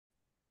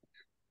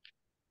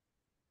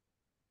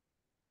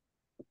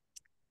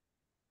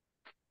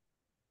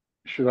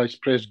Should I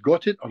press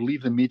got it or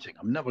leave the meeting?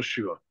 I'm never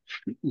sure.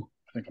 Ooh,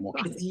 I think I'm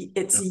okay.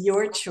 It's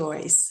your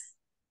choice.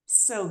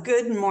 So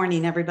good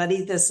morning,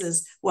 everybody. This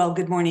is, well,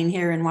 good morning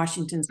here in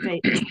Washington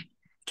State.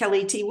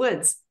 Kelley T.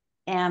 Woods.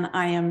 And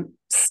I am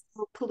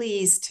so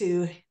pleased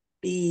to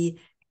be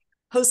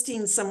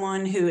hosting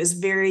someone who is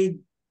very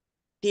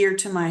dear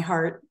to my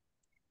heart,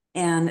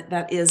 and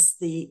that is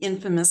the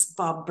infamous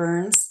Bob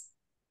Burns.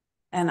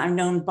 And I've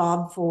known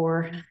Bob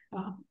for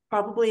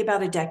probably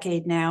about a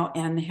decade now,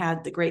 and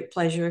had the great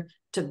pleasure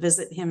to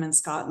visit him in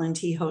Scotland.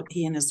 He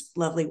and his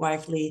lovely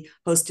wife Lee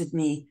hosted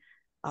me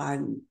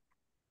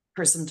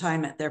for some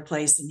time at their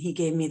place, and he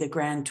gave me the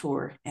grand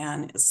tour.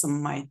 And some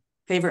of my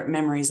favorite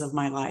memories of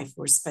my life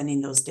were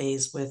spending those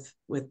days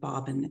with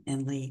Bob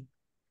and Lee.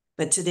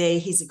 But today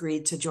he's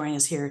agreed to join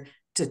us here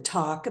to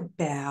talk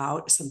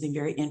about something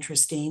very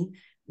interesting,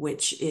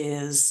 which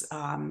is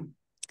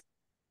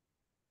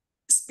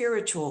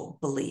spiritual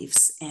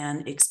beliefs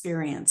and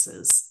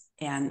experiences.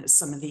 And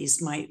some of these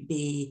might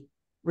be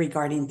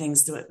regarding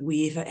things that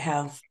we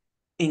have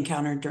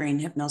encountered during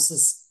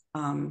hypnosis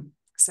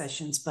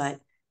sessions, but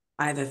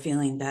I have a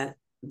feeling that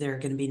there are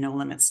going to be no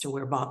limits to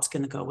where Bob's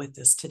going to go with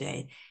this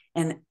today.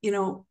 And, you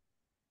know,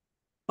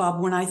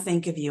 Bob, when I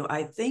think of you,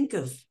 I think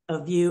of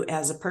you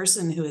as a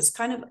person who is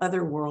kind of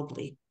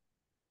otherworldly.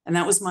 And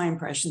that was my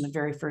impression the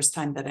very first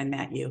time that I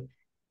met you,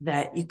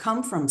 that you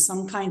come from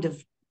some kind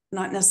of,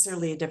 not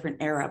necessarily a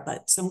different era,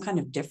 but some kind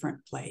of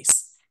different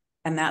place.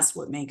 And that's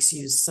what makes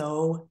you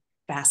so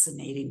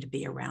fascinating to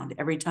be around.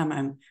 Every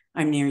time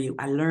I'm near you,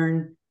 I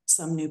learn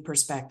some new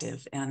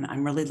perspective, and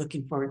I'm really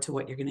looking forward to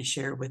what you're going to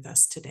share with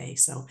us today.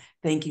 So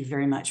thank you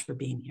very much for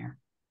being here.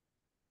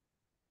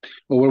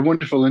 Well, what a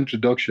wonderful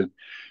introduction.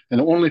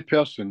 And the only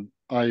person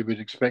I would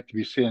expect to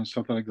be saying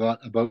something like that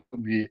about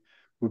me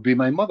would be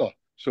my mother.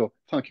 So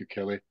thank you,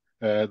 Kelley.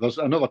 There's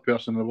another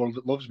person in the world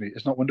that loves me.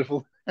 Isn't that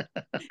wonderful?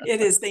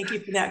 It is. Thank you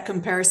for that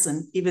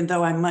comparison, even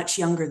though I'm much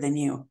younger than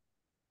you.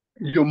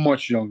 You're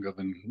much younger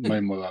than my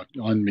mother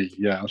and me.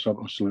 Yeah,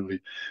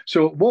 absolutely.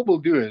 So what we'll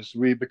do is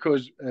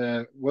because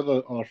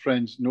whether our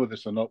friends know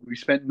this or not, we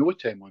spent no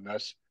time on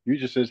this. You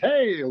just says,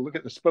 hey, look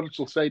at the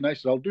spiritual side. And I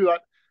said, I'll do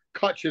that.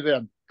 Catch you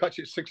then. Catch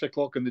you at 6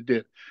 o'clock on the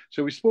date.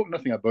 So we spoke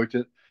nothing about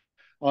it.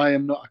 I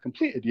am not a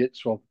complete idiot,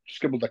 so I've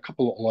scribbled a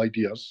couple of little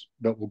ideas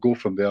that will go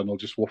from there, and I'll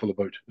just waffle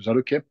about. Is that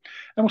okay? And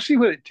we'll see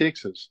where it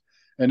takes us.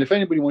 And if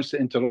anybody wants to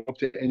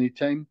interrupt at any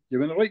time, you're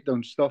going to write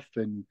down stuff,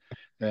 and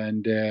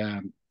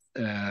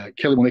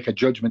Kelley will make a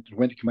judgment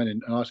when to come in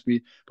and ask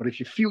me. But if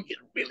you feel you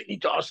really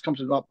need to ask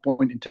something at that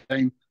point in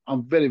time,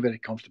 I'm very, very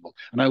comfortable.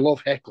 And I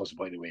love hecklers,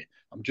 by the way.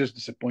 I'm just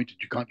disappointed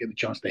you can't get the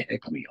chance to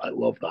heckle me. I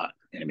love that.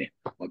 Anyway,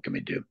 what can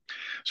we do?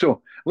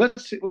 So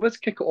let's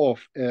kick it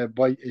off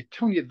by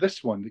telling you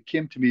this one that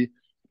came to me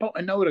about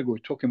an hour ago,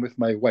 talking with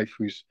my wife,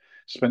 who's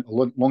spent a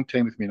long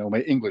time with me now, my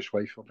English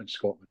wife up in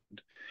Scotland.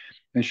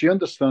 And she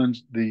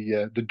understands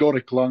the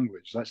Doric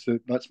language. That's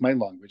my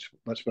language.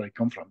 That's where I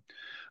come from.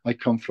 I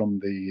come from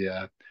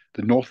the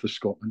north of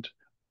Scotland,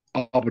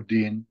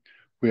 Aberdeen,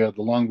 where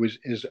the language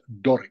is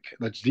Doric.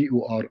 That's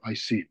Doric.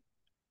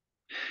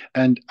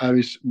 And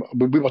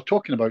we were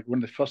talking about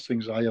one of the first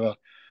things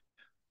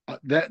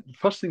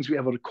we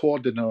ever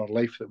recorded in our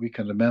life that we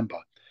can remember.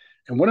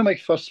 And one of my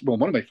first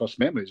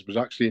memories was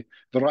actually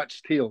the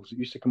rat's tails that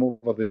used to come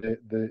over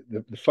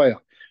the fire.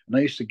 And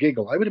I used to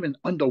giggle. I would have been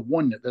under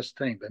one at this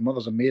time. My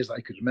mother's amazed that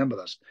I could remember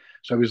this.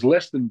 So I was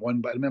less than one,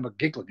 but I remember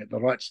giggling at the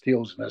rat's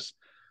tails in this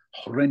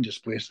horrendous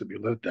place that we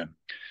lived in.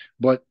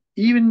 But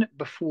even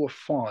before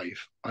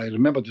 5, I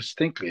remember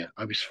distinctly,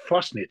 I was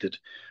fascinated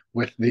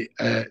with the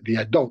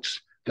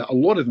adults, that a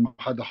lot of them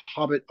had the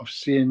habit of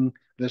saying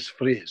this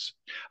phrase.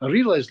 I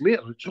realized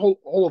later it's all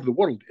over the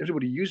world.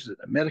 Everybody uses it.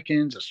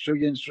 Americans,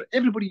 Australians,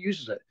 everybody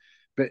uses it.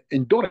 But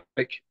in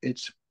Doric,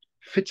 it's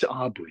fitz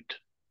abud.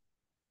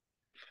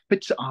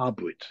 Fitz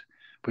abud,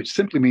 which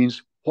simply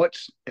means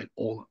what's it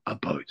all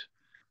about?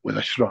 With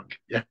a shrug.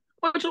 Yeah.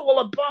 What's it all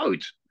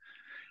about?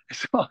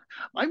 So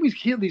I always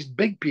hear these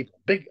big people,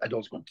 big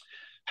adults going,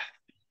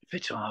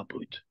 fitz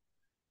abud.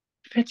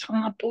 Fitz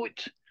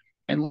abud.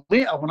 And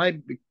later, when I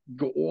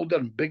got older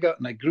and bigger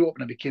and I grew up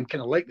and I became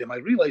kind of like them, I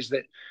realized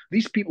that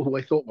these people who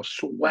I thought were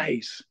so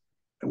wise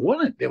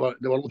weren't. They were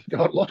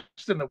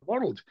lost in the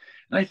world.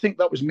 And I think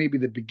that was maybe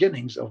the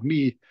beginnings of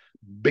me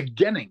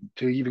beginning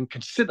to even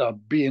consider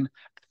being a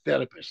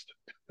therapist,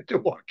 to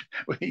work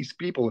with these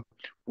people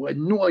who had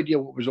no idea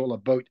what it was all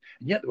about,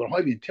 and yet they were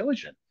highly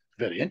intelligent.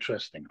 Very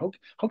interesting.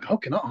 How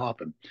can that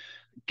happen?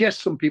 I guess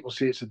some people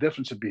say it's the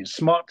difference of being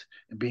smart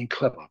and being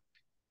clever.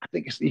 I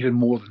think it's even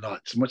more than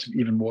that. It's much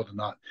even more than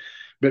that.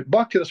 But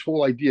back to this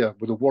whole idea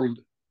with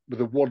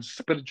the word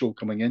spiritual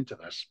coming into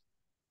this.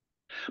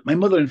 My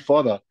mother and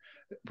father,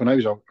 when I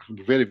was a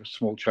very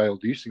small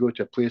child, they used to go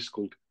to a place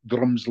called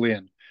Drums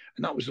Lane,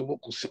 and that was the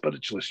local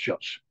spiritualist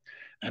church.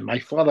 And my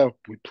father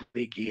would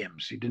play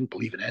games. He didn't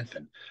believe in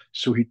anything.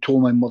 So he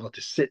told my mother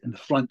to sit in the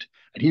front,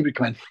 and he would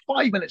come in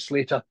 5 minutes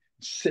later and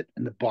sit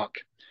in the back.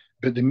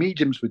 But the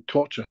mediums would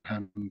torture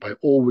him by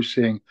always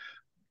saying,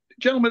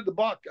 gentleman at the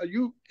back, are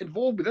you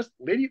involved with this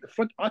lady at the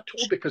front? I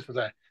told because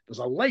there's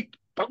a light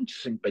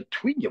bouncing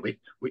between you.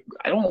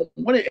 I don't know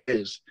what it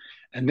is.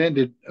 And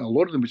then a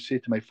lot of them would say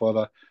to my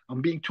father,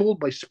 I'm being told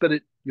by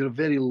spirit, you're a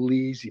very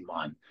lazy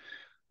man.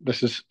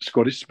 This is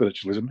Scottish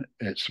spiritualism.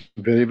 It's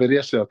very, very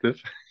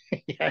assertive.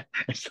 Yeah,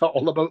 it's not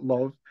all about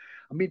love.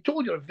 I'm being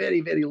told you're a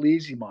very, very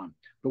lazy man.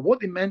 But what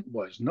they meant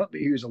was not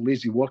that he was a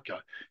lazy worker.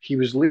 He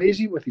was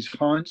lazy with his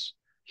hands.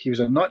 He was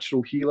a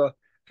natural healer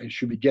and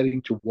should be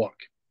getting to work.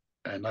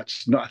 And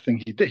that's not a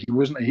thing he did. He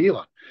wasn't a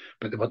healer,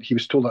 but he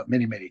was told that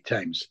many, many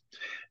times.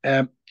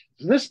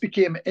 This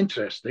became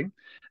interesting.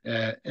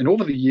 And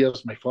over the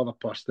years, my father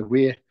passed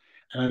away.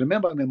 And I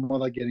remember my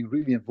mother getting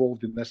really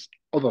involved in this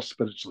other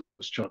spiritualist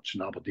church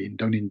in Aberdeen,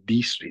 down in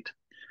D Street.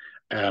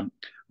 I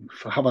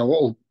have a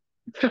little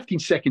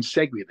 15-second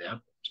segue there.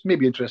 It's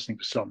maybe interesting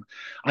for some.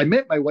 I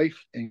met my wife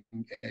in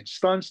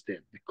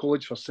Stansted, the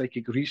College for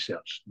Psychic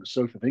Research in the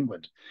south of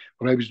England,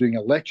 where I was doing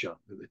a lecture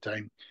at the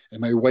time,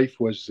 and my wife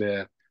was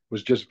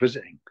just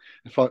visiting.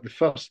 In fact, the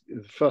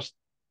first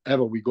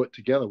ever we got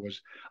together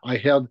was I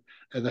heard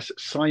this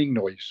sighing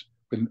noise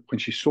when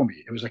she saw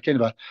me. It was a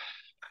kind of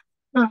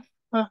a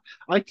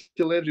I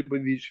tell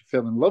everybody she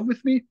fell in love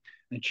with me,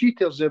 and she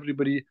tells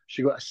everybody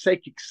she got a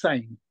psychic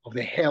sign of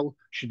the hell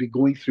she'd be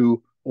going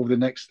through over the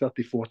next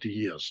 30, 40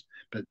 years.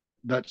 But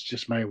that's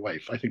just my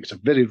wife. I think it's a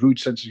very rude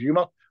sense of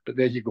humor, but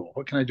there you go.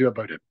 What can I do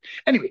about it?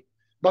 Anyway,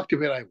 back to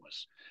where I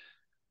was.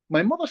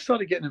 My mother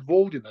started getting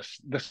involved in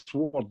this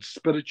word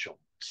spiritual,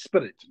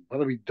 spirit,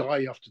 whether we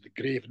die after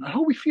the grave, and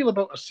how we feel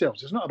about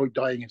ourselves. It's not about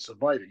dying and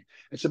surviving.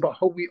 It's about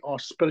how we are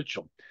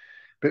spiritual.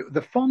 But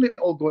the family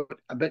all got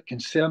a bit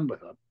concerned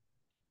with her.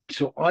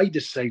 So I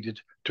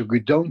decided to go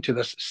down to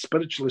this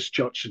spiritualist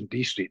church in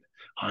D Street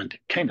and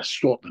kind of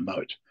sort them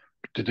out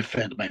to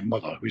defend my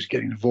mother, who's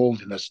getting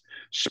involved in this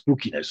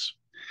spookiness.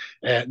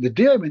 The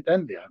day I went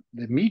in there,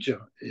 the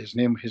medium, his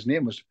name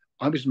was,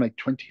 I was in my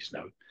 20s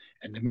now,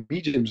 and the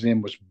medium's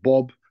name was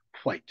Bob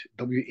White,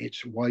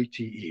 Whyte.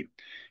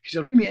 He's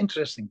a really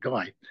interesting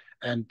guy.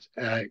 And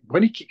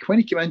when he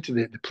came into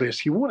the place,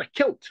 he wore a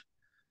kilt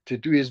to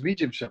do his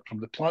mediumship from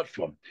the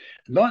platform.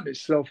 And that in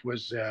itself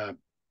was...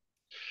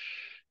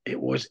 it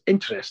was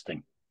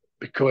interesting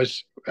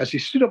because as he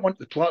stood up onto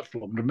the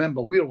platform,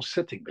 remember, we're all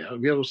sitting there,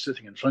 we're all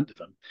sitting in front of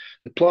him.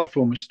 The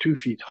platform was 2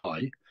 feet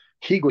high.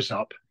 He goes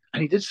up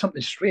and he did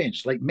something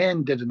strange, like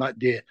men did in that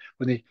day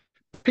when they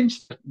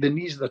pinched the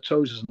knees of their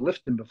trousers and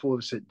lifted them before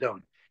they sit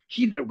down.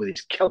 He did it with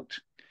his kilt.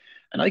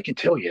 And I can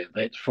tell you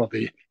that for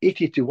the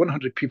 80 to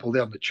 100 people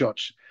there in the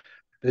church,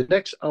 the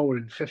next hour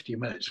and 50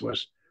 minutes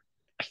was,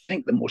 I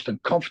think, the most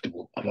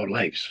uncomfortable of our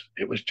lives.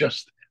 It was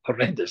just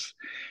horrendous.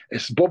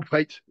 It's Bob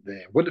White,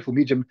 the wonderful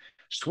medium,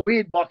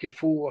 swayed back and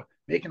forth,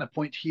 making a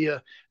point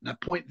here and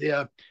a point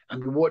there,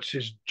 and we watched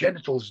his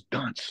genitals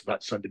dance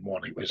that Sunday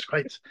morning. It was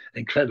quite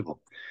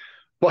incredible.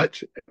 But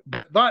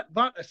that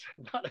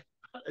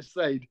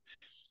aside,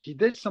 he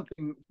did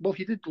something. Well,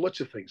 he did lots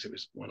of things. It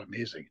was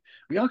amazing.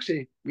 He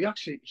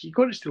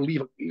got us to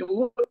leave. He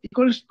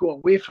got us to go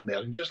away from there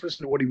and just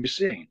listen to what he was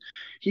saying.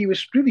 He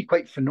was really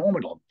quite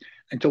phenomenal.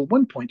 Until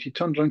one point, he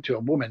turned around to a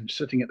woman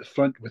sitting at the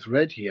front with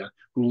red hair,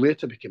 who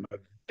later became a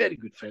very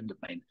good friend of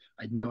mine.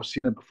 I'd never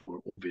seen him before,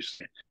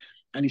 obviously.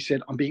 And he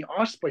said, "I'm being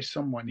asked by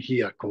someone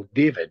here called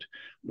David,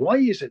 why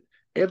is it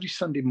every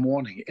Sunday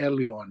morning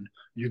early on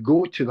you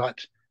go to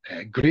that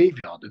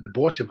graveyard at the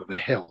bottom of the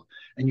hill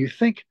and you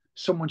think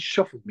someone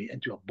shuffled me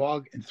into a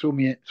bag and thrown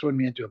me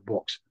into a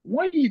box.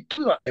 Why do you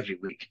do that every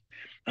week?"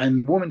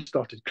 And the woman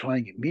started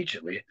crying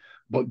immediately.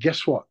 But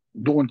guess what?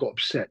 No one got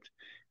upset.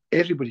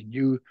 Everybody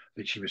knew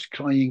that she was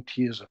crying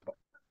tears of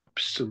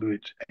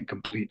absolute and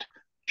complete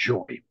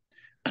joy.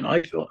 And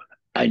I thought,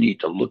 I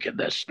need to look at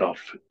this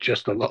stuff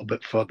just a little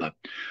bit further.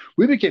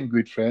 We became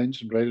good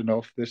friends, and right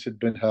enough, this had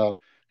been her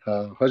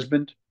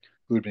husband,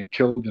 who had been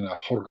killed in a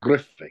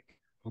horrific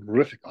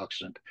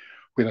accident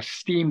where a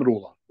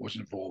steamroller was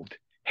involved.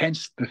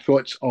 Hence the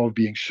thoughts of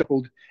being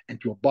shuffled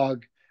into a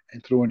bag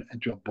and thrown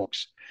into a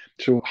box.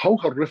 So how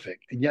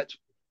horrific, and yet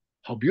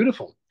how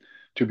beautiful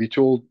to be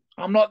told,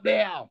 I'm not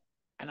there,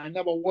 and I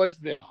never was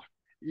there,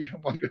 even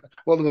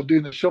while they were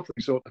doing the shuffling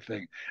sort of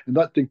thing. And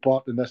that took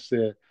part in this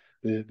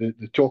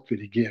the talk that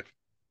he gave.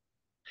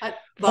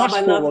 Bob,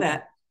 I love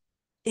that.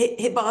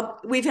 Hey, Bob,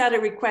 we've had a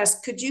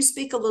request. Could you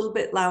speak a little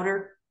bit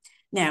louder?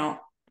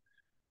 Now,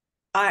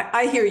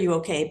 I hear you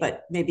okay,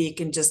 but maybe you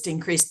can just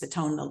increase the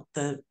tone,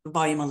 the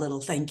volume a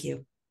little. Thank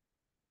you.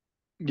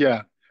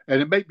 Yeah,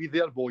 and it might be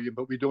their volume,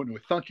 but we don't know.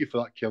 Thank you for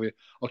that, Kelley.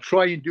 I'll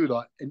try and do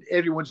that. And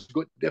everyone's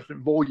got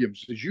different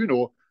volumes. As you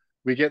know,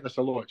 we get this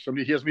a lot.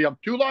 Somebody hears me, I'm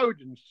too loud,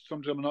 and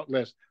sometimes I'm not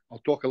less. I'll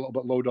talk a little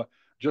bit louder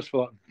just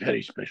for that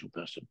very special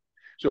person.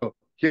 So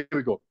here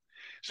we go.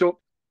 So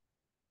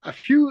a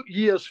few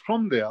years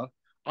from there,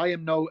 I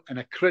am now an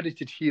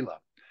accredited healer.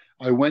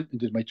 I went and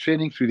did my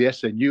training through the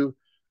SNU.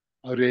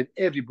 I read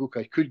every book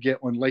I could get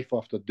on life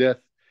after death,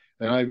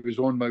 and I was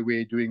on my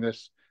way doing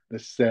this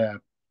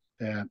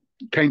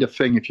kind of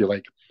thing, if you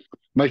like.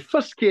 My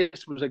first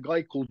case was a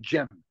guy called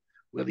Jim,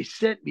 where they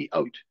sent me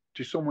out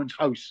to someone's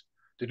house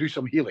to do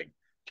some healing.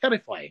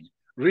 Terrifying,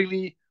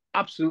 really,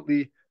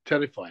 absolutely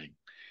terrifying.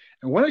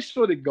 And when I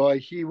saw the guy,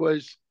 he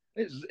was,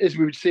 as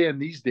we would say in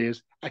these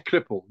days, a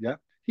cripple. Yeah,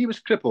 he was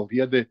crippled. He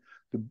had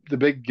the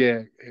big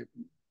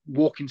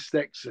walking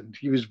sticks, and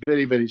he was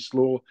very, very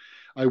slow.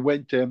 I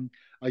went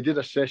I did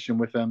a session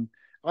with him.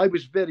 I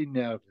was very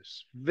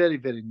nervous, very,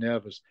 very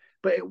nervous.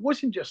 But it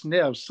wasn't just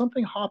nerves.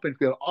 Something happened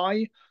where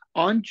I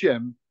and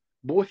Jim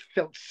both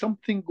felt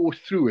something go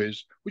through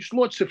us, which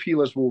lots of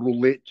healers will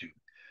relate to.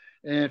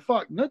 In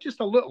fact, not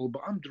just a little,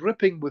 but I'm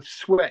dripping with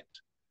sweat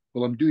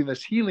while I'm doing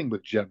this healing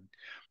with Jim.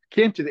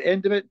 Came to the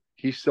end of it.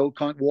 He still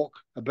can't walk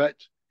a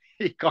bit.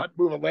 He can't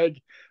move a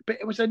leg. But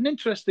it was an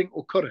interesting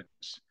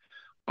occurrence.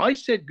 I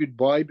said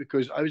goodbye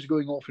because I was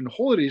going off on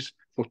holidays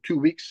for 2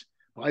 weeks.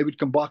 I would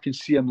come back and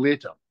see him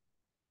later.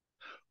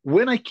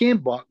 When I came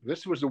back,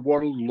 this was the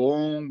world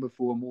long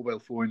before mobile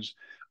phones.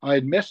 I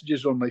had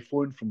messages on my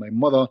phone from my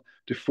mother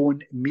to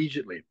phone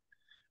immediately.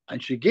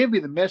 And she gave me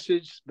the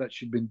message that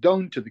she'd been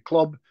down to the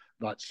club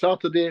that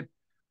Saturday.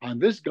 And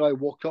this guy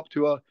walked up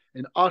to her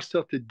and asked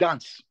her to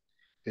dance.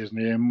 His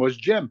name was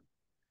Jim.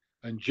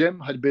 And Jim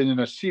had been in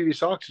a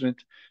serious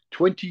accident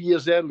 20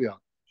 years earlier.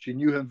 She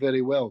knew him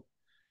very well.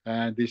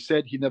 And they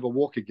said he'd never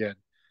walk again.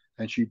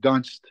 And she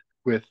danced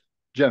with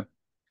Jim.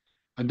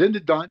 And in the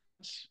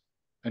dance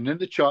and in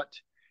the chat,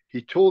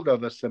 he told her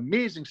this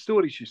amazing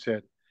story, she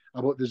said,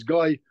 about this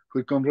guy who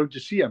had come round to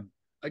see him,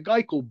 a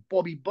guy called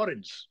Bobby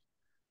Burns.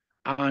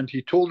 And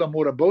he told her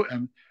more about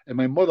him. And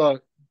my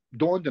mother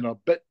dawned on her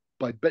bit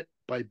by bit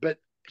by bit.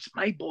 It's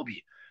my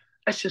Bobby.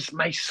 This is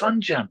my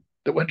son, Jim,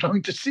 that went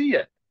round to see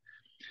you.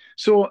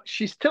 So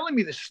she's telling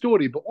me the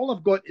story, but all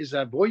I've got is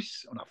a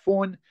voice on a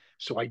phone.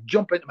 So I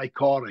jump into my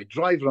car, I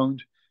drive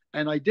around,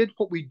 and I did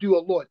what we do a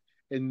lot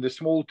in the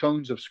small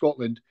towns of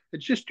Scotland.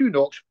 It's just 2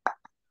 knocks,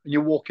 and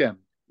you walk in.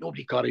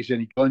 Nobody carries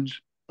any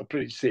guns. We're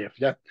pretty safe,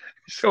 yeah?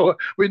 So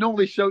we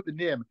normally shout the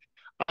name.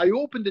 I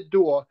opened the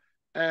door,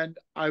 and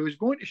I was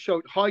going to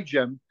shout, "Hi,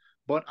 Jim,"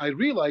 but I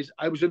realized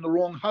I was in the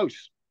wrong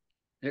house.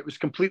 It was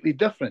completely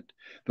different.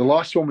 The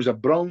last one was a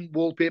brown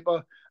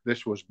wallpaper.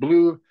 This was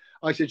blue.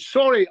 I said,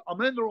 "Sorry,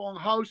 I'm in the wrong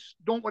house.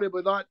 Don't worry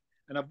about that."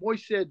 And a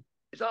voice said,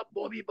 "Is that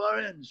Bobby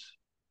Burns?"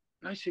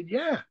 And I said,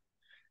 "Yeah."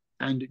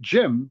 And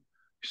Jim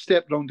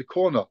stepped round the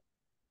corner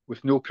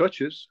with no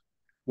crutches,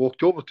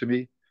 walked over to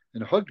me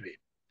and hugged me.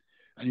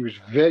 And he was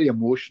very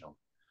emotional.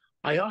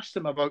 I asked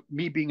him about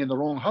me being in the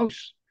wrong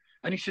house.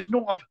 And he said,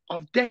 "No,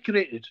 I've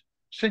decorated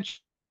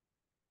since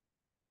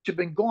you've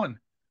been gone.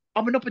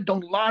 I've been up and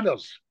down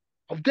ladders.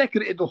 I've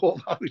decorated the whole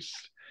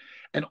house."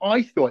 And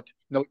I thought,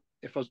 now,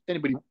 if there's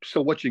anybody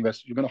still watching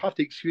this, you're going to have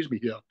to excuse me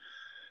here.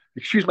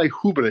 Excuse my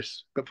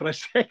hubris. But for a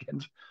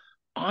second,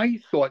 I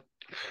thought,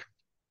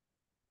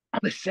 I'm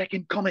the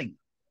second coming.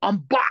 I'm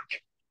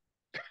back.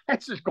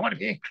 This is going to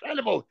be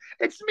incredible.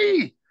 It's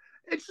me.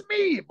 It's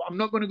me. But I'm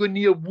not going to go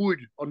near wood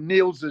or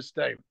nails this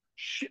time.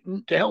 Shit,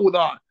 to hell with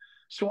that.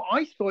 So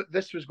I thought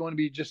this was going to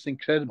be just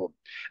incredible.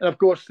 And of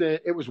course,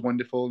 it was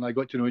wonderful. And I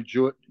got to know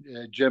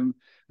Jim,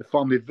 the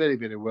family, very,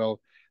 very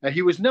well.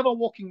 He was never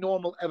walking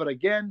normal ever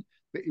again,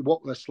 but he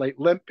walked with a slight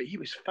limp, but he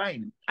was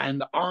fine.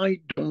 And I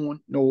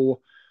don't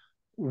know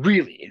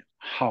really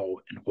how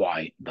and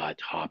why that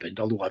happened,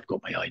 although I've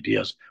got my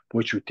ideas,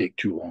 which would take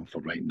too long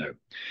for right now.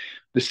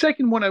 The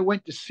second one I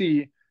went to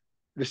see,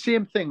 the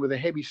same thing with the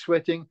heavy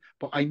sweating,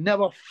 but I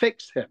never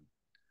fixed him.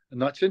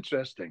 And that's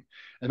interesting.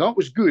 And that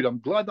was good. I'm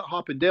glad that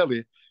happened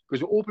early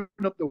because it opened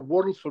up the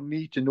world for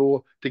me to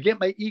know, to get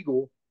my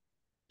ego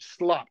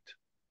slapped.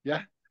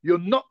 Yeah. You're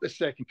not the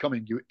second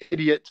coming, you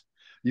idiot.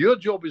 Your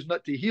job is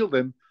not to heal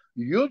them.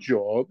 Your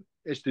job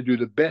is to do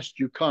the best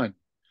you can.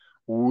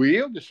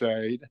 We'll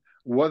decide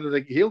whether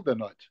they healed or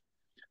not.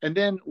 And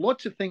then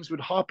lots of things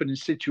would happen in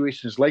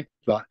situations like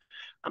that.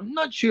 I'm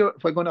not sure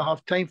if I'm going to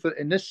have time for it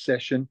in this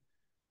session,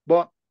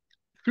 but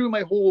through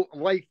my whole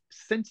life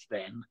since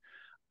then,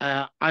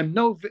 I'm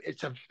now,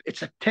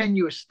 it's a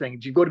tenuous thing.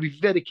 You've got to be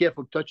very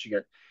careful touching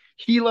it.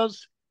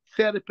 Healers,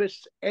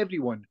 therapists,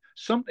 everyone.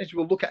 Sometimes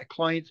we'll look at a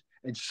client,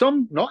 and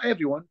some, not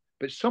everyone,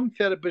 but some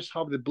therapists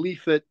have the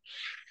belief that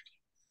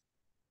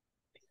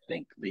they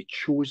think they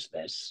chose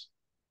this.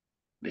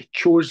 They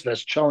chose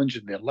this challenge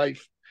in their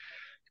life.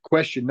 The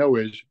question now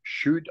is,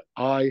 should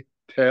I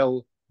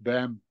tell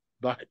them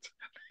that?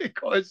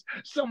 Because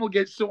some will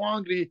get so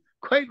angry,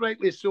 quite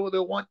rightly so,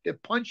 they'll want to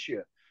punch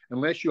you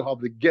unless you have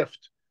the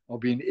gift of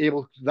being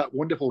able to that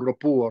wonderful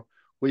rapport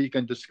where you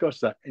can discuss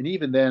that. And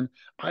even then,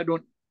 I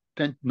don't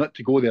tend not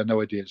to go there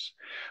nowadays.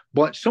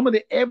 But some of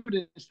the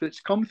evidence that's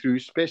come through,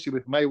 especially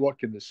with my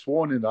work in the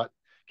Swan and that,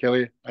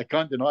 Kelley, I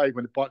can't deny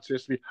when the part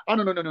says to me, "Oh,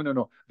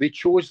 no. They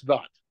chose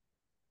that.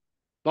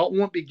 That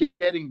won't be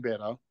getting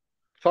better.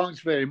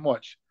 Thanks very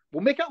much.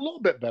 We'll make it a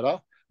little bit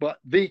better, but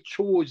they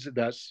chose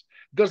this.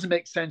 Doesn't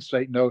make sense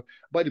right now."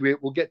 By the way,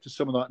 we'll get to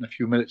some of that in a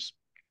few minutes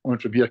on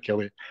from here,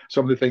 Kelley.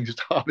 Some of the things that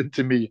happened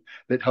to me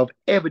that have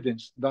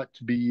evidence that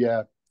to be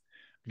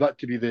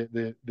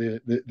the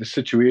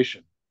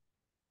situation.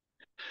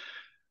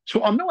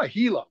 So I'm now a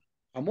healer.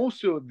 I'm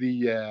also at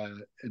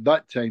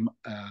that time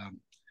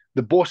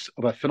the boss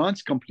of a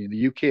finance company in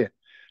the UK.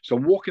 So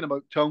I'm walking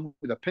about town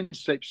with a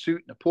pinstripe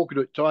suit and a polka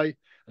dot tie,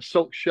 a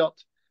silk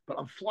shirt, but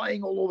I'm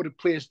flying all over the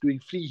place doing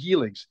free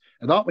healings.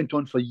 And that went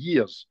on for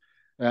years.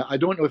 I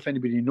don't know if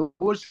anybody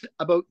knows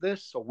about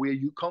this or where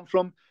you come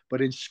from,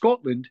 but in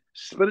Scotland,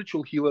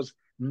 spiritual healers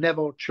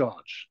never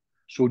charge.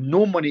 So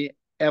no money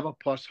ever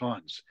pass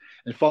hands.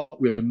 In fact,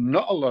 we're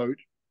not allowed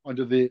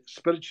under the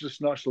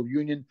Spiritualist National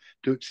Union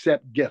to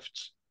accept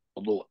gifts,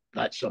 although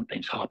that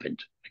sometimes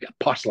happened. Like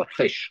a parcel of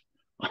fish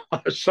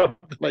or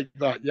something like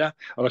that, yeah?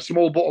 Or a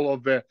small bottle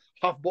of,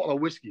 half bottle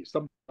of whiskey,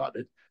 something like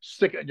that.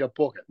 Stick it in your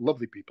pocket.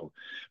 Lovely people.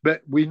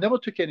 But we never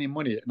took any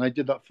money, and I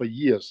did that for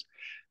years.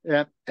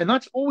 And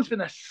that's always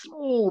been a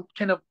small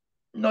kind of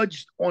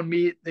nudge on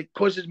me that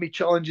causes me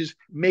challenges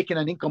making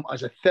an income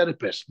as a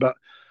therapist. But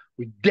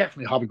we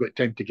definitely haven't got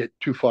time to get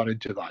too far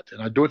into that.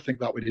 And I don't think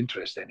that would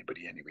interest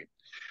anybody anyway.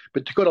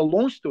 But to cut a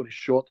long story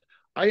short,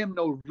 I am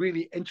now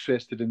really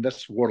interested in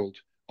this world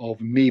of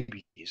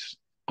maybes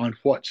and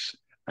whats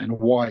and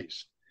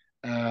whys.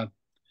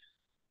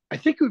 I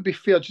think it would be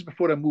fair, just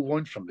before I move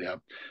on from there,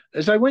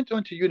 as I went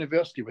on to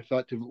university with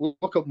that, to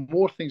look up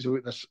more things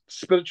about this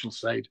spiritual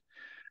side.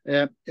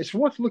 It's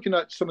worth looking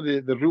at some of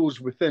the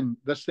rules within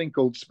this thing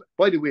called,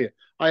 by the way,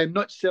 I am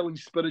not selling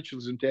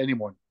spiritualism to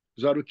anyone.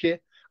 Is that okay?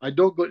 I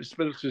don't go to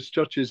spiritualist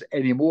churches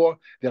anymore.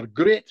 They're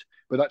great,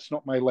 but that's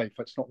not my life.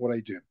 That's not what I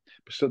do.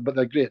 But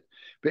they're great.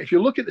 But if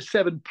you look at the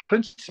 7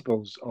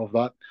 principles of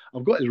that,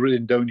 I've got it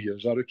written down here.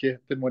 Is that okay?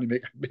 Didn't want to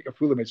make a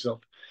fool of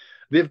myself.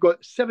 They've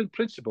got 7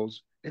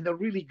 principles, and they're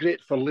really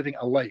great for living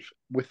a life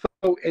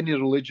without any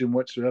religion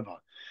whatsoever.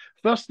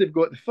 First, they've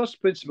got the first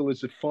principle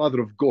is the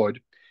Father of God,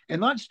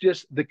 and that's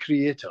just the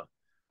creator.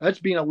 That's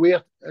being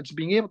aware, it's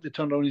being able to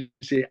turn around and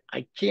say,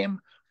 I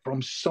came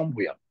from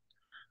somewhere.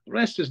 The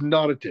rest is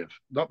narrative.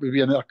 That would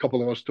be another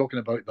couple of us talking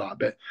about that.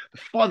 But the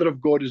Father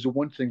of God is the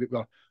one thing that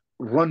we're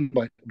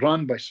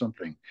run by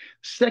something.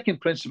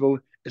 Second principle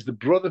is the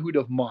brotherhood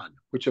of man,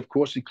 which of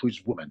course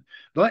includes women.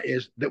 That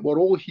is that we're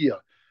all here.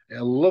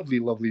 A lovely,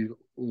 lovely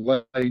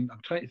line. I'm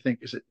trying to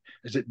think. Is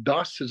it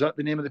Das? Is that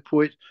the name of the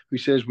poet who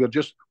says we're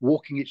just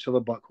walking each other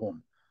back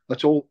home?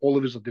 That's all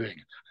of us are doing.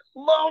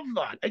 Love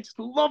that. I just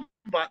love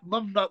that.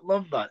 Love that.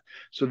 Love that.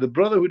 So the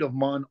brotherhood of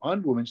man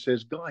and woman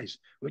says, guys,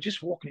 we're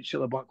just walking each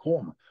other back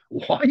home.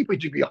 Why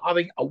would you be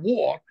having a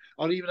war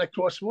or even a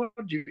crossword,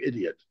 you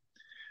idiot?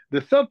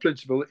 The third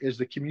principle is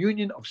the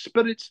communion of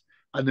spirits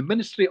and the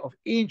ministry of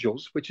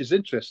angels, which is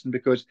interesting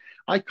because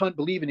I can't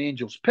believe in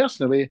angels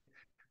personally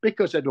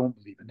because I don't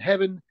believe in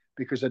heaven,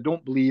 because I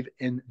don't believe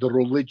in the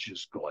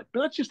religious God.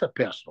 But that's just a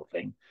personal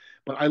thing.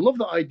 But I love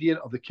the idea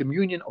of the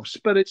communion of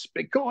spirits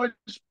because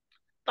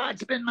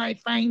that's been my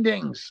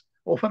findings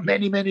over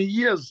many, many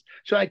years.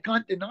 So I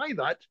can't deny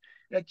that.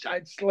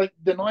 It's like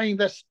denying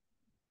this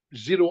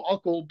zero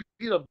alcohol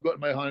beer I've got in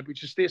my hand,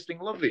 which is tasting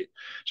lovely.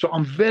 So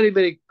I'm very,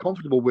 very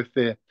comfortable with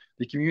the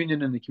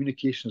communion and the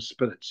communication of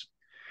spirits.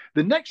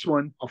 The next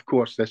one, of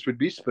course, this would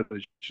be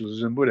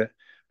spiritualism, would it?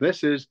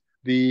 This is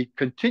the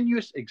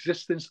continuous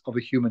existence of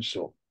a human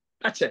soul.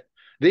 That's it.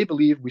 They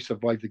believe we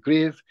survive the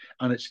grave,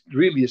 and it's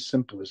really as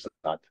simple as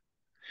that.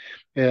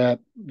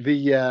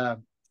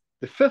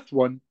 The fifth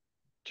one,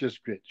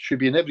 just great, should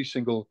be in every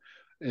single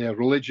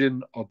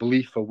religion or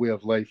belief or way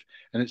of life,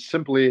 and it's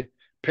simply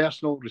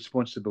personal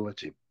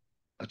responsibility.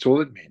 That's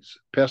all it means.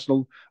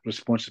 Personal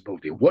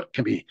responsibility. What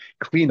can be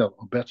cleaner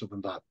or better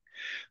than that?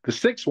 The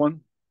sixth one,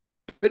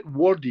 a bit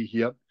wordy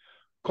here,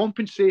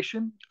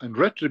 compensation and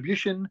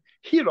retribution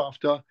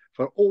hereafter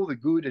for all the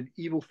good and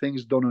evil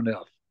things done on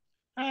earth.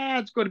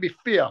 It's got to be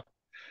fair.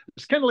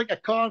 It's kind of like a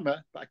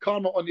karma, but a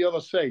karma on the other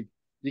side.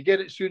 You get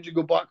it as soon as you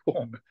go back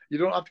home. You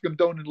don't have to come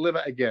down and live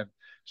it again.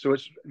 So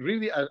it's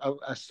really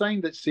a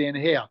sign that's saying,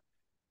 hey,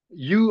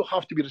 you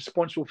have to be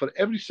responsible for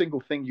every single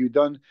thing you've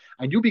done,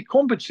 and you'll be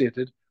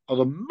compensated, or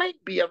there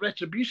might be a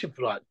retribution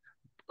for that.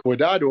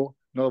 Cuidado,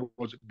 in other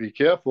words, be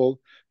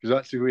careful, because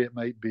that's the way it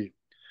might be.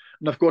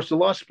 And of course, the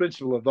last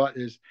principle of that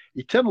is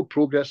eternal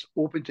progress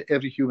open to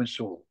every human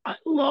soul. I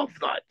love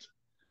that.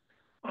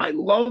 I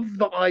love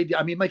the idea.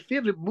 I mean, my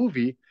favorite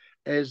movie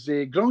is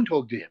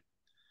Groundhog Day,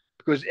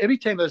 because every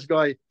time this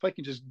guy, if I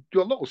can just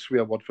do a little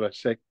swear word for a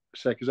sec,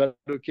 is that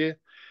okay?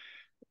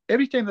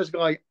 Every time this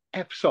guy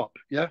F's up,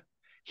 yeah,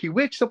 he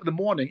wakes up in the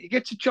morning, he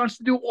gets a chance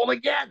to do it all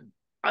again.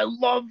 I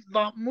love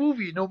that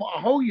movie. No matter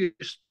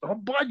how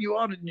bad you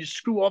are and you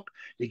screw up,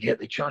 you get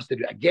the chance to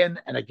do it again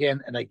and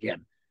again and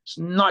again. It's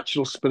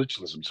natural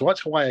spiritualism. So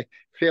that's why I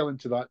fell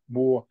into that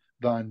more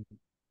than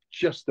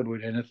just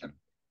about anything.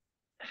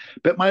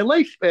 But my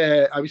life,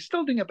 I was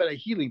still doing a bit of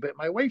healing, but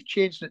my wife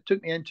changed and it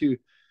took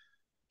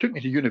me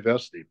to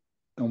university.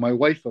 Now, my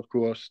wife, of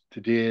course,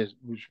 today,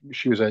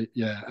 she was a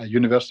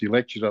university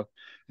lecturer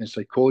in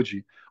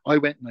psychology. I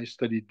went and I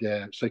studied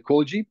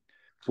psychology,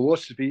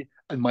 philosophy,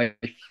 and my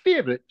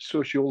favorite,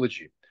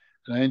 sociology.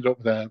 And I ended up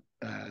with a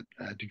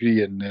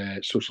degree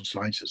in social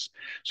sciences.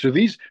 So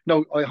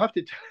now I have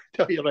to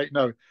tell you right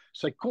now,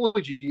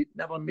 psychology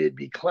never made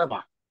me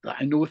clever. that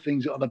I know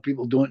things that other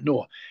people don't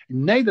know.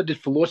 And neither did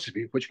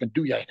philosophy, which can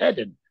do your head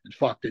in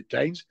fact, at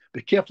times.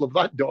 Be careful of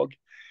that dog.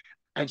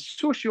 And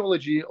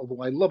sociology,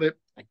 although I love it,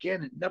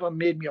 again, it never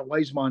made me a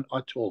wise man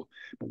at all.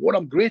 But what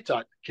I'm great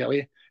at,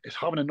 Kelly, is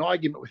having an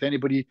argument with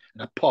anybody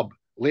in a pub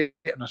late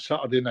on a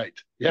Saturday night.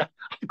 Yeah,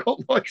 I've got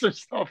lots of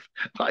stuff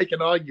that I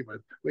can argue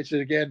with, which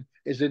again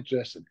is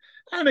interesting.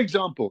 An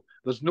example,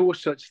 there's no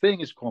such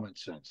thing as common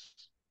sense.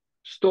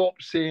 Stop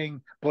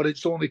saying, but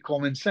it's only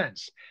common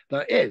sense.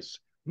 There is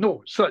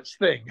no such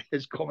thing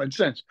as common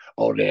sense,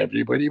 or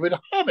everybody would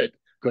have it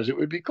because it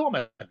would be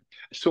common,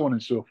 so on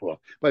and so forth.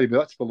 By the way,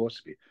 that's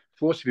philosophy.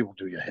 Philosophy will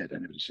do your head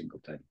in every single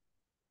time.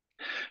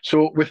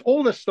 So with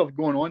all this stuff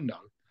going on now,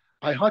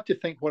 I had to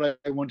think what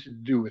I wanted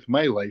to do with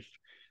my life.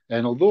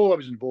 And although I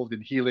was involved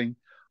in healing,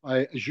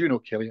 as you know,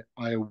 Kelly,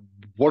 I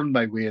wormed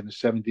my way in the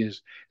 70s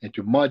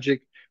into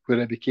magic,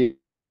 where I became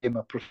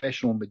a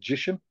professional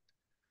magician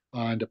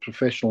and a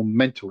professional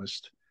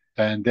mentalist.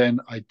 And then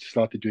I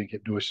started doing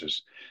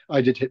hypnosis.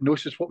 I did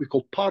hypnosis, what we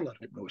call parlor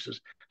hypnosis.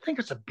 I think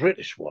it's a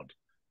British word,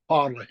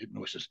 parlor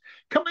hypnosis.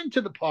 Come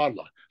into the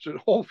parlor. So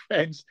all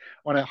friends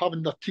on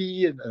having their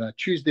tea and a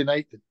Tuesday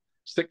night at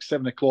 6,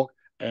 7 o'clock,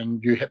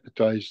 and you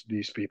hypnotize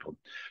these people.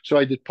 So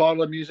I did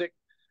parlor music,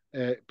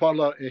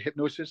 parlor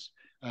hypnosis.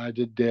 I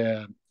did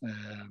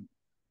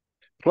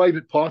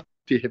private party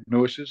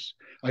hypnosis.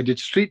 I did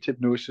street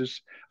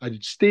hypnosis. I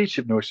did stage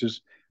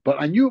hypnosis. But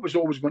I knew it was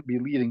always going to be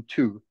leading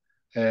to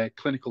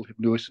clinical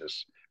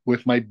hypnosis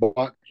with my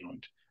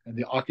background and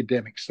the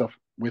academic stuff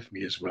with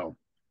me as well.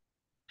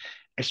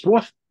 It's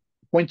worth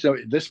pointing out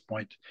at this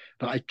point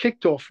that I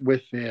kicked off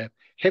with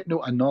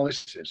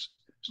hypnoanalysis.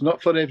 It's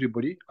not for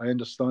everybody. I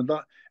understand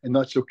that, and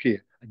that's okay.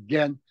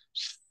 Again,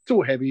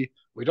 so heavy.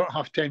 We don't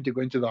have time to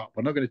go into that.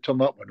 We're not going to turn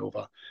that one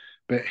over.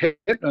 But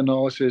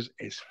hypnoanalysis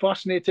is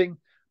fascinating,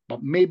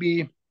 but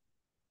maybe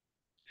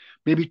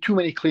too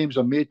many claims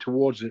are made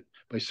towards it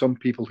by some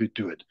people who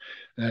do it.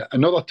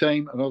 Another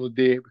time, another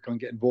day, we can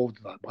get involved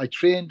in that. But I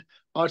trained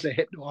as a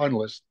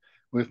hypnoanalyst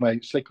with my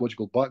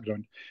psychological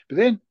background. But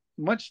then,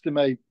 much to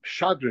my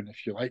chagrin,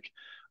 if you like,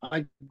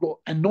 I got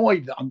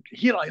annoyed that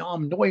here I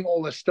am knowing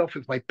all this stuff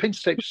with my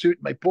pinstripe suit,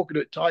 my polka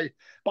dot tie.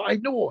 But I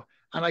know,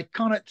 and I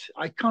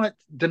cannot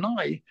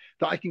deny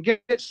that I can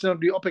get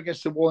somebody up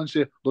against the wall and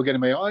say, look into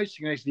my eyes,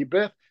 take a nice deep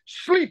breath,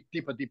 sleep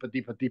deeper, deeper,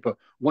 deeper, deeper.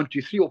 1,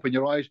 2, 3, open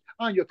your eyes,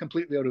 and you're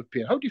completely out of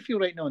pain. How do you feel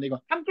right now? And they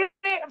go, I'm great,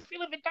 I'm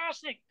feeling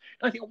fantastic.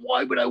 And I think,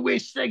 why would I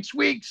waste 6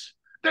 weeks?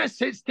 This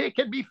has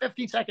taken me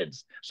 15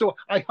 seconds. So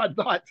I had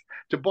that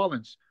to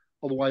balance.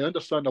 Although I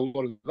understand a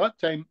lot of that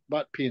time,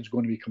 that pain's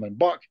going to be coming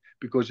back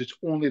because it's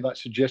only that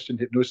suggestion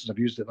hypnosis I've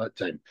used at that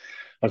time.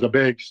 There's a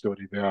big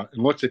story there,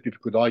 and lots of people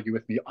could argue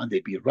with me, and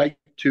they'd be right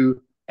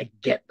to. I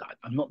get that.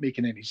 I'm not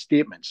making any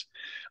statements.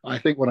 I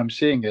think what I'm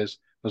saying is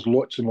there's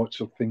lots and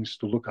lots of things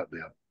to look at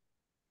there.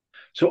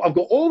 So I've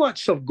got all that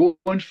stuff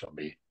going for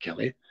me,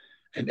 Kelly,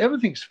 and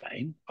everything's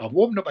fine. I've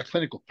opened up my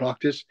clinical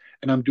practice,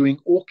 and I'm doing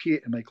okay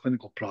in my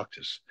clinical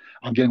practice.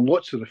 I'm getting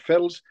lots of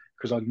referrals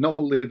because I now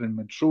live in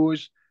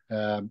Montrose.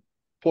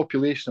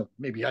 Population of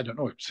maybe, I don't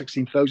know,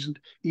 16,000,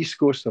 east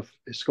coast of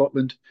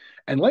Scotland.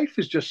 And life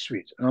is just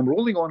sweet. And I'm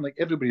rolling on like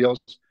everybody else.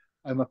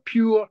 I'm a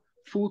pure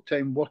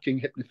full-time working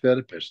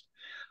hypnotherapist.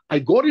 I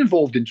got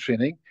involved in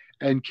training,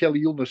 and Kelly,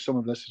 you'll know some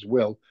of this as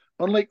well.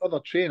 Unlike other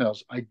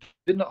trainers, I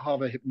did not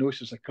have a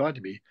hypnosis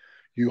academy.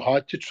 You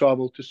had to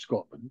travel to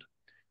Scotland.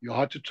 You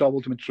had to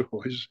travel to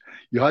Montrose.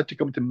 You had to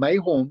come to my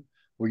home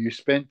where you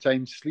spent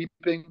time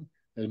sleeping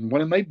in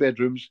one of my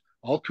bedrooms.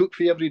 I'll cook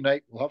for you every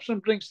night. We'll have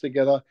some drinks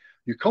together.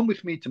 You come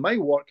with me to my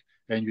work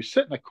and you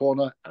sit in a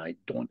corner and I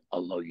don't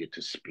allow you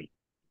to speak.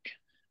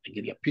 I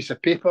give you a piece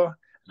of paper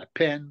and a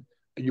pen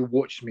and you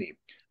watch me.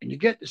 And you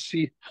get to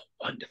see how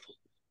wonderful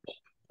Bob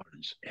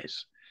Burns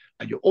is.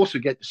 And you also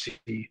get to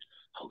see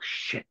how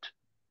shit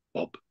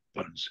Bob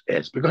Burns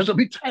is. Because there'll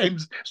be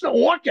times it's not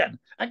working.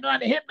 I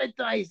got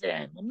hypnotized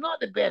him. I'm not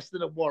the best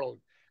in the world.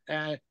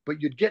 But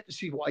you'd get to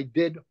see what I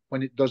did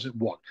when it doesn't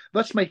work.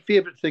 That's my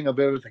favorite thing of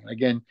everything.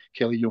 Again,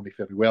 Kelly, you know me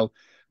very well.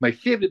 My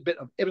favorite bit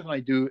of everything I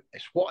do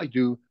is what I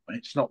do when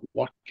it's not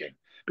working.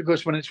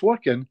 Because when it's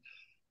working,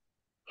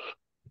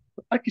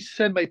 I could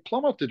send my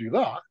plumber to do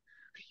that.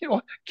 You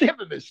know, give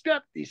him the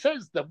script. He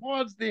says the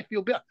words, they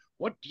feel better.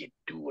 What do you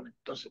do when it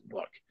doesn't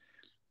work?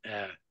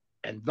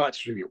 And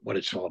that's really what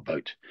it's all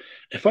about.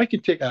 If I can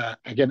take a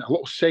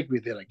little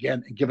segue there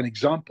again and give an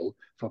example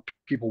for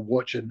people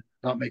watching,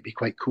 that might be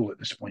quite cool at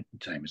this point in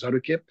time. Is that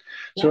okay?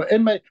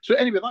 Yeah. So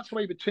anyway, that's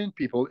why I would train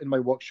people in my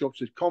workshops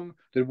who'd come,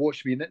 they'd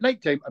watch me, and at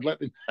night time I'd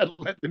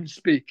let them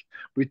speak.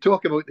 We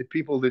talk about the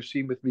people they've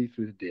seen with me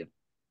through the day.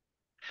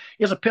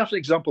 Here's a perfect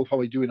example of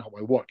how I do and how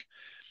I work.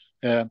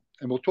 And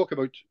we'll talk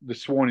about the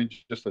swan in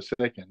just a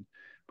second.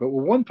 But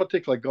with one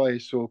particular guy,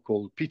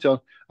 so-called Peter,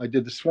 I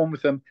did the swan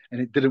with him and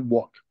it didn't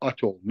work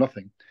at all,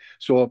 nothing.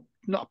 So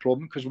not a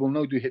problem because we'll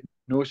now do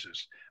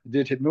hypnosis. I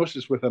did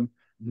hypnosis with him,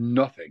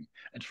 nothing.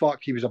 In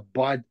fact, he was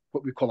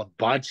what we call a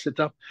bad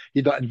sitter. He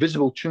had that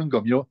invisible chewing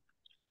gum, you know,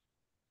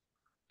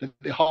 that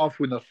they have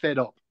when they're fed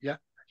up, yeah?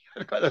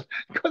 got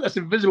this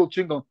invisible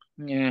chin going,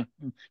 yeah.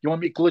 You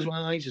want me to close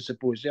my eyes, I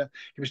suppose, yeah?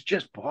 It was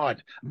just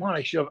bad. Man,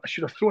 I should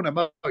have thrown him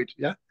out,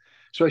 yeah?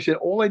 So I said,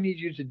 all I need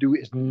you to do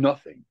is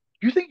nothing.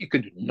 You think you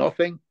can do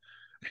nothing?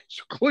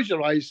 So close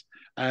your eyes,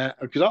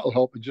 because that'll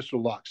help, and just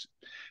relax.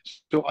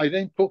 So I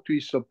then talked to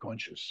his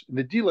subconscious. And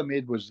the deal I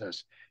made was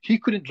this. He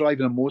couldn't drive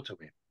in a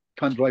motorway,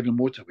 can't drive in a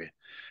motorway.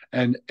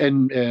 And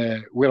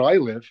in where I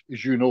live,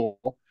 as you know,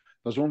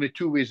 there's only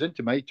two ways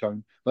into my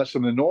town. That's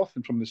from the north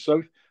and from the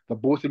south. They're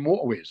both in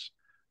motorways.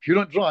 If you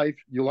don't drive,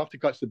 you'll have to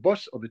catch the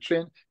bus or the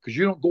train because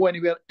you don't go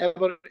anywhere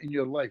ever in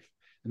your life.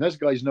 And this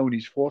guy's now in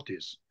his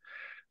 40s.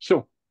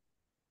 So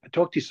I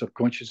talked to his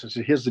subconscious. I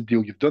said, here's the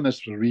deal. You've done this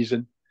for a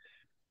reason.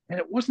 And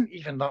it wasn't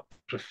even that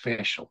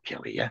professional,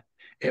 Kelley, yeah?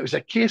 It was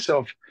a case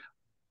of,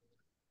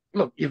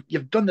 look,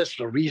 you've done this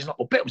for a reason.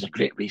 I'll bet it was a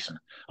great reason.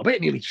 I bet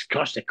it nearly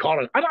crashed the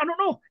car. I don't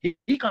know.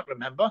 He can't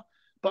remember,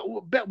 but I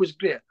bet it was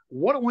great.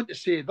 What I want to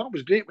say, that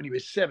was great when he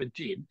was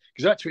 17,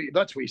 because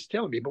that's what he's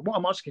telling me. But what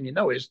I'm asking you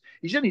now is,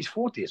 he's in his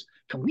 40s.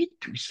 Can we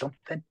do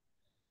something?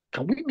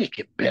 Can we make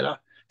it better?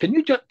 Can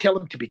you just tell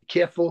him to be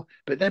careful,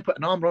 but then put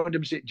an arm around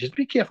him and say, just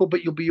be careful,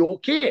 but you'll be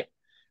okay?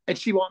 And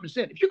see what happens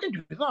then. If you can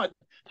do that,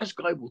 this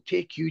guy will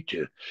take you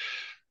to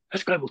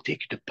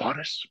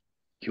Paris.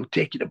 He'll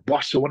take you to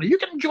Barcelona. You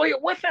can enjoy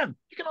it with him.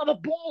 You can have a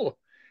ball.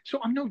 So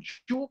I'm not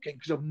joking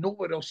because I've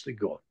nowhere else to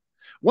go.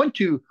 1,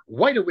 2,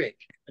 wide awake.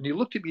 And he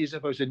looked at me as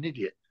if I was an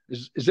idiot,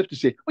 as if to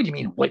say, what do you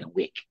mean wide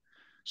awake?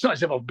 It's not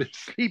as if I've been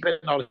sleeping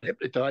or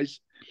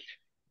hypnotized.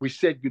 We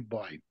said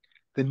goodbye.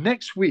 The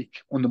next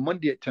week, on the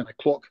Monday at 10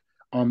 o'clock,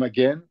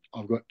 again,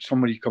 I've got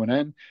somebody coming in.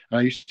 And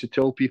I used to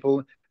tell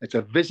people it's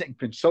a visiting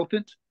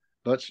consultant.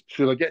 That's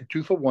so they're getting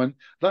 2 for 1.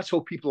 That's how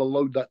people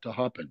allowed that to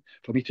happen,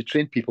 for me to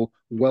train people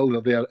while they're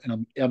there and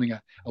I'm earning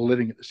a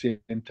living at the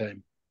same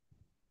time.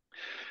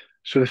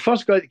 So the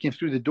first guy that came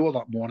through the door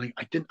that morning,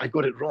 I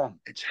got it wrong.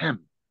 It's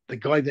him, the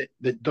guy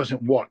that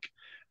doesn't work.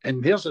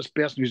 And there's this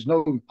person who's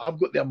now, I've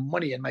got their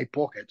money in my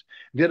pocket.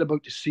 They're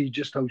about to see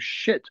just how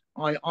shit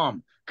I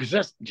am, because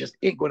this just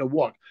ain't going to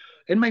work.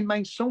 In my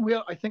mind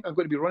somewhere, I think I'm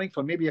going to be running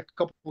for maybe a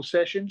couple of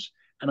sessions,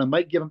 and I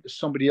might give them to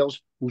somebody else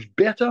who's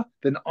better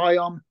than I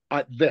am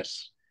at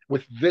this,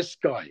 with this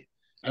guy.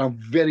 And I'm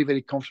very,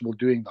 very comfortable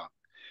doing that.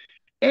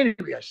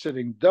 Anyway, I sit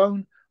him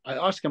down. I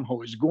ask him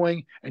how it's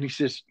going, and he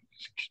says,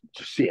 it's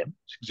the same.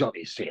 It's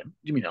exactly the same.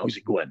 What do you mean, how's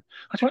it going?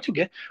 I said, that's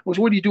okay. Well,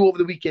 so what do you do over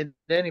the weekend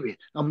anyway?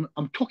 I'm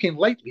talking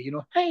lightly,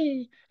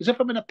 hey, as if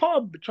I'm in a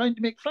pub trying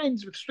to make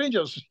friends with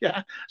strangers.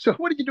 Yeah. So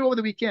what did you do over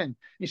the weekend?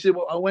 He said,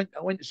 well, I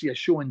went to see a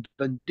show in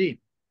Dundee.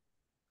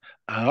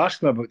 I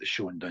asked him about the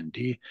show in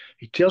Dundee.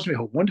 He tells me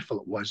how wonderful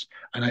it was.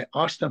 And I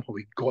asked him how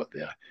he got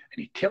there. And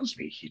he tells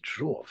me he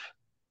drove.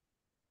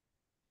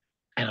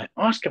 And I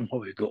ask him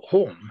how he got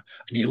home.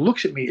 And he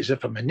looks at me as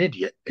if I'm an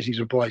idiot as he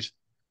replies,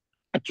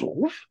 I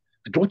drove.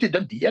 I drove to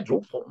Dundee. I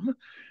drove home.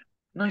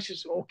 And I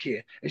says,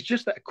 okay. It's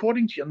just that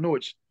according to your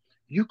notes,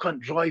 you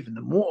can't drive in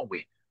the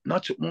motorway. And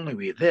that's the only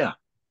way there.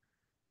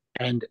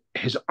 And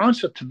his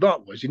answer to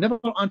that was, he never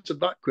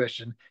answered that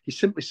question. He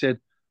simply said,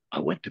 I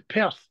went to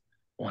Perth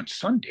on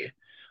Sunday.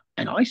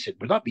 And I said,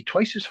 would that be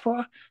twice as far?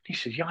 And he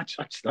said, yeah,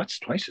 that's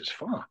twice as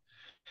far.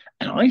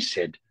 And I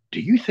said,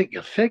 do you think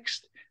you're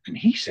fixed? And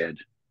he said,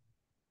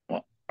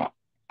 well,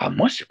 I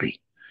must be.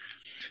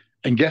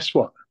 And guess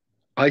what?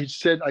 I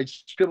said I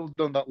scribbled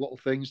down that little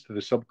things to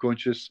the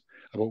subconscious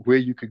about where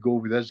you could go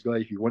with this guy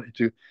if you wanted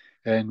to.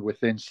 And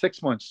within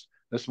 6 months,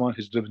 this man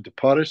has driven to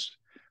Paris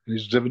and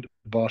he's driven to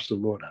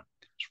Barcelona.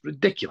 It's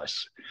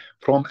ridiculous.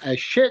 From a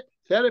shit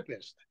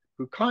therapist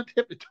who can't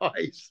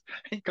hypnotize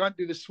and can't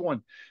do the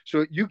swan.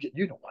 So you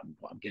know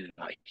what I'm getting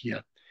at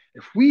here.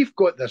 If we've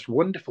got this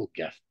wonderful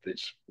gift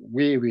that's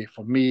way, way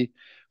for me,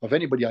 of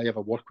anybody I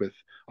ever work with,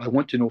 I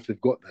want to know if they've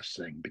got this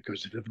thing,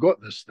 because if they've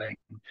got this thing,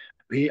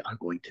 they are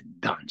going to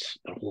dance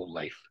their whole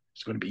life.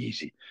 It's going to be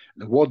easy.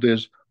 And the word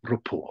is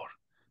rapport.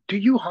 Do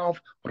you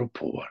have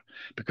rapport?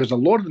 Because a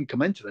lot of them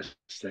come into this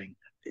thing,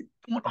 they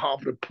don't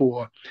have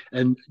rapport.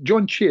 And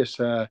John Chase,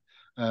 a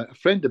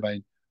friend of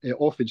mine,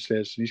 often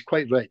says, and he's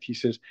quite right, he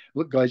says,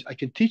 look, guys, I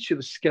can teach you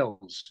the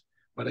skills,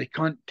 but I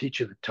can't teach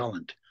you the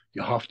talent.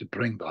 You have to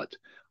bring that.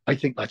 I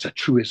think that's a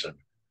truism,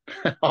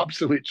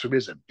 absolute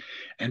truism.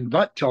 And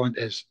that talent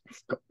is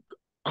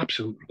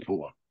absolute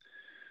rapport.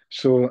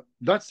 So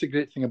that's the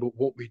great thing about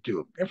what we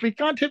do. If we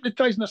can't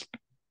hypnotize in this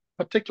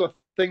particular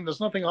thing, there's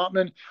nothing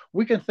happening,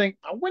 we can think,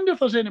 I wonder if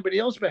there's anybody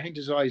else behind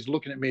his eyes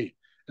looking at me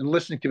and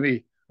listening to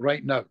me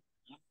right now.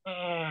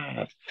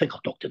 I think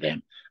I'll talk to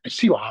them and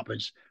see what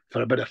happens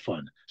for a bit of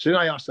fun. So then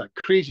I ask that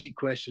crazy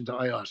question that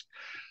I ask.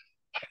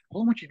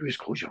 All I want you to do is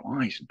close your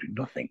eyes and do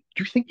nothing.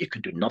 Do you think you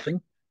can do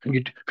nothing?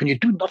 Can you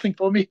do nothing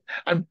for me?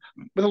 And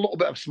with a little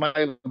bit of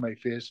smile on my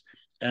face,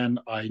 and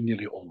I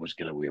nearly always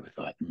get away with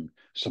that, and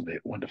some of the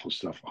wonderful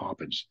stuff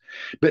happens.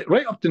 But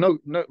right up to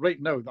right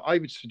now, I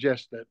would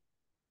suggest that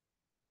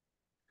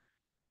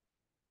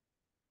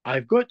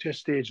I've got to a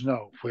stage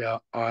now where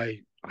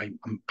I'm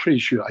pretty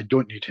sure I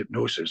don't need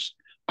hypnosis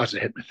as a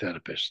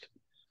hypnotherapist.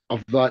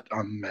 Of that,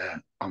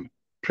 I'm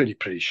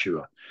pretty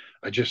sure.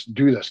 I just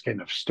do this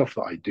kind of stuff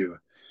that I do,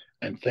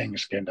 and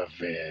things kind of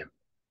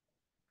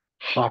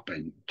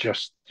happen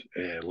just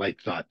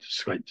like that.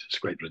 It's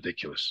quite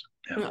ridiculous.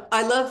 Yeah.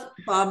 I love,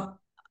 Bob,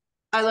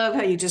 I love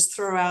how you just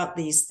throw out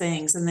these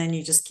things and then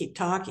you just keep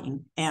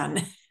talking.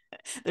 And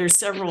there's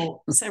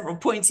several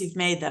points you've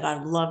made that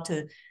I'd love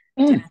to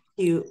ask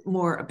you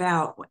more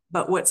about.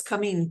 But what's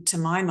coming to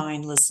my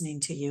mind listening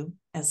to you,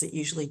 as it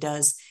usually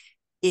does,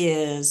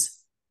 is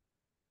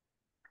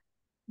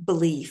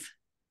belief.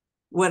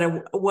 What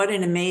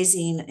an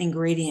amazing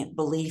ingredient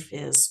belief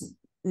is,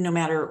 no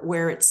matter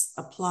where it's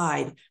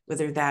applied,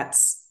 whether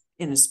that's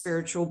in a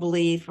spiritual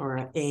belief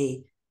or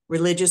a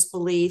religious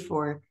belief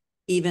or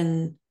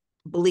even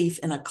belief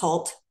in a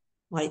cult.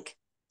 Like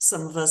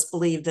some of us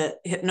believe that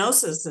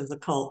hypnosis is a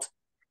cult.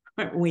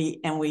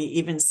 We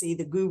even see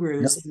the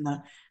gurus Yep.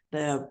 and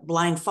the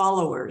blind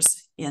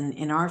followers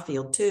in our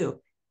field too.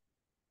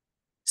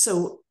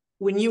 So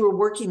when you were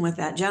working with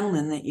that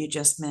gentleman that you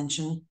just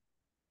mentioned,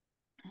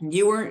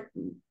 you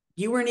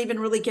weren't even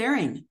really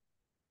caring,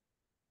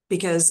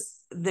 because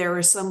there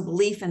was some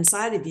belief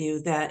inside of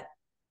you that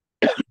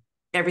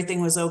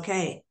everything was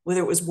okay, whether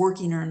it was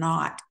working or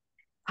not.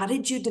 How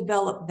did you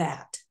develop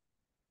that?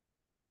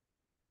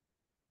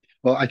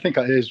 Well, I think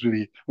it is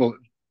really well.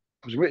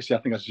 I was going to say I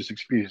think that's just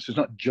experience. It's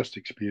not just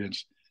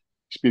experience.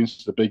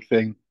 Experience is a big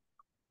thing,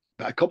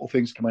 but a couple of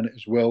things come in it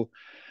as well.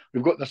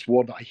 We've got this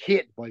word that I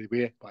hate, by the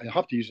way, but I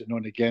have to use it now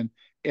and again: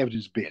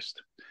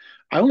 evidence-based.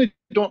 I only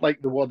don't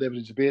like the word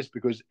evidence-based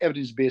because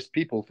evidence-based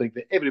people think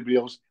that everybody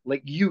else,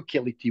 like you,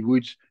 Kelley T.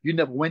 Woods, you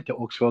never went to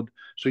Oxford,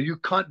 so you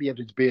can't be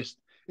evidence-based.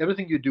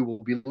 Everything you do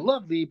will be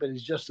lovely, but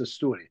it's just a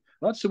story.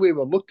 That's the way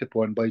we're looked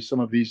upon by some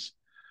of these,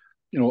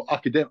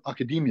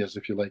 academias,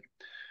 if you like.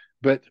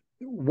 But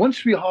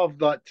once we have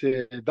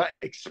that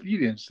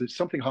experience, that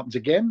something happens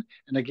again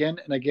and again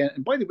and again.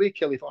 And by the way,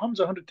 Kelley, if it happens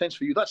 100 times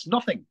for you, that's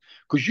nothing,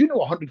 because you know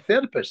 100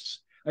 therapists,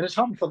 and it's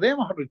happened for them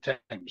 100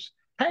 times.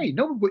 Hey,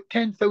 now we've got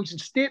 10,000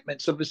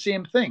 statements of the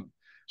same thing.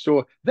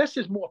 So this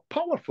is more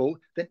powerful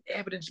than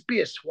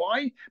evidence-based.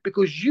 Why?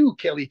 Because you,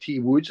 Kelley T.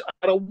 Woods,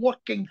 are a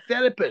working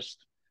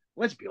therapist.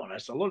 Let's be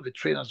honest, a lot of the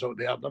trainers out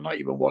there, they're not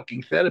even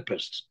working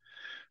therapists.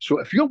 So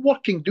if you're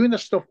working, doing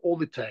this stuff all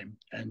the time,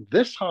 and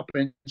this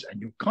happens, and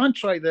you can't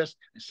try this,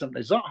 and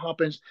sometimes that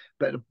happens,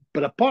 but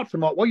apart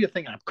from that, while you're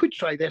thinking, I could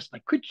try this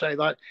and I could try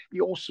that,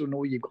 you also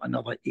know you've got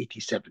another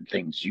 87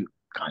 things you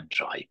can't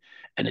try.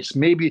 And it's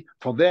maybe,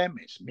 for them,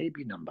 it's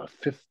maybe number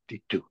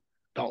 52.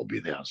 That'll be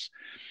theirs.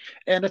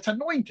 And it's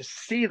annoying to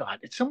say that.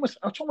 It's almost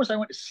I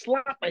want to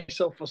slap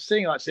myself for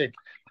saying that, saying,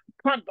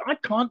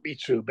 that can't be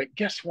true, but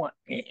guess what?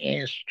 It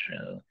is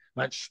true.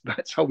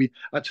 That's how we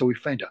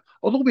find out.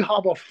 Although we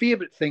have our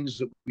favourite things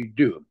that we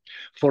do.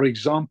 For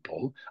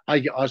example, I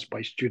get asked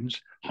by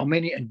students, how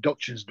many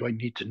inductions do I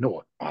need to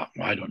know?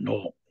 I don't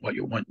know what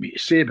you want me to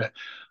say, but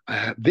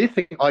they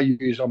think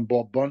I'm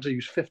Bob Burns, I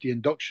use 50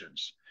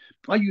 inductions.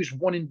 I use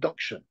one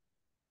induction.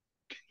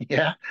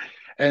 Yeah.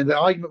 And the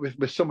argument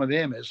with some of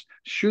them is,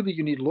 surely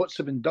you need lots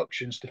of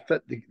inductions to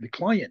fit the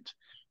client.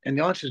 And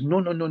the answer is no,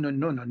 no, no, no,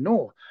 no, no,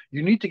 no.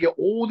 You need to get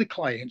all the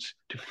clients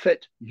to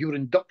fit your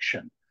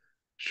induction.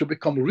 So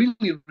become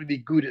really, really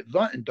good at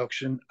that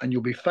induction and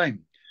you'll be fine.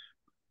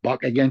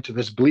 Back again to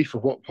this belief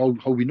of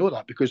how we know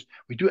that, because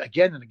we do it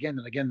again and again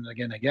and again and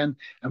again and again,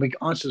 and we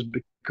get answers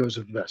because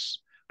of this.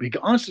 We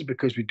get answers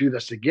because we do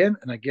this again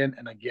and again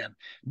and again.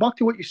 Back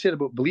to what you said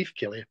about belief,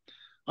 Kelley.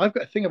 I've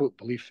got a thing about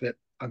belief that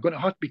I'm going to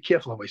have to be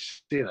careful how I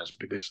say this,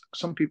 because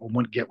some people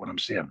won't get what I'm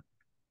saying.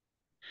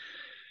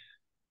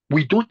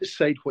 We don't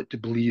decide what to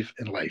believe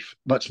in life.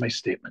 That's my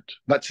statement.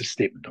 That's the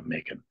statement I'm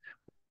making.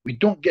 We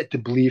don't get to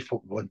believe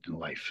what we want in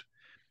life.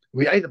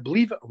 We either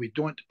believe it or we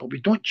don't, but we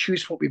don't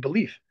choose what we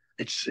believe.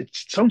 It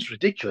sounds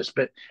ridiculous,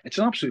 but it's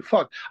an absolute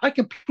fact. I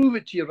can prove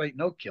it to you right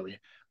now, Kelley.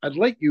 I'd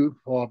like you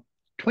for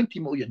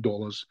 $20 million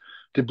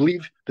to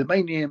believe that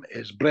my name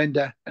is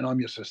Brenda and I'm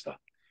your sister.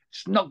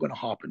 It's not going to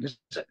happen, is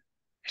it?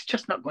 It's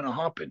just not going to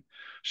happen.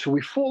 So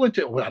we fall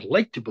into, well, I'd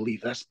like to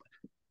believe this.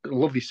 A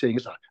lovely saying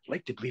is, I'd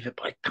like to believe it,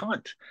 but I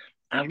can't.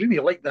 I really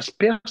like this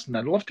person.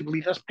 I'd love to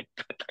believe this, but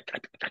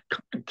I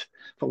can't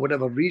for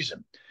whatever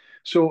reason.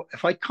 So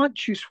if I can't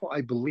choose what I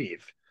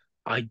believe,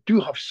 I do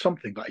have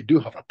something that I do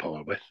have a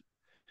power with.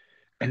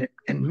 And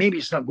maybe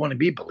it's not going to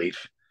be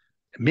belief.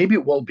 Maybe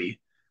it will be,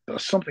 but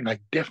there's something I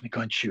definitely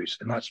can't choose,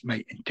 and that's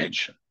my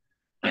intention.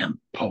 I am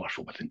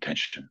powerful with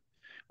intention.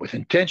 With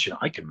intention,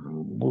 I can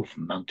move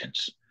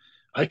mountains.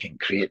 I can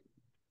create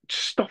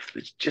stuff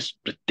that's just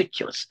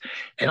ridiculous.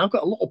 And I've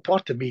got a little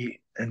part of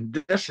me,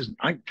 and this is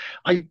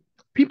I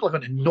people are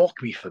going to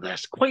knock me for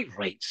this, quite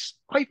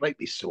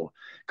rightly so.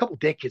 A couple of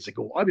decades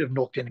ago, I would have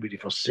knocked anybody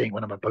for saying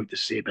what I'm about to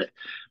say, but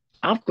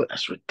I've got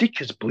this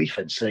ridiculous belief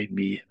inside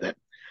me that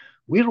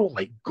we're all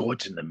like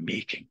gods in the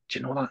making. Do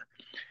you know that?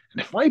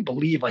 And if I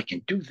believe I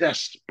can do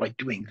this by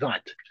doing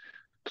that,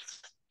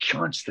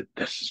 chance that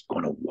this is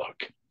going to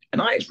work. And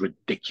that is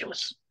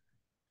ridiculous.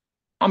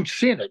 I'm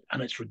saying it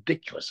and it's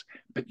ridiculous,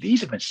 but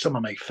these have been some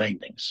of my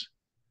findings.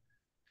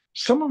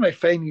 Some of my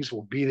findings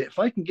will be that if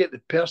I can get the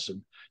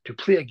person to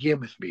play a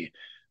game with me,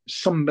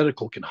 some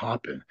miracle can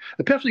happen.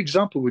 The perfect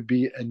example would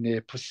be in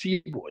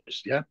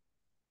placebos. Yeah,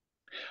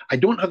 I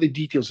don't have the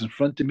details in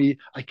front of me.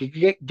 I could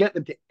get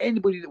them to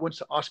anybody that wants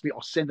to ask me.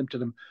 I'll send them to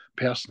them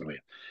personally.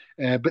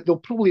 But they'll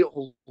probably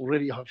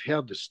already have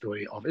heard the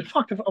story of. In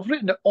fact, I've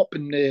written it up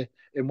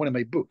in one of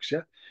my books.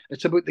 Yeah,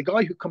 it's about the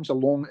guy who comes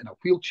along in a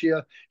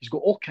wheelchair. He's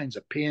got all kinds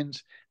of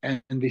pains,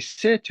 and they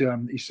said to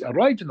him, he's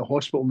arrived in the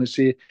hospital, and they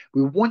say,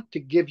 "We want to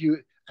give you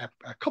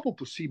a couple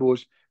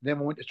placebos, then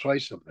we want to try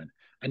something."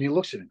 And he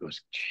looks at it and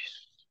goes,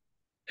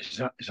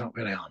 "Jeez, is that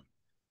where I am?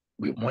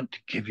 We want to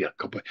give you a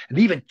couple." And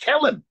they even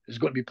tell him there's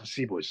going to be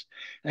placebos.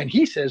 And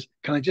he says,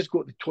 "Can I just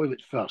go to the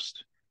toilet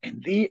first?"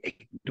 And they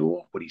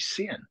ignore what he's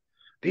saying.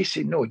 They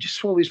say, "No, just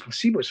swallow these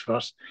placebos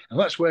first, and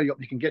that's where you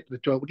can get to the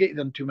toilet. We'll get you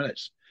there in 2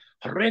 minutes."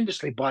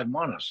 Horrendously bad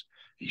manners.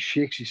 He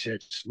shakes his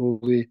head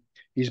slowly.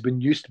 He's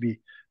been used to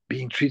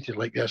being treated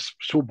like this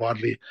so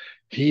badly.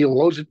 He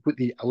allows it to put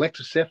the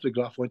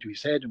electrocephalograph onto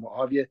his head and what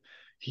have you.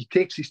 He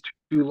takes these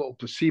two little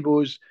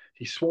placebos,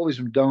 he swallows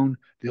them down.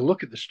 They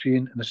look at the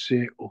screen and they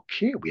say,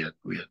 "Okay,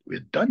 we're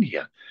done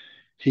here."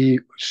 He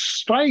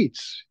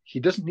strides. He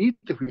doesn't need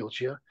the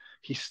wheelchair.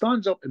 He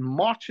stands up and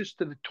marches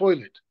to the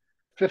toilet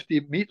 50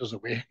 meters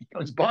away. He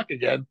comes back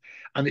again,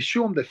 and they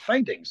show him the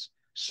findings.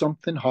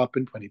 Something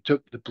happened when he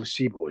took the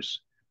placebos.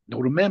 Now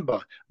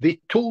remember,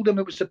 they told him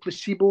it was a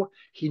placebo.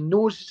 He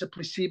knows it's a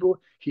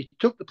placebo. He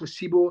took the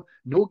placebo.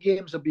 No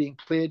games are being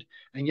played,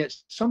 and yet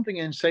something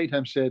inside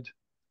him said,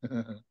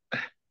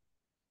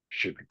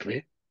 "Should we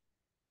play?"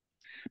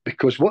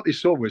 Because what they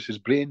saw was his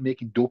brain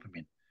making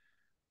dopamine,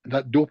 and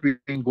that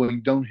dopamine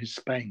going down his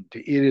spine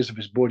to areas of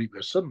his body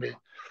where suddenly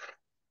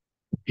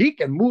he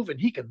can move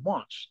and he can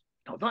march.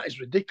 Now, that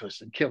is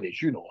ridiculous. And Kelley,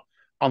 as you know,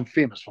 I'm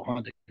famous for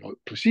handing out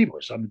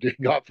placebos. I'm doing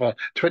that for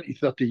 20,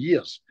 30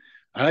 years.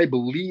 And I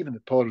believe in the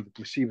power of the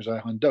placebos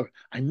I hand out.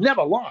 I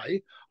never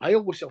lie.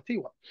 I'll tell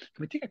you what,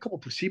 can we take a couple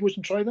of placebos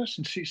and try this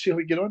and see how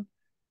we get on?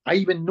 I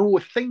even know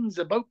things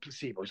about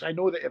placebos. I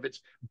know that if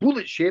it's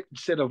bullet shaped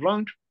instead of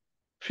round,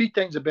 3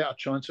 times a better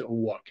chance it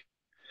will work.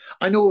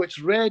 I know it's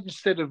red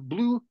instead of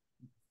blue,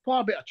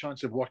 far better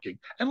chance of working.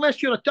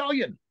 Unless you're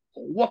Italian,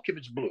 it'll work if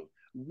it's blue,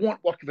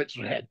 won't work if it's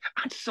red,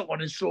 and so on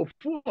and so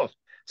forth.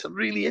 It's a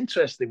really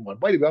interesting one.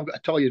 By the way, I've got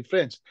Italian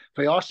friends. If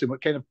I ask them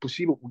what kind of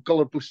placebo, what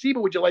color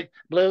placebo would you like?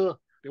 Blue.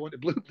 They want a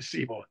blue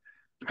placebo.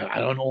 I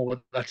don't know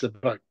what that's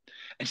about.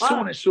 And so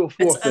on and so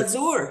forth. It's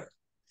azure.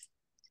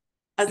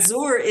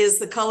 Azure is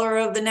the color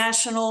of the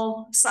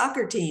national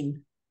soccer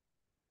team.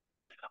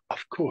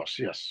 Of course,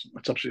 yes.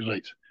 That's absolutely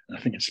right. And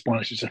I think in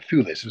Spanish it's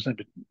azules, isn't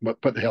it? But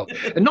what the hell?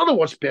 In other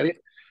words, Perry,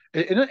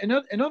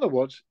 in other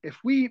words,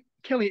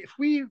 Kelley, if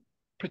we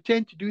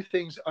pretend to do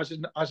things as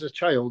a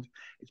child,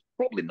 it's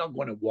probably not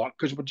going to work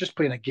because we're just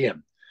playing a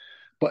game.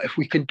 But if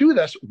we can do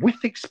this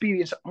with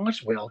experience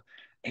as well,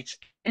 it's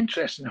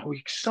interesting how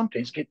we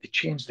sometimes get to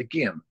change the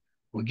game.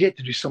 We get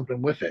to do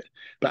something with it.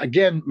 But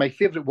again, my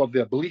favorite word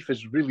there, belief,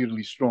 is really,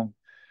 really strong.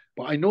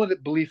 But I know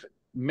that belief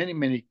many,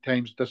 many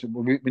times doesn't.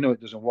 We know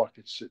it doesn't work.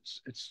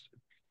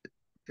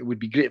 It would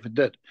be great if it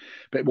did,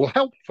 but it will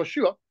help for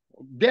sure.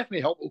 It'll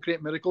definitely help. It will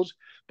create miracles.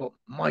 But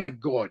my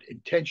God,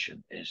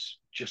 intention is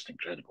just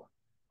incredible.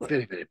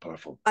 Very, very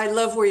powerful. I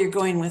love where you're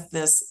going with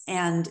this.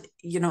 And,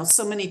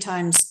 so many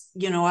times,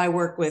 I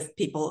work with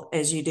people,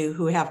 as you do,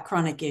 who have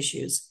chronic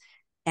issues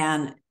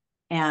and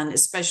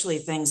especially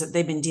things that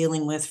they've been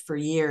dealing with for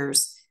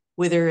years,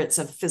 whether it's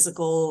a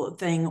physical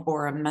thing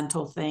or a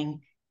mental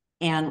thing.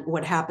 And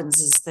what happens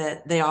is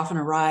that they often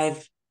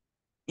arrive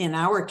in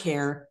our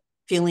care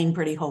feeling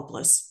pretty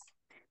hopeless.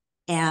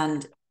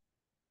 And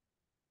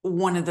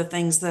one of the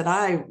things that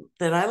I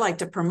like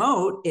to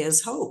promote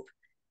is hope.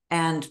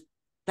 And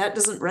that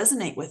doesn't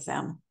resonate with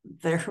them.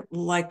 They're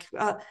like,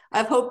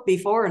 I've hoped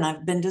before and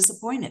I've been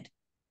disappointed.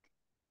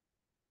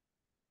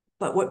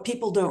 But what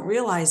people don't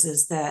realize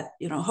is that,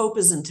 hope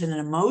isn't an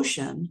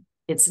emotion,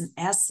 it's an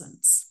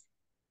essence.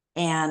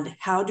 And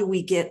how do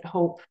we get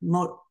hope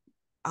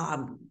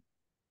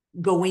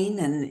going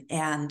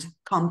and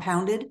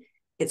compounded?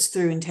 It's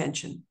through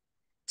intention.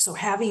 So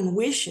having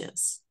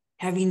wishes,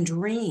 having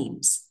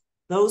dreams,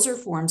 those are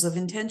forms of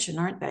intention,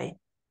 aren't they?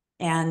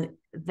 And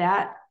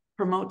that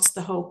promotes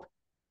the hope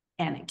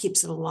and it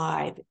keeps it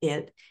alive.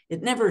 It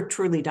never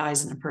truly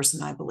dies in a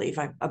person, I believe.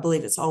 I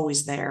believe it's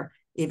always there,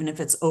 even if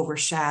it's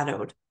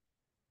overshadowed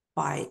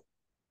by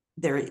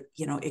their,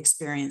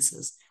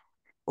 experiences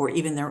or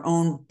even their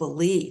own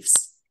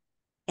beliefs.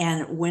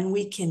 And when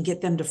we can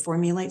get them to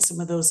formulate some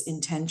of those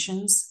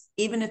intentions,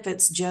 even if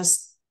it's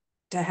just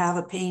to have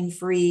a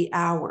pain-free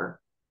hour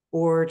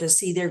or to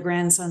see their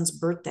grandson's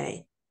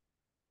birthday,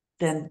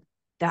 then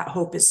that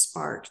hope is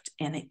sparked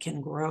and it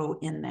can grow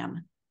in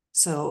them.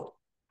 So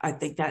I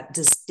think that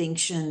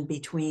distinction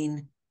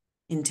between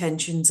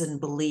intentions and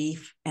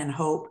belief and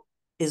hope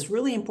is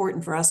really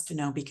important for us to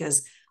know,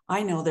 because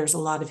I know there's a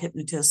lot of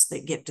hypnotists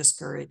that get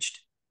discouraged,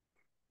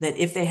 that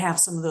if they have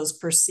some of those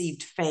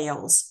perceived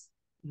fails,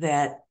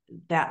 that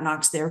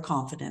knocks their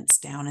confidence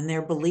down and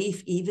their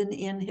belief even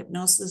in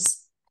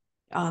hypnosis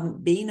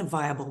being a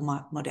viable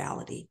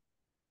modality.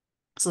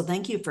 So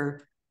thank you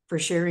for for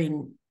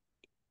sharing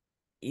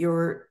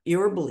your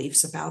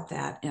beliefs about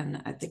that.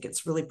 And I think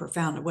it's really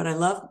profound. One of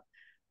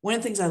the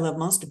things I love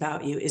most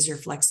about you is your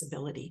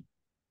flexibility,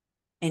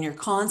 and you're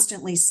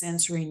constantly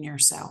censoring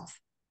yourself.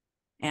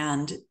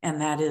 And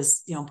that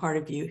is, part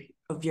of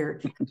your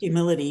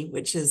humility,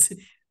 which is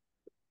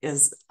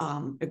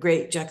a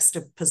great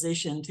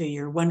juxtaposition to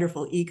your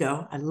wonderful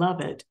ego. I love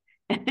it.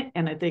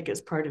 And I think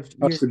it's part of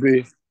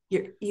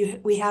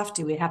we have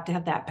to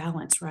have that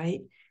balance,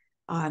 right?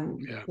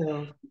 Yeah.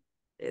 So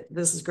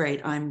this is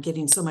great. I'm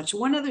getting so much.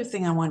 One other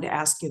thing I wanted to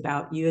ask you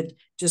about, you had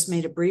just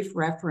made a brief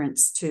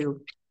reference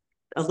to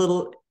a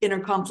little inner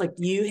conflict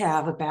you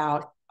have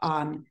about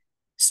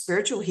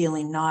spiritual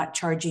healing not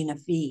charging a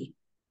fee,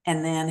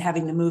 and then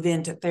having to move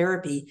into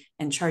therapy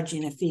and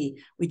charging a fee.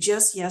 We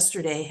just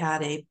yesterday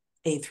had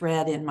a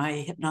thread in my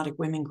Hypnotic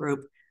Women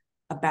group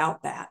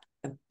about that.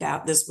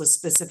 About this was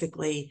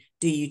specifically,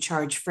 do you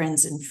charge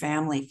friends and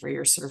family for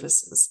your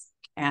services?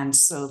 And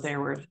so there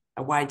were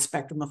a wide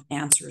spectrum of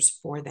answers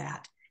for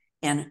that.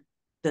 And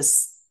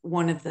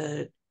one of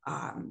the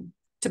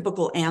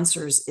typical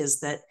answers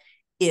is that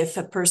if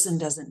a person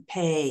doesn't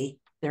pay,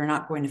 they're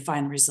not going to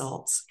find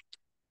results.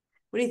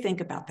 What do you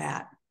think about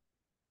that?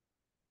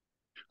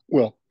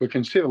 Well, we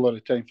can save a lot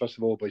of time, first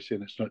of all, by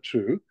saying it's not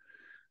true.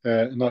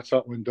 And that's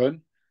that one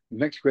done. The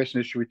next question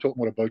is, should we talk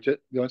more about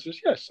it? The answer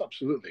is yes,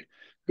 absolutely.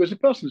 Because the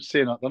person that's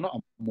saying that, they're not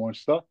a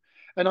monster.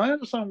 And I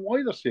understand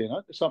why they're saying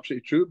that. It's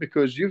absolutely true,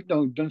 because you've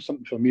now done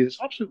something for me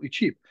that's absolutely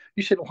cheap.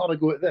 You said, well, how do I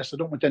go at this? I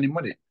don't want any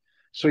money.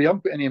 So you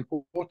haven't put any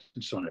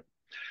importance on it.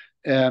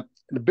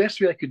 The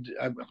best way I could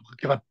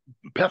give a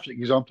perfect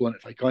example on it,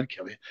 if I can,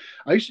 Kelley.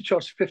 I used to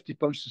charge £50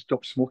 to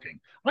stop smoking.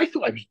 I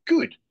thought I was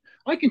good.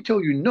 I can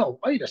tell you no,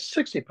 I had a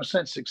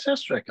 60%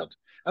 success record.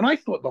 And I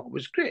thought that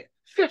was great.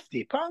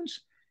 £50,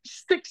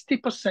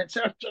 60%.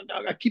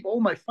 I keep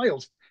all my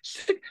files.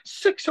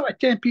 Six out of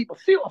 10 people,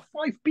 3 out of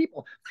 5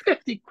 people,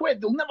 50 quid,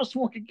 they'll never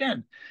smoke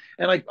again.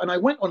 And I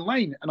went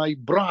online and I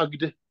bragged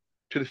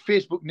to the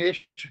Facebook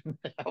nation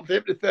of the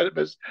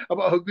hypnotherapists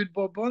about how good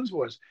Bob Burns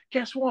was.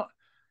 Guess what?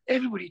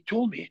 Everybody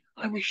told me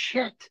I was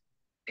shit.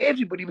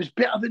 Everybody was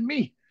better than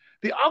me.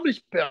 The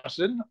average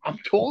person, I'm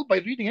told by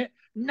reading it,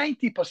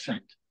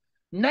 90%.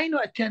 9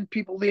 out of 10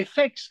 people they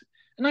fix.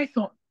 And I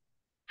thought,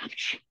 I'm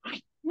shit.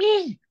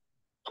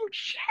 I'm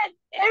shit.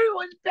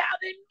 Everyone's better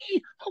than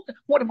me.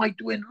 What am I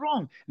doing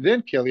wrong?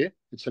 Then, Kelley,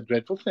 it's a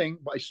dreadful thing,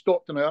 but I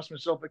stopped and I asked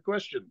myself a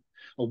question.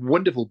 A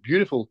wonderful,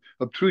 beautiful,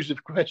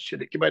 obtrusive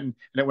question. It came in and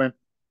it went,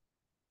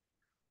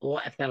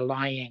 what if they're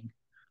lying?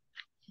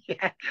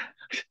 Yeah.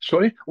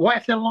 Sorry? What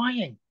if they're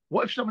lying?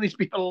 What if some of these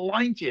people are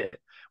lying to you?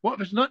 What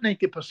if it's not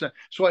 90%?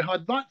 So I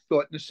had that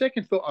thought. And the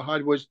second thought I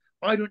had was,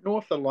 I don't know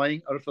if they're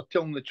lying or if they're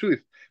telling the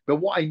truth. But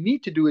what I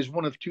need to do is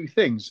one of two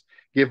things: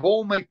 give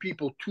all my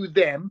people to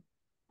them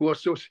who are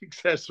so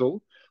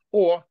successful,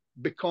 or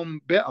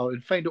become better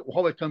and find out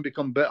how I can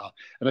become better.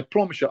 And I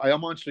promise you, I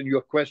am answering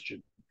your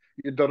question,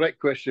 your direct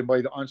question,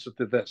 by the answer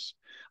to this.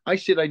 I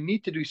said I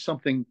need to do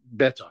something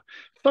better.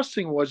 First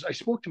thing was, I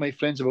spoke to my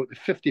friends about the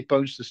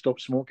 £50 to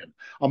stop smoking.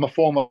 I'm a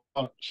former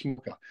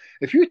smoker.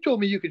 If you told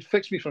me you could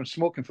fix me from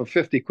smoking for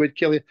 50 quid,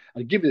 Kelley,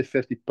 I'd give you the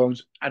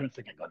 £50. I don't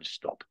think I'm going to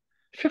stop.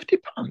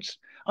 £50?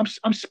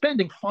 I'm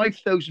spending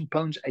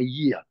 £5,000 a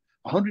year,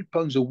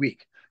 £100 a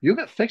week. You're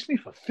going to fix me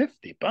for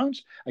 £50?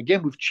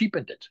 Again, we've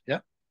cheapened it. Yeah.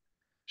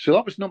 So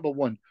that was number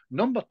one.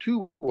 Number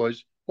two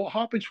was, what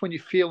happens when you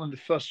fail in the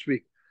first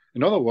week?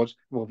 In other words,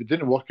 well, if it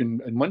didn't work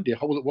in Monday,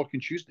 how will it work on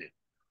Tuesday?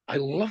 I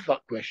love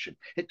that question.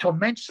 It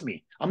torments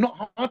me. I'm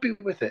not happy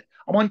with it.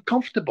 I'm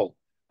uncomfortable.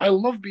 I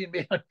love being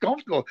made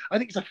uncomfortable. I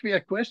think it's a fair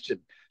question.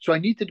 So I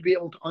needed to be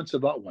able to answer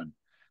that one.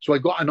 So I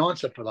got an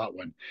answer for that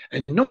one.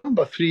 And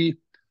number three,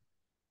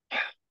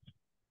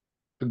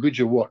 how good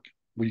your work.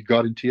 Will you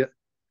guarantee it?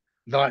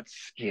 That's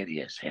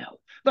scary as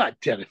hell.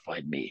 That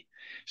terrified me.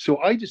 So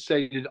I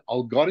decided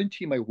I'll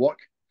guarantee my work.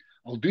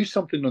 I'll do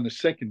something on the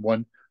second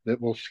one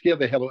that will scare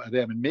the hell out of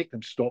them and make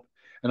them stop.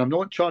 And I'm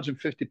not charging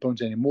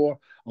 £50 anymore.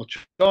 I'll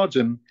charge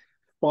them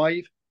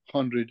 £500.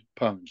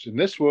 And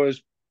this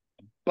was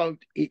about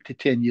 8 to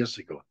 10 years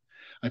ago.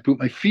 I put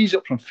my fees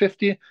up from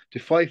 £50 to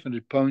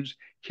 £500.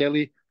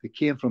 Kelley, they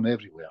came from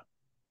everywhere.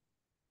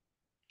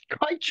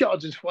 My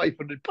charge is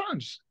 £500.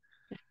 It's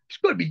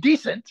got to be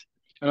decent.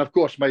 And of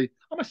course,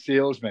 I'm a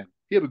salesman.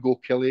 Here we go,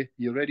 Kelley.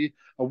 You ready?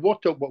 I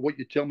worked out what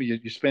you tell me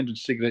you spend on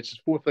cigarettes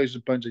is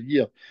 £4,000 a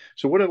year.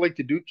 So what I'd like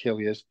to do,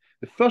 Kelley, is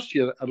the first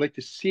year I'd like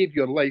to save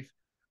your life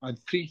on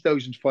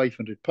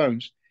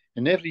 £3,500,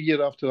 and every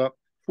year after that,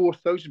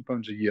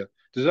 £4,000 a year.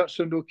 Does that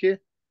sound okay?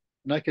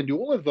 And I can do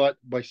all of that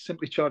by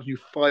simply charging you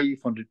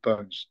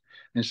 £500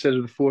 instead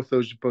of the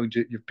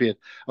 £4,000 you've paid.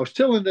 I was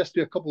telling this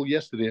to a couple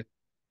yesterday,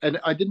 and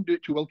I didn't do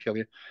it too well,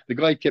 Kelley. The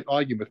guy kept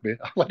arguing with me.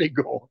 I let it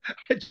go.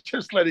 I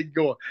just let it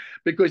go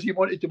because he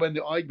wanted to win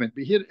the argument.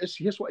 But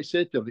here's what I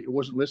said to him that he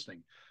wasn't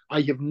listening.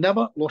 I have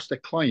never lost a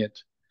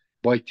client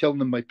by telling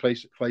them my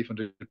price at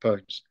 £500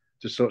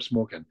 to start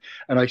smoking.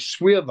 And I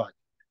swear that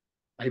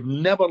I've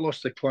never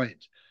lost a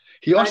client.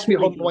 He asked me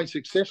how my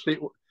success rate.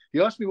 He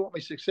asked me what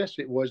my success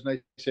rate was, and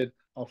I said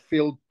I've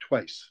failed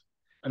twice,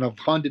 and I've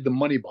handed the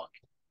money back.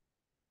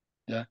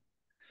 Yeah.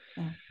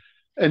 Yeah.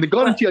 And the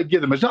guarantee I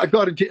give them is not a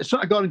guarantee. It's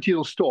not a guarantee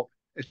they'll stop.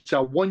 It's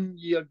a 1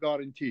 year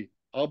guarantee.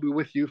 I'll be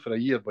with you for a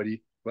year,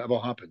 buddy, whatever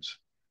happens.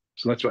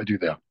 So that's what I do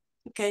there.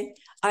 Okay.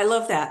 I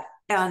love that.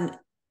 And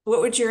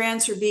what would your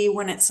answer be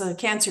when it's a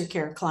cancer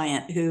care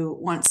client who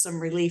wants some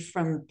relief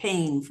from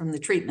pain from the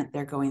treatment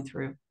they're going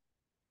through?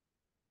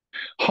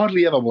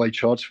 Hardly ever will I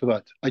charge for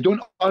that. I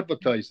don't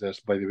advertise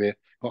this, by the way,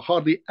 but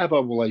hardly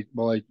ever will I,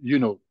 you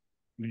know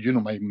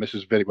my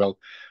missus very well.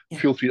 Yeah.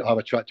 Feel free to have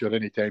a chat to her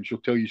anytime. She'll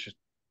tell you she's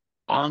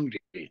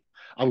angry.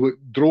 I've got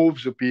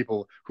droves of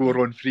people who are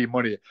on free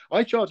money.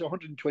 I charge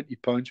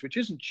 £120, which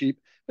isn't cheap,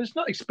 but it's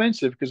not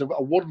expensive because I've got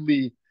a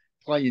worldly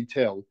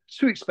clientele. It's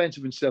too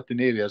expensive in certain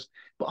areas,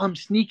 but I'm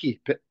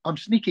sneaky.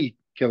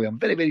 Kelley. I'm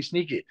very, very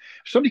sneaky. If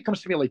somebody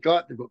comes to me like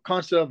that, they've got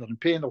cancer, they're in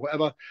pain or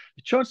whatever,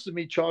 the chances of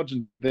me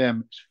charging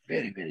them is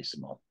very, very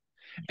small.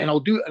 And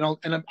I'll do,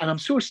 and I'm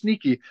so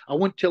sneaky. I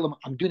won't tell them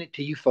I'm doing it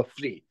to you for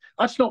free.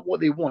 That's not what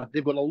they want.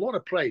 They've got a lot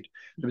of pride.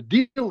 The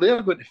deal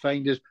they're going to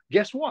find is,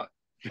 guess what?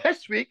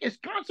 This week is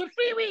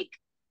cancer-free week.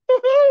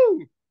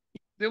 Woohoo!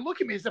 They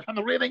look at me as if I'm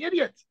a raving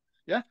idiot.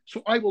 Yeah.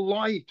 So I will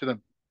lie to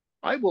them.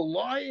 I will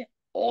lie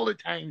all the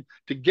time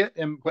to get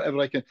them whatever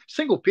I can.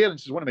 Single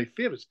parents is one of my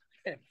favorites.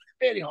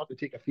 Very hard to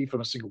take a fee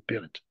from a single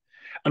parent.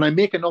 And I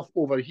make enough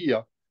over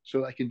here so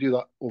that I can do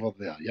that over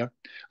there. Yeah.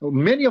 Well,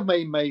 many of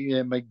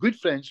my good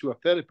friends who are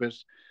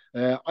therapists,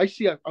 I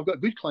see I've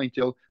got good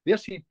clientele. They're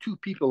seeing 2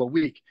 people a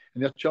week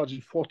and they're charging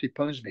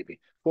 £40 maybe,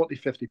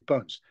 £40,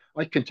 £50.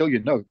 I can tell you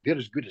now, they're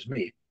as good as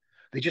me.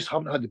 They just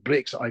haven't had the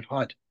breaks that I've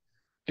had.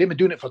 They've been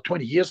doing it for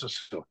 20 years or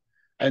so.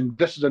 And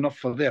this is enough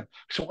for them.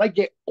 So I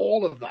get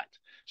all of that.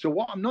 So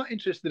what I'm not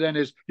interested in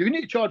is you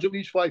need to charge at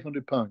least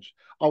 £500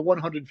 or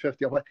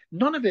 150.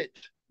 None of it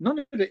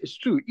is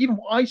true. Even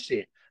what I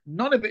say,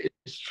 none of it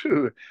is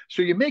true.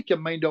 So you make your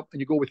mind up and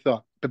you go with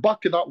that. But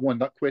back to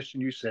that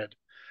question you said,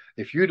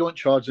 if you don't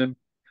charge them,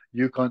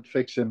 you can't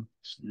fix them.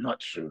 It's not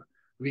true.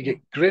 We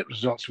get great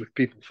results with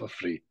people for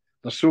free.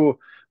 They're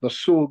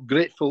so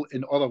grateful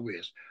in other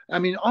ways. I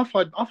mean, I've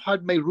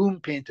had my room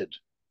painted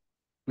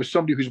with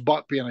somebody whose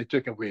back pain I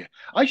took away.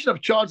 I should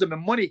have charged him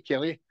in money,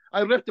 Kelley.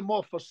 I ripped him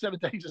off for 7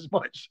 times as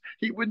much.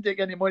 He wouldn't take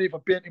any money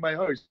for painting my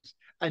house,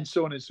 and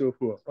so on and so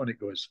forth. On it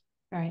goes.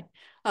 Right.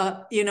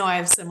 I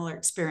have similar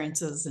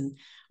experiences. And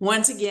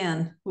once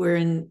again, we're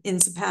in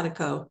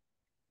simpatico.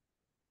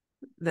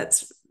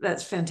 That's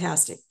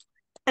fantastic.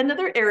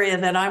 Another area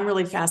that I'm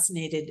really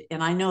fascinated,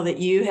 and I know that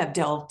you have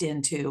delved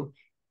into,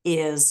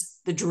 is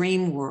the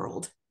dream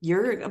world.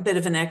 You're a bit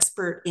of an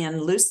expert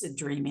in lucid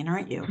dreaming,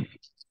 aren't you?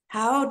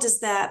 How does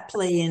that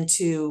play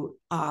into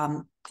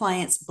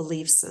clients'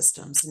 belief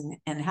systems,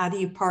 and how do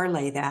you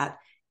parlay that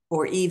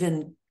or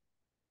even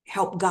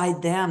help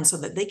guide them so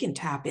that they can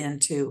tap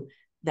into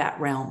that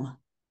realm?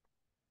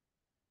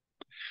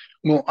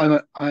 Well,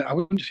 I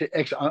wouldn't say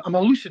I'm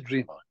a lucid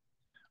dreamer.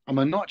 I'm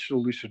a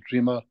natural lucid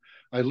dreamer.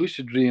 I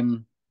lucid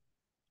dream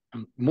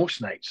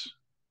most nights,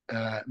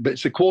 but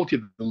it's the quality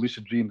of the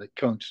lucid dream that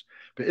counts.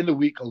 But in the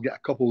week, I'll get a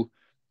couple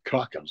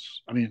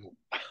crackers. I mean,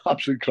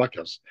 absolute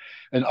crackers,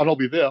 and I'll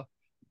be there.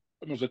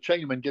 And there's a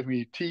Chinaman giving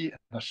me tea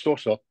in a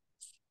saucer,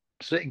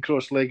 sitting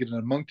cross-legged in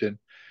a mountain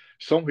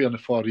somewhere in the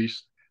Far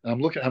East. And I'm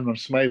looking at him and I'm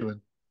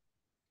smiling.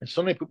 And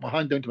suddenly I put my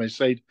hand down to my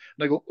side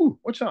and I go, "Ooh,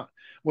 what's that?"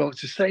 Well,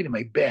 it's the side of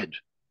my bed.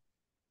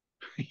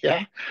 Yeah.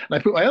 And I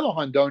put my other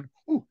hand down.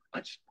 "Ooh,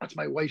 that's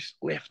my wife's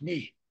left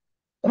knee.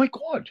 Oh my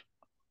God.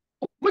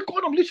 Oh my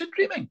God, I'm lucid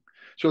dreaming."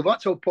 So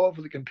that's how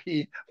powerful it can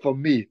be for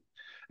me.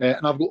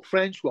 And I've got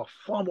friends who are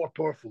far more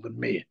powerful than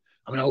me.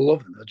 I mean, I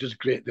love them. They're just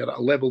great. They're at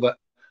a level that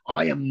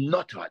I am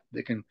not at.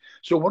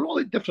 So we're all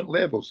at different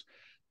levels.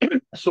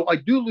 So I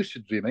do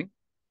lucid dreaming.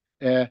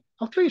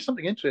 I'll tell you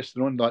something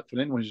interesting on that for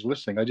anyone who's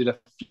listening. I did a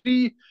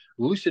free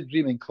lucid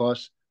dreaming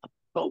class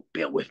about,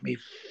 bear with me,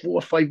 4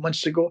 or 5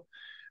 months ago.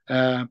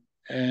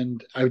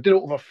 And I did it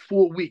over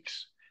 4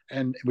 weeks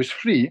and it was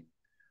free.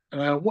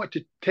 And I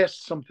wanted to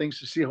test some things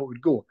to see how it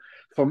would go.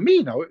 For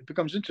me now, it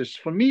becomes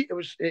interesting. For me, it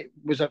was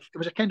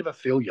a kind of a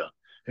failure.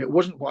 It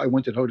wasn't what I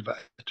wanted out of it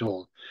at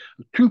all.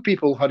 2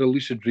 people had a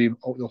lucid dream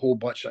out of the whole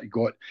batch that I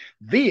got.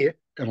 They,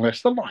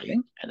 unless they're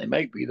lying, and they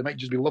might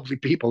just be lovely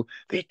people,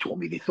 they told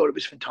me they thought it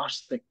was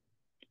fantastic.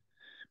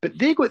 But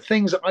they got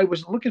things that I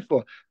wasn't looking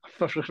for.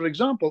 For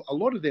example, a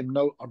lot of them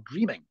now are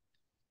dreaming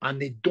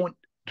and they don't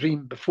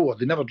dream before.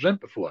 They never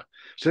dreamt before.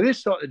 So they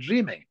started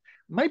dreaming.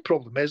 My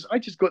problem is I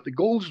just got the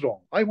goals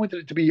wrong. I wanted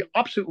it to be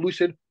absolute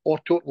lucid or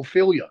total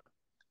failure.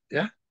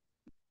 Yeah.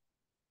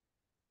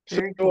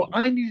 So Cool.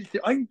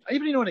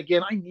 every now and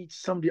again, I need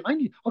somebody.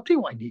 I'll tell you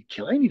what I need,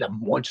 Kill. I need a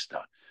monster.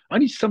 I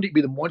need somebody to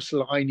be the monster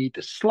that I need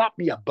to slap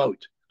me about.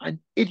 An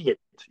idiot.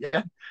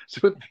 Yeah.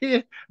 So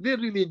they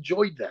really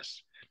enjoyed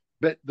this.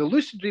 But the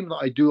lucid dream that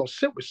I do, I'll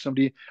sit with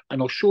somebody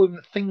and I'll show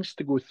them things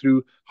to go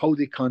through how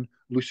they can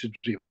lucid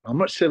dream. I'm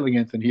not selling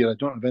anything here. I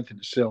don't have anything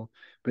to sell.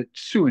 But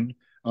soon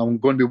I'm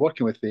going to be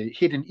working with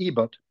Hayden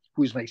Ebert,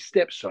 who is my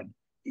stepson.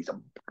 He's a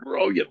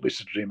brilliant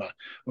lucid dreamer.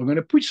 We're going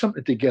to put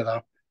something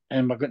together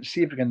and we're going to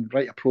see if we can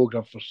write a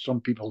program for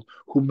some people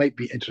who might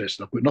be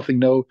interested. I've got nothing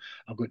now.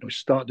 I've got no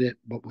start date,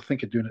 but we'll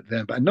think of doing it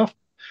then. But enough.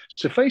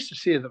 Suffice to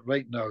say that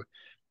right now,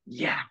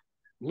 yeah,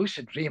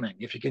 lucid dreaming.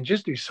 If you can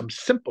just do some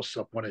simple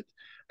stuff on it,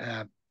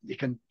 you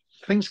can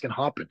things can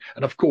happen.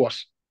 And of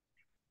course,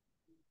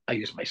 I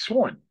use my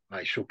swan.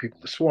 I show people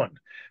the swan.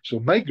 So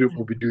my group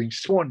will be doing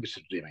swan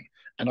lucid dreaming,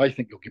 and I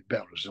think you'll get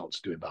better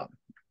results doing that.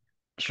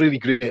 It's really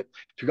great. If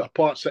you've got a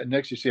part sitting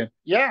next to you saying,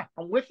 "Yeah,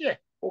 I'm with you.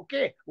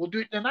 Okay, we'll do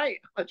it tonight.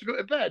 Let's go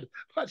to bed."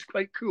 That's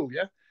quite cool,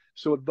 yeah.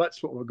 So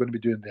that's what we're going to be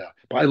doing there.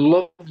 But I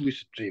love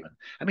lucid dreaming.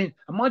 I mean,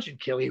 imagine,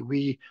 Kelly,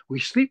 we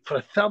sleep for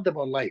a third of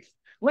our life.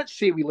 Let's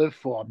say we live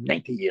for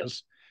 90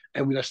 years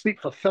and we're asleep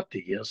for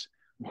 30 years.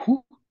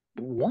 Who?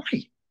 Why?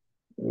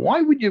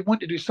 Why would you want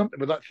to do something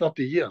with that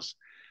 30 years?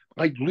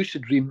 I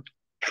lucid dream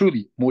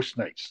truly most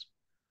nights,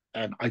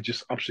 and I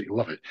just absolutely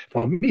love it.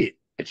 For me,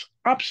 it's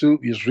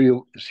absolutely as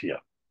real as here.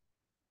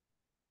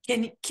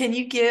 Can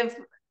you give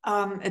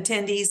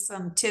attendees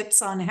some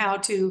tips on how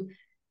to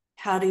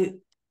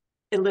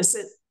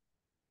elicit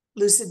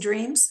lucid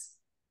dreams?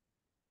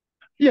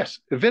 Yes,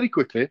 very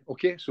quickly.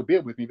 Okay, so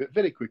bear with me, but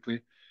very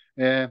quickly.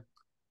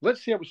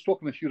 Let's say I was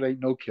talking with you right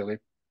now, Kelly.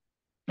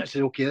 I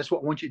said, okay, that's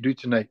what I want you to do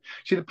tonight.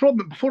 See, the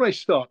problem, before I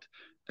start,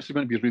 this is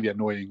going to be really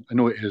annoying. I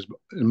know it is, but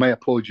my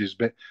apologies.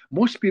 But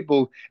most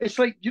people, it's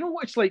like, you know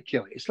what it's like,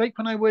 Kelly? It's like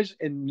when I was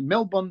in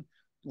Melbourne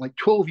like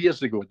 12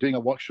 years ago doing a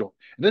workshop.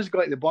 And this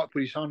guy at the back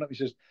put his hand up. He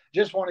says,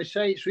 just want to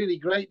say it's really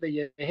great that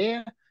you're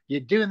here. You're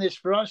doing this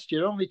for us.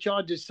 Your only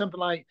charge is something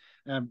like,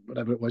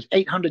 whatever it was,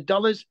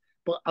 $800.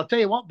 But I'll tell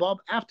you what, Bob,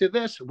 after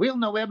this, we'll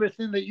know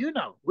everything that you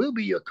know. We'll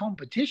be your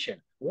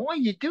competition. Why are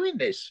you doing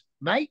this,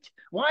 mate?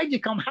 Why did you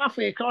come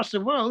halfway across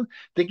the world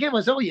to give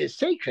us all your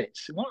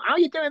secrets? How are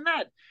you doing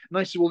that? And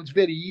I said, well, it's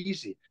very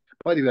easy.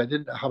 By the way, I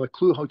didn't have a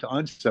clue how to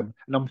answer him.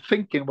 And I'm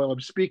thinking while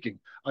I'm speaking.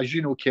 As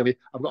you know, Kelly,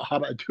 I've got a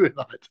habit of doing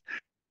that.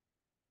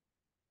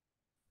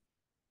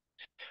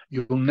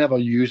 You'll never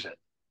use it.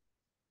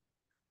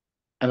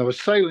 And there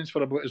was silence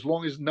for about as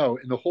long as now,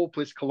 and the whole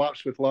place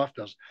collapsed with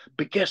laughter.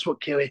 But guess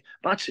what, Kelly?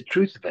 That's the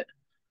truth of it.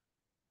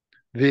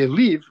 They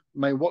leave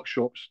my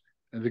workshops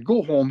and they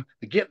go home,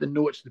 they get the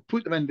notes, they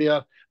put them in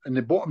there in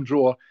the bottom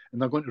drawer,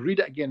 and they're going to read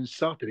it again on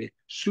Saturday.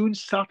 Soon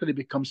Saturday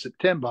becomes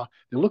September.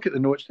 They look at the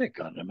notes, they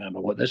can't remember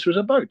what this was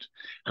about.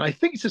 And I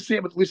think it's the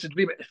same with lucid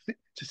dreaming. It's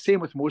the same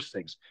with most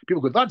things.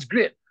 People go, that's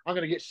great. I'm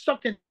going to get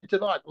stuck into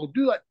that. We'll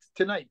do that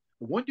tonight.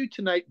 We won't do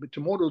tonight, but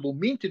tomorrow they'll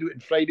mean to do it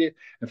on Friday,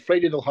 and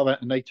Friday they'll have a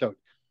night out.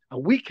 A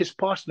week has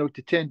passed now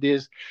to 10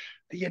 days.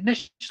 The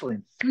initial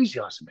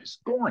enthusiasm is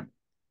gone.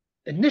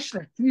 Initial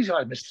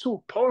enthusiasm is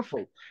so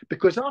powerful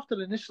because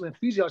after initial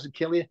enthusiasm,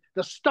 Kelly,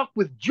 they're stuck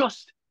with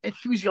just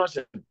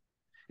enthusiasm.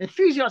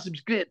 Enthusiasm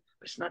is great,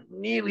 but it's not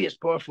nearly as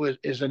powerful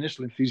as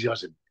initial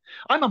enthusiasm.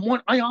 I am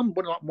one of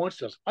the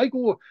monsters. I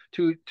go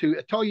to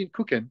Italian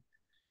cooking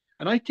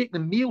and I take the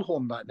meal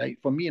home that night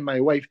for me and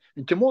my wife.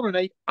 And tomorrow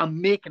night, I'm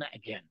making it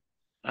again.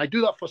 I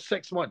do that for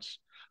 6 months.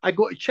 I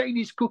go to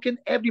Chinese cooking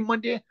every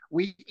Monday.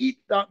 We eat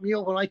that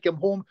meal when I come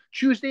home.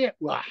 Tuesday,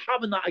 we're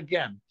having that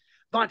again.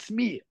 That's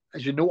me.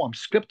 As you know, I'm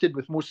scripted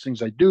with most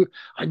things I do.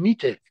 I need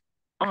to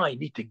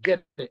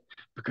get it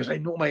because I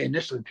know my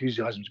initial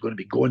enthusiasm is going to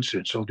be going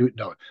soon. So I'll do it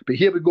now. But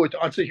here we go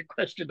to answer your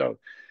question now.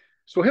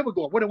 So here we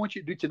go. What I want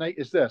you to do tonight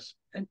is this.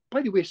 And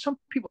by the way, some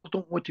people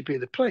don't want to pay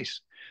the price.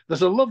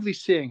 There's a lovely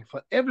saying,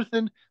 for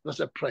everything,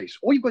 there's a price.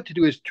 All you've got to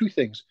do is two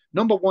things.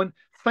 Number one,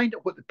 find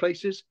out what the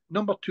price is.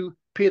 Number two,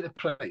 pay the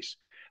price.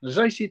 And as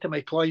I say to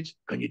my clients,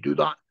 can you do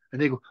that?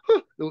 And they go,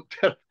 oh, they look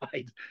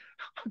terrified.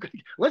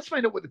 Let's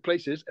find out what the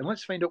price is and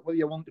let's find out whether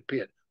you want to pay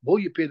it. Will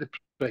you pay the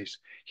price?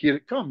 Here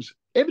it comes.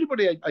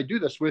 Everybody I do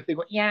this with, they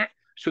go, yeah.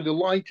 So they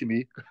lie to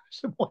me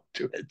because they won't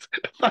do it.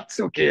 That's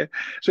okay.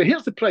 So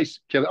here's the price,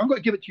 Kelly. I'm going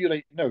to give it to you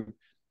right now.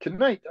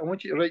 Tonight, I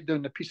want you to write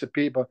down a piece of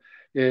paper.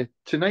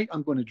 Tonight,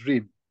 I'm going to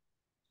dream.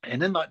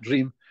 And in that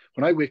dream,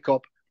 when I wake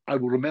up, I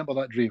will remember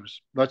that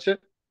dreams. That's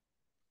it.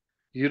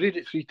 You read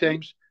it 3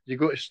 times, you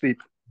go to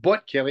sleep.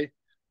 But, Kelly,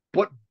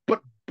 but.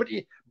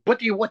 It's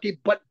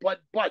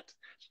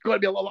got to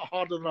be a lot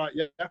harder than that,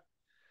 yeah?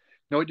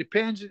 Now, it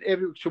depends.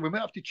 So we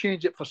might have to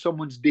change it for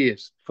someone's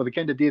days, for the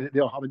kind of day that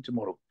they're having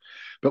tomorrow.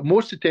 But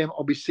most of the time,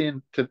 I'll be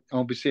saying this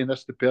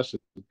to the person.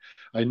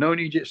 I now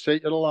need you to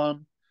set your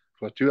alarm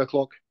for 2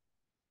 o'clock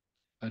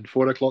and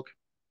 4 o'clock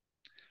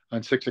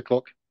and 6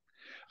 o'clock.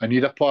 I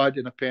need a pad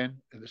and a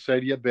pen at the side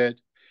of your bed.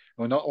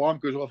 When that alarm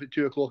goes off at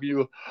 2 o'clock,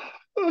 you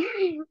go,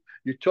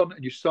 you turn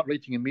and you start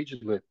writing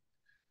immediately.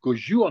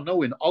 Because you are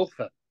now in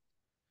alpha.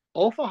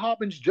 Alpha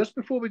happens just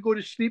before we go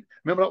to sleep.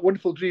 Remember that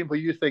wonderful dream where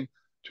you think,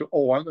 I'm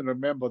going to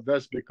remember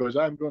this because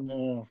I'm going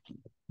to...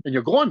 And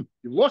you're gone.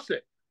 You've lost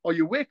it. Or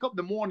you wake up in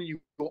the morning, you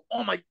go,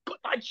 oh my God,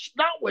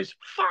 that was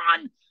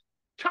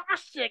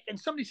fantastic. And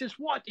somebody says,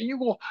 what? And you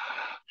go,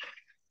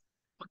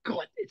 oh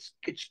God, it's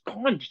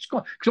gone. It's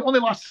gone. Because it only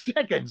lasts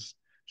seconds.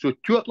 So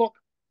 2 o'clock,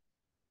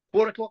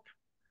 4 o'clock,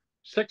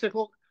 6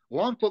 o'clock,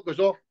 alarm clock goes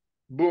off.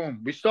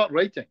 Boom. We start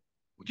writing.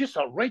 We just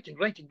start writing.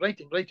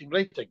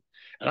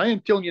 And I am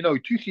telling you now,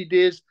 2-3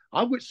 days,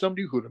 I've got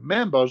somebody who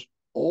remembers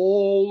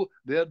all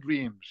their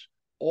dreams,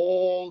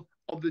 all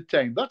of the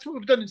time. That's what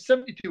we've done in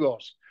 72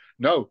 hours.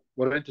 Now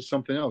we're into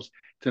something else.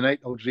 Tonight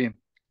I'll dream.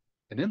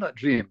 And in that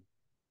dream,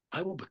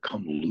 I will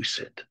become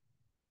lucid.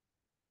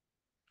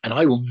 And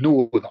I will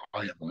know that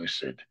I am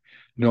lucid.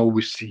 Now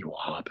we see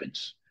what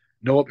happens.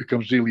 Now it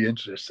becomes really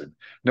interesting.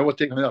 Now we're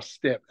taking another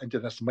step into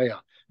this maya.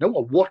 Now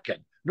we're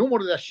working. No more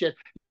of this shit.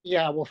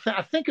 Yeah, well,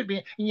 I think it'd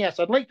be, yes,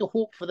 I'd like to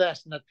hope for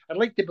this, and I'd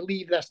like to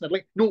believe this, and I'd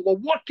like, no, we're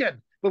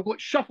working. We've got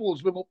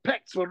shuffles, we've got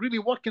picks, we're really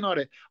working on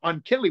it.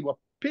 And Kelley, we're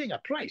paying a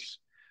price.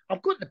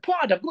 I've got the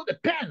pod, I've got the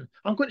pen.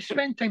 I'm going to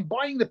spend time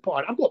buying the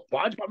pod. I've got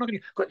pods, but I'm not going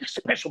to get a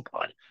special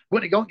pod. I'm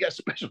going to go and get a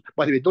special.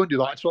 By the way, don't do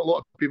that. That's what a lot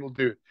of people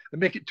do. They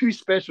make it too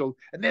special,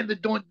 and then they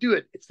don't do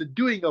it. It's the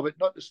doing of it,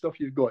 not the stuff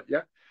you've got,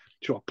 yeah?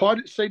 So a pod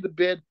outside the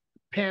bed,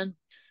 pen,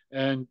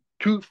 and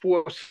 2,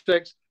 4,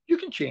 6. You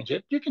can change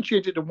it. You can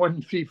change it to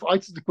 1, 3, 4.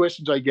 Answer the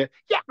questions I get.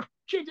 Yeah,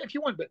 change it if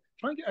you want, but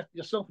try and get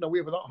yourself in a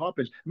way where that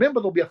happens. Remember,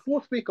 there'll be a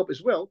fourth wake up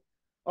as well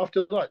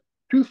after that.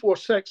 2, 4,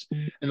 6,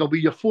 and there'll be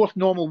your fourth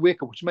normal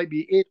wake up, which might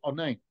be 8 or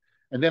 9.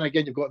 And then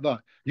again, you've got that.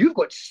 You've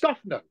got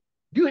stuff now.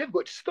 You have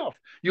got stuff.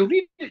 You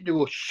read it and you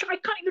go, shit, I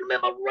can't even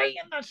remember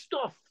writing that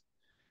stuff.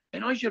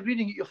 And as you're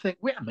reading it, you'll think,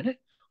 wait a minute,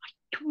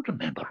 I do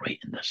remember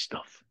writing this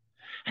stuff.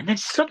 And then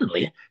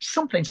suddenly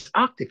something's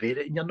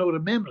activated and you're not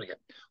remembering it.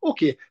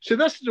 Okay, so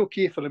this is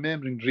okay for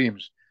remembering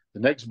dreams.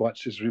 The next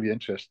batch is really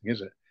interesting,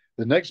 is it?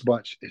 The next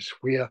batch is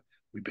where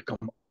we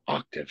become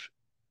active.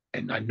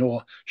 And I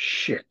know,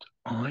 shit,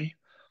 I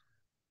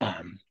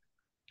am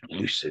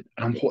lucid.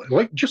 And I'm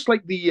like just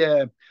like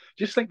the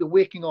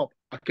waking up,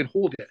 I can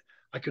hold it.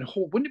 I can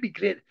hold. Wouldn't it be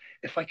great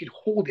if I could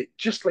hold it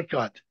just like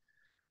that?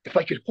 If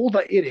I could hold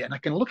that area and I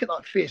can look at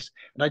that face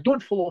and I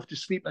don't fall off to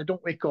sleep and I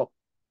don't wake up.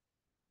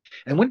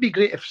 And wouldn't it be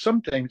great if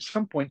sometime, at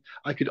some point,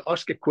 I could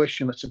ask a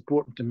question that's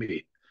important to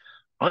me?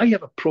 I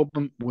have a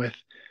problem with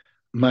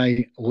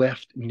my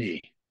left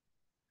knee.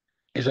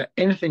 Is there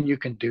anything you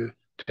can do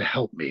to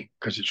help me?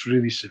 Because it's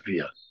really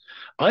severe.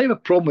 I have a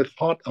problem with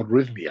heart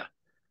arrhythmia.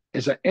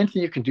 Is there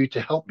anything you can do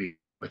to help me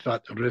with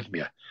that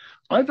arrhythmia?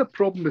 I have a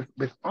problem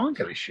with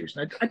anger issues.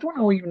 And I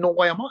don't even know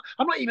why I'm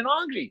not even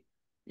angry.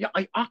 Yeah,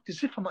 I act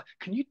as if I'm like,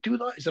 can you do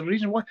that? Is there a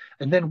reason why?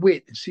 And then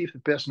wait and see if the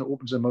person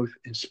opens their mouth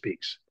and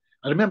speaks.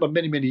 I remember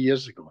many, many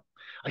years ago.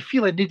 I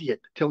feel an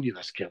idiot to tell you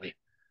this, Kelley.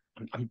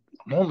 I'm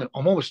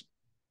almost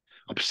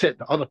upset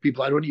that other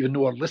people I don't even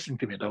know are listening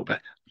to me now,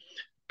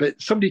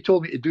 but somebody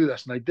told me to do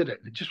this and I did it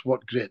and it just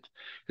worked great.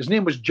 His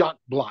name was Jack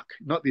Black,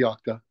 not the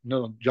actor,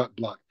 no, Jack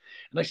Black.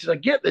 And I said, I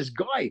get this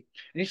guy.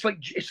 And it's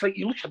like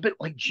he looks a bit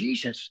like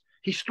Jesus.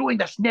 He's throwing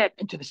this net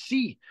into the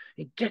sea.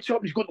 He gets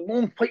up, he's got a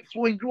long pipe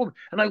flowing rope,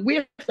 and I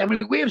wave to him and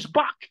he waves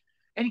back.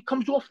 And he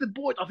comes off the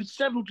boat. I've had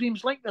several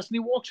dreams like this, and he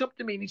walks up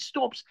to me and he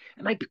stops,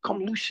 and I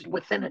become lucid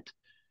within it.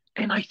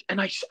 And I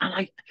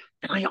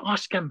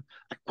ask him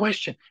a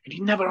question, and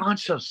he never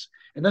answers.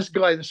 And this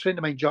friend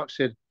of mine, Jack,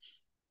 said,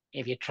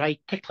 have you tried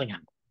tickling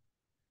him?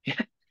 Yeah.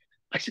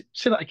 I said,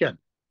 say that again.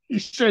 He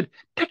said,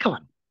 tickle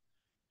him.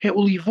 It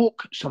will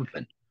evoke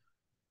something.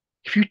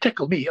 If you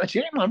tickle me, I'd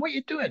say, hey man, what are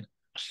you doing?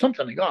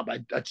 Something like that,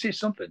 but I'd say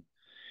something.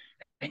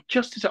 And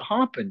just as it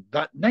happened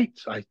that night,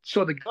 I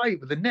saw the guy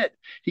with the net.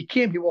 He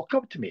came, he walked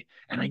up to me,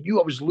 and I knew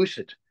I was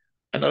lucid.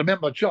 And I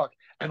remember Jack,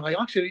 and I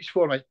actually reached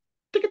for him,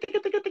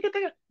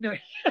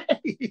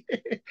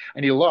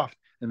 and he laughed,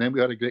 and then we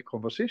had a great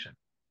conversation.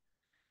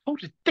 How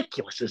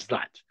ridiculous is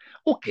that?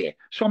 Okay,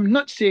 so I'm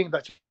not saying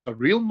that's a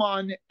real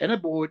man in a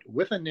boat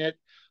with a net.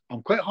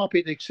 I'm quite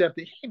happy to accept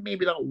that hey,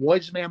 maybe that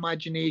was my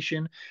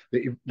imagination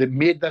that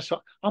made this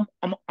up.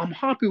 I'm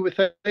happy with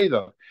it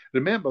either.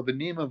 Remember, the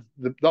name of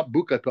that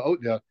book I put out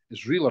there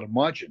is Real or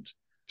Imagined.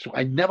 So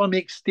I never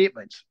make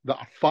statements that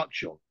are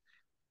factual,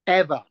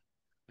 ever.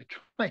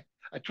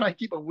 I try and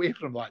keep away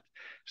from that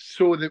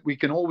so that we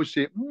can always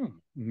say,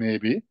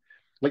 maybe,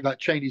 like that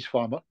Chinese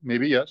farmer,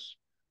 maybe yes,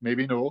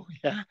 maybe no.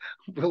 Yeah,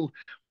 we'll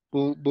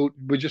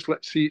just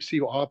let's see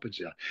what happens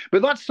here.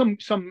 But that's some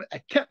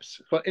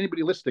tips for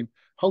anybody listening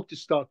how to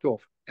start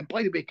off. And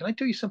by the way, can I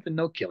tell you something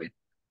now, Kelley?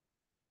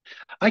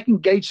 I can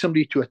guide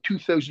somebody to a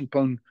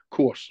 £2,000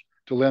 course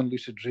to learn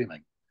lucid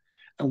dreaming.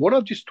 And what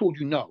I've just told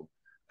you now,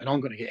 and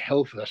I'm going to get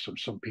hell for this from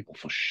some people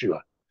for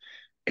sure,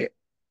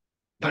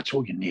 that's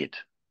all you need.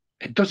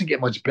 It doesn't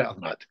get much better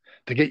than that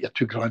to get your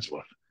 £2,000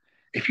 worth.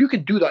 If you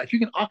can do that, if you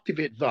can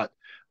activate that,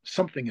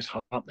 something is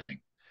happening.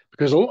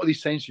 Because a lot of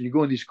these times when you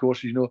go on these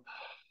courses, you know,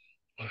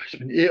 it's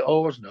been 8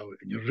 hours now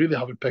and you really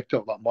haven't picked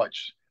up that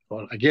much.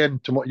 Well, again,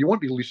 tomorrow, you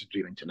won't be lucid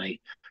dreaming tonight.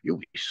 You'll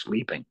be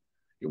sleeping.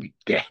 You'll be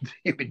dead.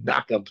 You'll be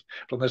knackered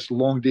from this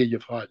long day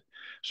you've had.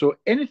 So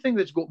anything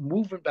that's got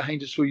movement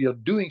behind it so you're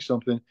doing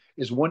something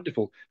is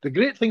wonderful. The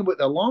great thing about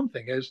the alarm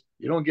thing is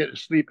you don't get to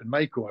sleep in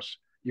my course.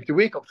 You have to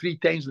wake up 3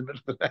 times in the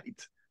middle of the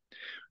night.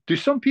 Do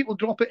some people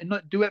drop it and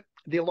not do it?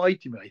 They lie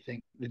to me, I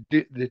think.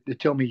 They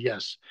tell me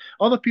yes.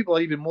 Other people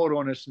are even more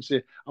honest and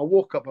say, I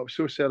woke up, I was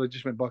so sad, I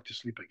just went back to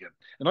sleep again.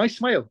 And I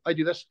smile. I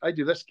do this,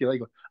 Gail. I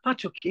go,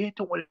 that's okay,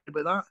 don't worry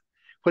about that.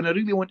 When I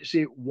really want to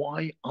say,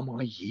 why am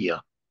I here?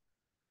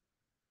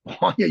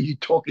 Why are you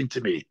talking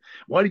to me?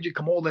 Why did you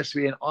come all this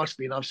way and ask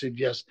me? And I've said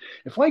yes.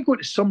 If I go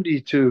to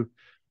somebody to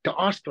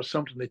ask for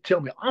something, they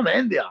tell me I'm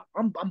in there.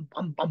 I'm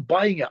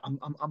buying it.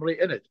 I'm right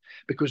in it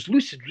because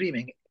lucid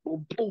dreaming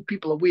will blow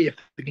people away if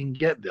they can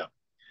get there,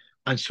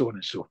 and so on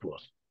and so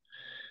forth.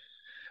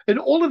 And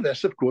all of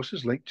this, of course,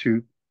 is linked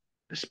to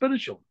the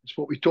spiritual. It's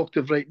what we talked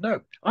of right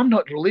now. I'm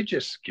not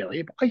religious,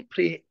 Kelley, but I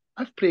pray.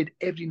 I've prayed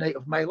every night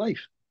of my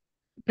life,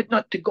 but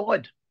not to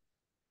God.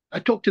 I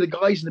talk to the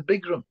guys in the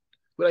big room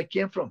where I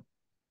came from.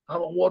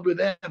 I'm at war with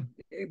them.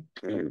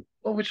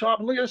 Oh, what's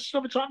happened? Look at this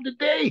stuff. It's happened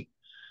today.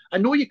 I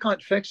know you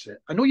can't fix it.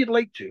 I know you'd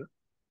like to,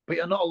 but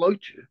you're not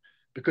allowed to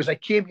because I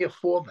came here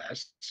for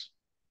this.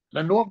 And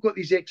I know I've got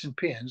these aches and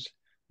pains,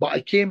 but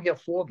I came here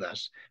for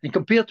this. And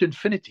compared to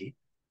infinity,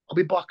 I'll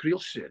be back real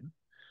soon.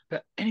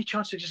 But any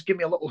chance to just give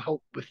me a little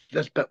help with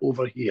this bit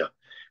over here?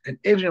 And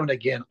every now and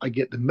again, I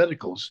get the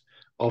miracles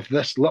of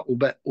this little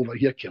bit over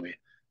here, Kelley,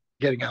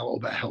 getting a little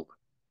bit of help.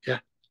 Yeah.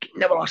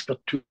 Never ask for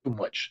too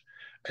much.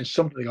 And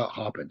something like that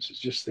happens. It's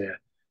just there.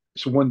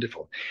 It's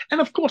wonderful.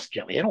 And of course,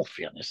 Kelley, in all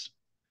fairness,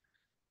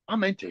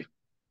 I'm into,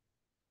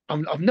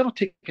 I've never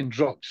taken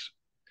drugs,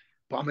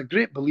 but I'm a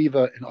great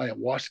believer in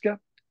ayahuasca,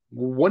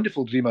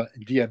 wonderful dreamer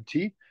in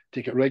DMT,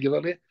 take it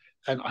regularly,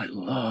 and I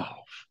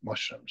love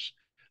mushrooms.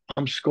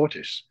 I'm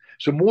Scottish.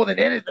 So more than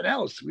anything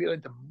else, we're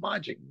into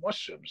magic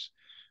mushrooms.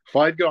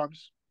 5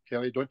 grams,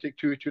 Kelley, don't take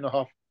two,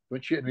 2.5.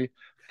 Don't shoot at me.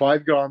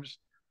 5 grams.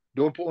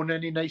 Don't put on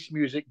any nice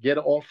music. Get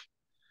it off.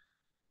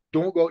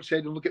 Don't go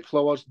outside and look at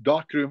flowers.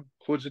 Dark room.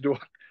 Close the door.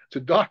 So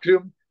dark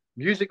room,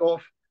 music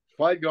off.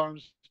 5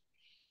 grams.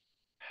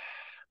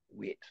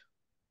 Wait,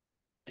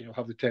 and you'll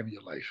have the time of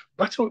your life.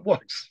 That's how it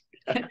works.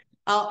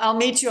 I'll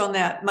meet you on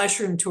that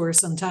mushroom tour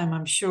sometime,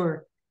 I'm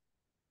sure.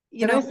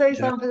 Can I say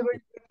something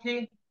really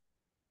quickly?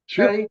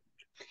 Sure. Kelley?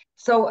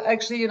 So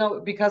actually,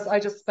 because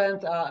I just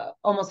spent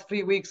almost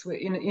 3 weeks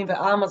in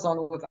the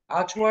Amazon with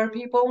actual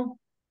people,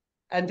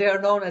 and they are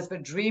known as the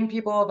dream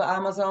people of the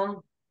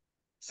Amazon.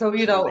 So,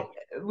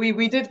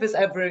 we did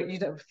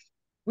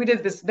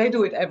this they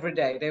do it every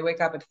day. They wake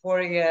up at 4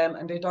 a.m.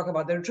 and they talk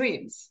about their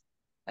dreams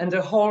and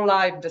their whole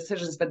life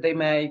decisions that they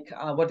make,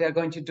 what they're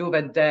going to do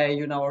that day,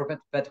 or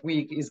that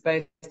week is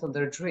based on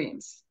their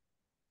dreams.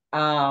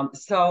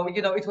 So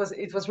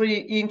it was really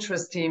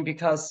interesting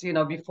because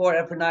before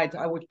every night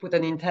I would put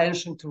an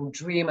intention to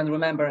dream and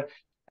remember,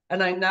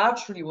 and I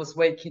naturally was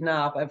waking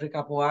up every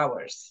couple of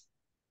hours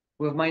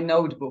with my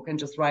notebook and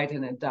just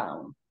writing it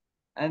down.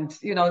 And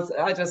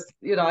I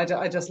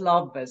just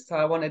love this. So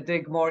I want to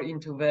dig more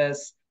into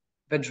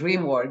the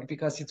dream work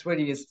because it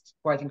really is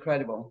quite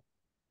incredible.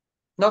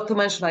 Not to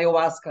mention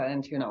ayahuasca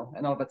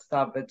and all that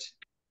stuff, but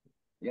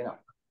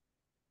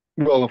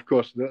Well, of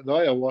course, the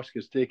ayahuasca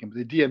is taken, but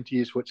the DMT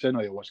is what's in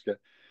ayahuasca.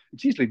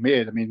 It's easily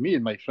made. I mean, me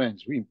and my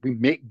friends, we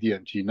make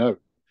DMT now.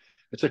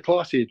 It's a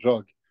class A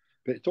drug,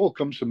 but it all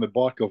comes from the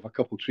bark of a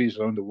couple of trees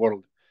around the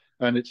world.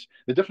 And it's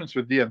the difference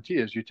with DMT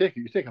is you take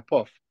a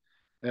puff.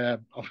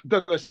 I've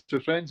done this to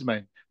friends of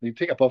mine. You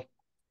take a puff.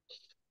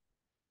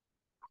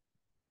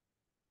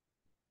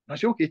 I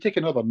say, okay, take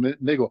another. And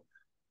they go,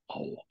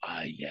 oh,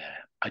 I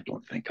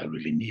don't think I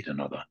really need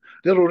another.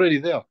 They're already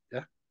there.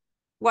 Yeah.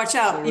 Watch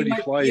out.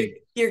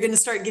 You're going to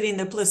start getting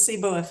the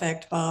placebo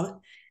effect, Bob.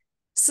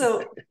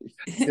 So,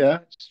 yeah,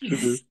 it's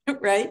true.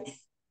 Right.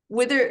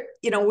 Whether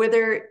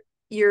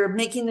you're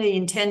making the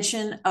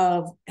intention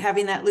of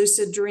having that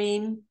lucid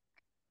dream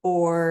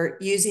or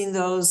using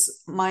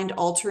those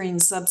mind-altering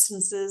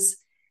substances,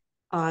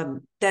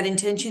 that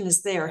intention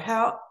is there.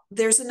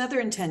 There's another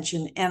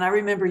intention. And I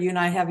remember you and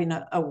I having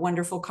a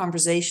wonderful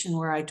conversation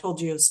where I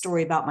told you a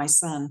story about my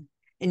son,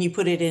 and you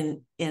put it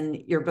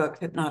in your book,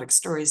 Hypnotic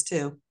Stories,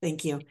 too.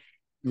 Thank you.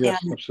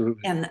 Yes,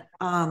 absolutely.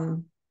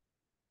 And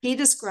he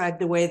described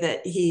the way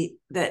that he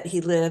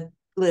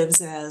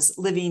lives as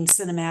living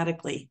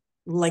cinematically,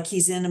 like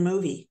he's in a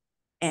movie.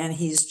 And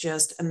he's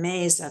just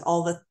amazed at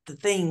all the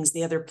things,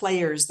 the other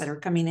players that are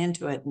coming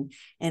into it.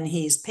 And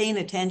he's paying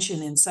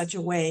attention in such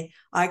a way,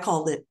 I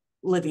called it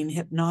living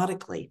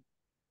hypnotically.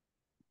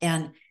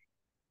 And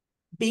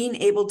being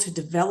able to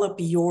develop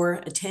your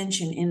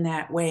attention in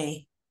that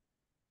way,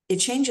 it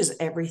changes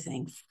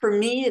everything. For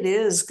me, it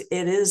is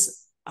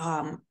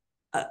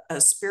a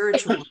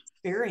spiritual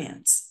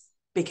experience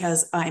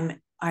because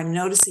I'm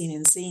noticing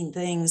and seeing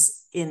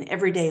things in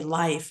everyday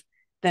life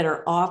that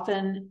are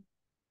often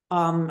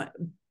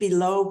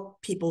below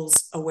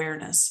people's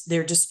awareness.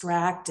 They're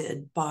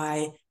distracted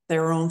by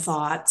their own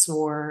thoughts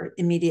or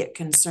immediate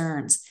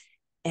concerns.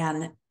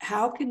 And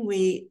how can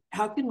we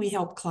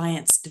help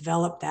clients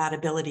develop that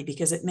ability?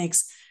 Because it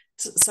makes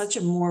such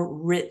a more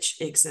rich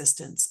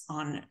existence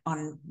on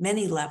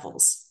many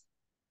levels.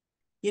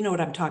 You know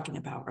what I'm talking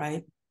about,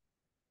 right?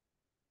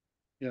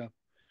 Yeah.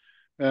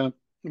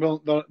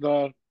 Well,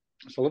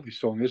 it's a lovely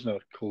song, isn't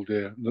it? Called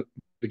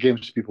the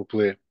Games People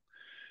Play.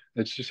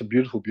 It's just a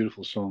beautiful,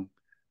 beautiful song.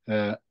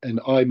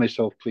 And I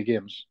myself play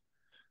games.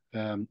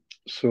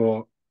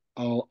 So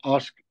I'll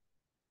ask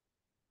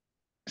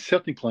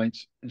certain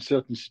clients in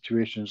certain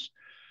situations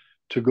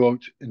to go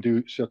out and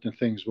do certain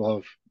things. We'll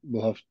have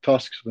we'll have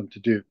tasks for them to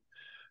do.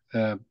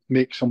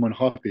 Make someone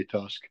happy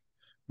task.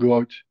 Go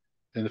out,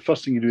 and the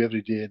first thing you do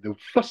every day,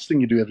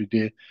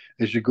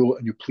 is you go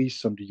and you please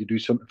somebody. You do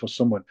something for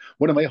someone.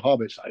 One of my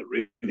habits I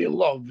really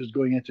love is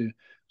going into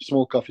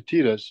small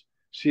cafeterias,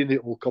 seeing the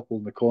old couple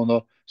in the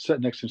corner,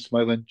 sitting next to them,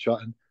 smiling,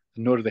 chatting,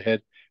 and nod of the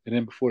head. And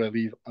then before I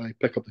leave, I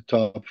pick up the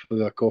tab for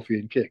their coffee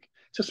and cake.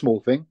 It's a small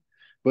thing,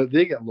 but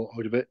they get a lot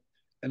out of it,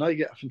 and I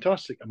get a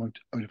fantastic amount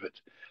out of it.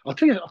 I'll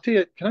tell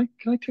you. Can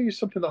I tell you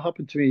something that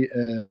happened to me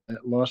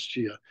last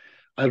year?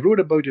 I wrote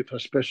about it for a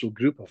special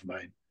group of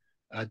mine.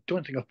 I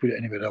don't think I've put it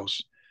anywhere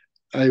else.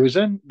 I was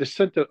in the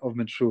centre of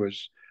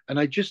Montrose, and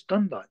I just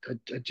done that.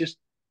 I just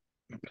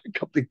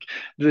picked up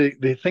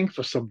the thing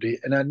for somebody,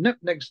 and I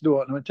nipped next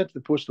door and I went into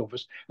the post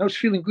office, and I was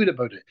feeling good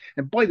about it.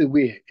 And by the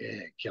way,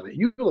 Kelly,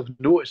 you will have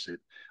noticed it.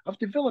 I've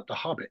developed a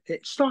habit.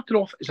 It started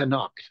off as an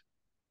act.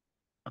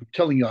 I'm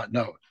telling you that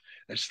now.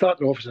 It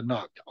started off as an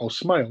act. I'll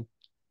smile.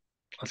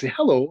 I'll say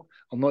hello.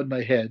 I'll nod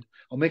my head.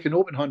 I'll make an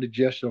open-handed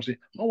gesture. I'll say,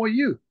 "How are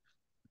you?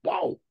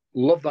 Wow,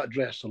 love that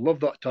dress. I love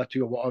that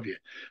tattoo or what have you."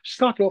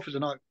 Started off as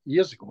an act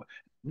years ago.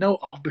 Now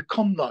I've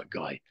become that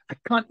guy. I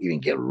can't even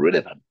get rid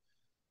of him.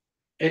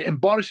 It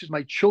embarrasses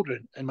my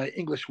children and my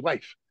English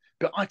wife.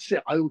 But I'd say,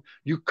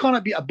 you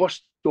cannot be at a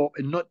bus stop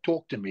and not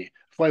talk to me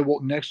if I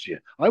walk next to you.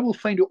 I will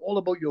find out all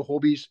about your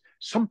hobbies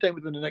sometime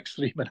within the next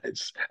 3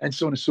 minutes, and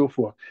so on and so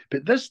forth.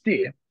 But this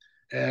day,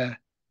 uh,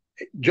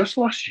 just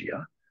last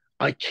year,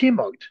 I came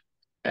out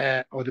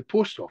of the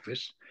post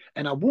office,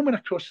 and a woman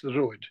across the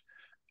road,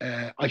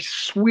 I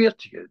swear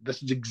to you,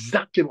 this is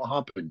exactly what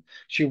happened.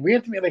 She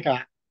waved at me like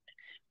that,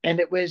 and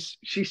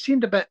she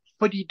seemed a bit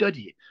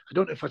fuddy-duddy. I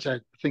don't know if that's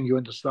a thing you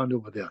understand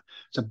over there.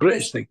 It's a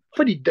British thing.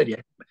 Fuddy-duddy,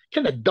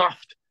 kind of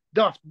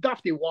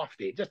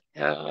dafty-wafty.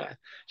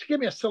 She gave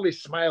me a silly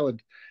smile,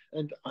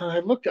 and I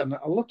looked at her,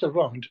 I looked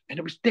around, and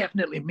it was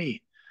definitely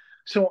me.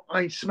 So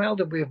I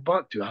smiled and waved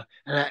back to her,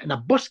 and a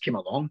bus came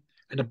along,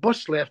 and the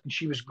bus left, and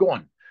she was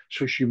gone.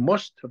 So she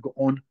must have got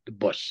on the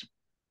bus.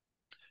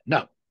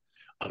 Now,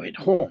 I went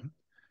home,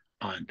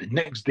 and the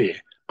next day,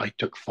 I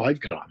took 5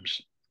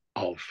 grams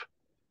of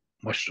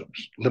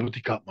mushrooms,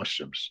 Liberty Cap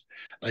mushrooms.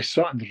 I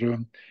sat in the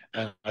room,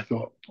 and I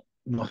thought,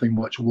 nothing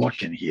much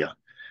working here,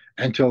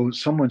 until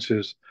someone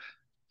says,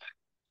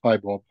 "Hi,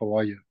 Bob, how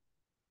are you?"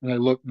 And I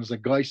look, and there's a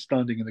guy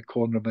standing in the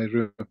corner of my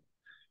room.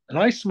 And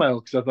I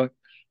smiled because I thought,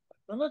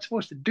 I'm not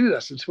supposed to do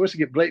this. I'm supposed to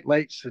get bright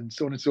lights and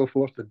so on and so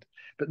forth.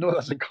 But no,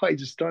 there's a guy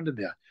just standing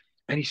there.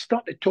 And he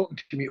started talking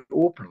to me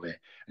openly.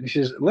 And he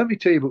says, "Let me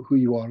tell you about who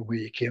you are and where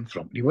you came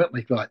from." And he went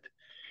like that.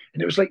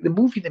 And it was like the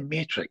movie The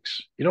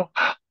Matrix,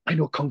 I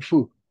know Kung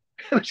Fu.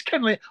 It was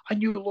kind of like I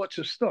knew lots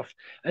of stuff.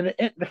 And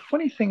the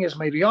funny thing is,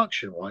 my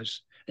reaction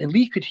was, and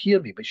Lee could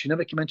hear me, but she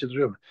never came into the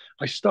room.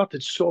 I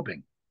started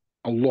sobbing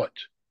a lot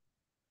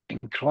and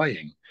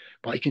crying.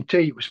 But I can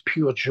tell you it was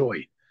pure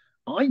joy.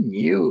 I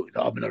knew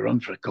that I've been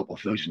around for a couple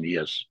of thousand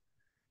years.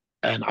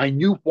 And I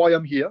knew why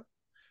I'm here.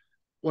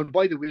 Oh, and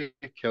by the way,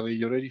 Kelly,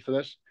 you ready for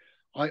this?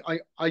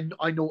 I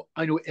know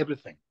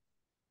everything.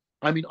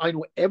 I mean, I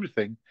know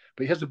everything.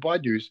 But here's the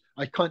bad news: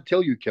 I can't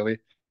tell you, Kelly,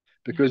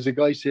 because the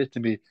guy said to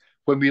me,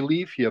 "When we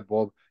leave here,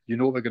 Bob, we're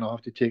going to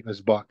have to take this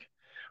back.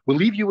 We'll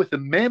leave you with the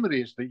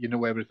memories that you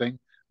know everything,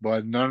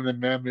 but none of the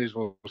memories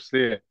will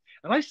stay."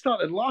 And I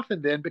started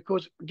laughing then,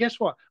 because guess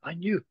what? I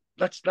knew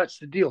that's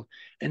the deal.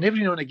 And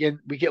every now and again,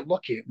 we get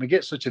lucky. We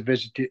get such a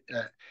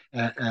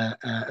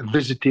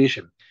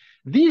visitation.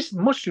 These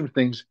mushroom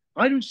things,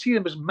 I don't see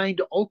them as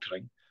mind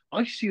altering.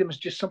 I see them as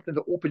just something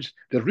that opens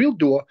the real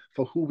door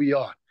for who we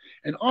are.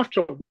 And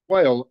after a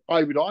while,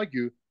 I would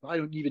argue I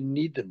don't even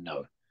need them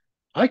now.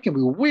 I can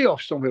be way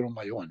off somewhere on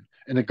my own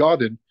in a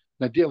garden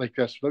in a day like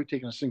this without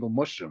taking a single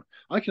mushroom.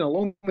 I can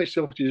allow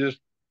myself to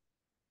just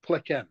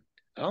click in,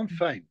 and I'm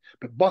fine.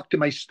 But back to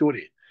my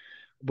story.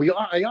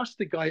 I asked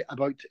the guy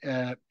about,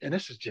 and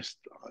this is just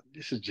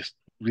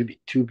really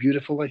too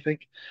beautiful. I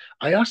think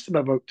I asked him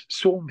about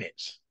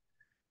soulmates,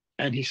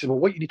 and he said, "Well,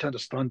 what you need to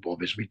understand,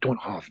 Bob, is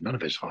none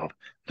of us have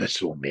the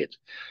soulmate."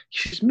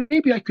 He says,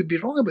 "Maybe I could be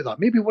wrong about that.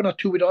 Maybe one or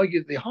two would argue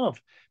that they have,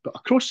 but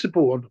across the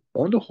board,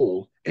 on the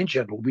whole, in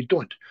general, we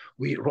don't.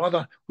 We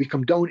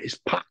come down as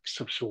packs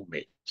of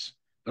soulmates.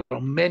 There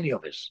are many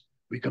of us.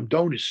 We come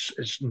down as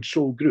in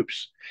soul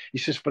groups." He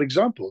says, "For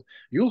example,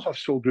 you'll have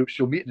soul groups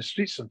you'll meet in the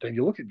streets sometime.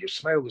 You look at them, you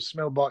smile, they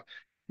smile back.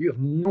 You have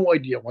no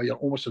idea why you're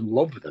almost in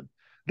love with them.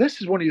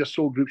 This is one of your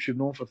soul groups you've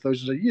known for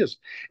thousands of years."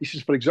 He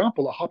says, "For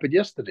example, it happened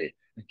yesterday."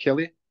 And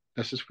Kelly,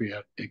 this is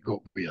where it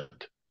got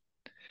weird.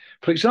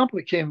 For example,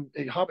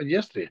 it happened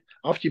yesterday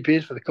after you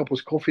paid for the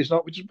couple's coffees and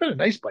that, which is very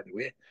nice, by the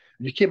way.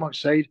 And you came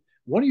outside,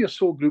 one of your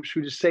soul groups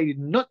who decided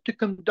not to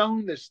come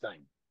down this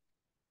time,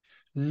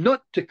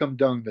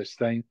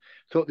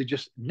 thought they'd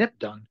just nip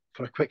down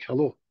for a quick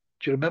hello.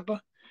 Do you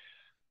remember?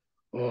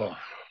 Oh,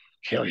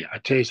 Kelly, I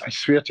tell you, I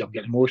swear to you, I'm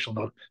getting emotional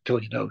now,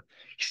 telling you now.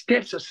 He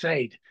steps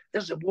aside.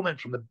 There's a woman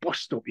from the bus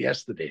stop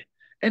yesterday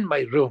in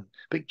my room.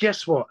 But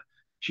guess what?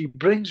 She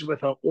brings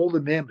with her all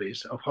the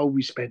memories of how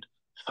we spent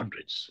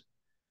hundreds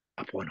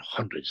upon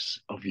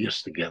hundreds of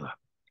years together.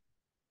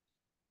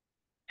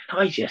 And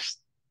I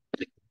just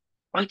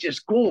I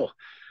just go.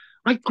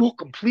 I go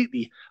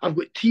completely. I've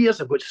got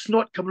tears. I've got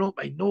snot coming out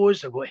my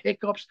nose. I've got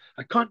hiccups.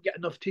 I can't get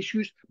enough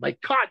tissues. My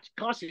cat,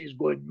 Cassie, is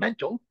going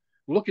mental,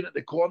 looking at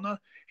the corner.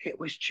 It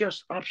was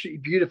just absolutely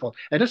beautiful.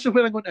 And this is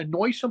where I'm going to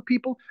annoy some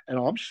people. And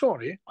I'm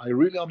sorry. I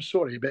really am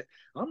sorry. But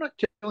I'm not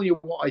telling you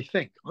what I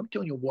think. I'm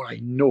telling you what I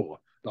know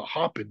that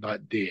happened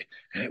that day.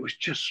 And it was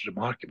just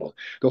remarkable.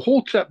 The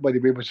whole trip, by the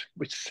way, was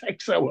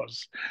 6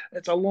 hours.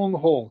 It's a long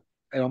haul.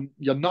 And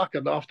you're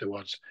knackered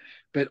afterwards.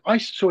 But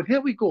so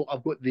here we go.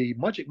 I've got the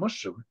magic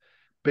mushroom,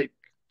 but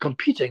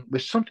competing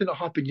with something that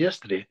happened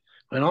yesterday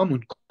when I'm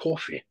on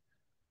coffee.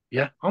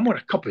 Yeah, I'm on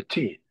a cup of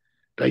tea.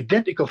 The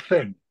identical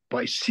thing, but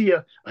I see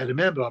her, I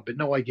remember her, but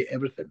now I get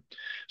everything.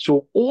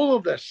 So all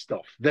of this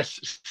stuff, this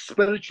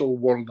spiritual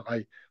world that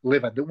I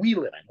live in, that we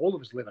live in, all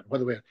of us live in,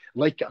 whether we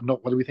like it or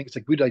not, whether we think it's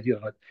a good idea or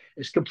not,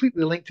 it's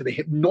completely linked to the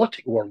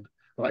hypnotic world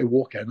that I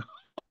walk in.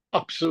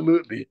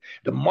 Absolutely.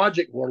 The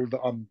magic world that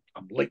I'm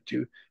linked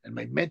to and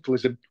my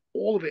mentalism,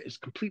 all of it is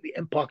completely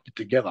impacted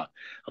together.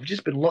 I've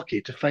just been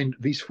lucky to find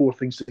these four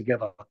things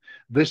together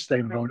this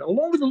time around,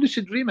 along with the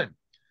lucid dreaming.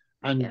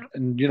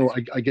 And you know,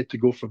 I get to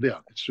go from there.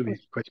 It's really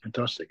quite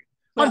fantastic.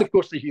 Well, and of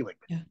course the healing.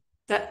 Yeah.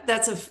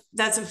 That's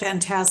a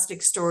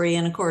fantastic story.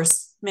 And of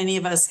course, many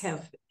of us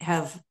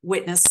have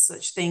witnessed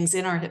such things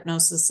in our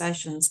hypnosis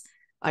sessions.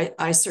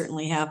 I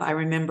certainly have. I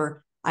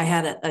remember I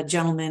had a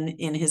gentleman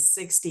in his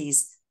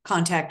 60s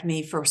contact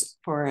me for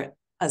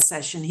a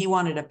session. He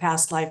wanted a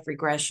past life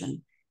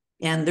regression.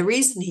 And the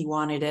reason he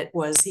wanted it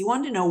was he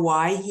wanted to know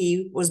why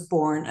he was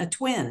born a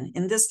twin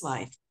in this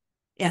life.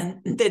 And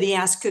then he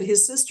asked, could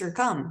his sister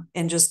come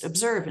and just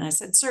observe? And I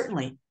said,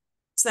 certainly.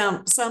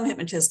 Some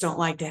hypnotists don't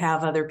like to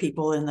have other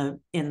people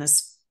in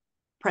this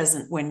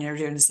present when you're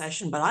doing a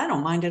session, but I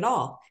don't mind at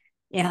all.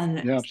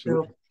 And yeah,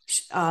 absolutely.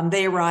 So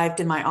they arrived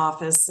in my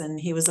office, and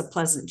he was a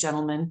pleasant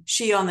gentleman.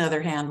 She, on the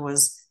other hand,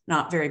 was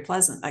not very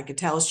pleasant. I could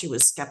tell she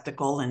was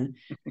skeptical and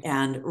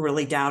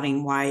really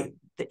doubting why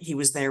he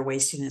was there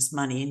wasting his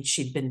money, and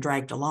she'd been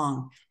dragged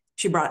along.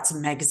 She brought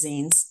some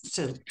magazines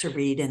to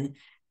read,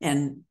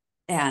 and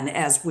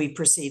as we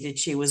proceeded,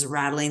 she was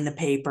rattling the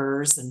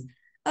papers and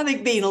I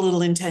think being a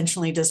little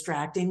intentionally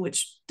distracting,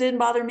 which didn't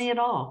bother me at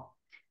all.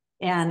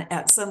 And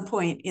at some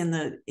point in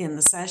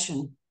the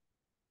session,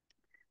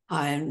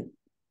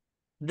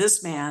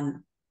 this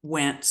man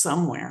went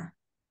somewhere,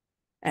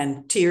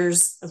 and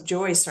tears of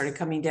joy started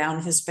coming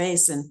down his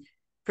face. And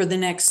for the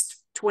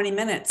next 20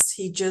 minutes,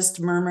 he just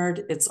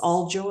murmured, "It's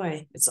all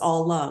joy. It's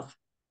all love."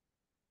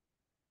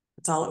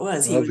 That's all it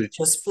was. Lovely. He was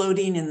just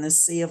floating in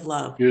this sea of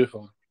love.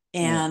 Beautiful.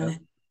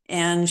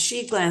 And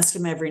she glanced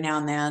at him every now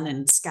and then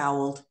and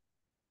scowled.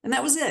 And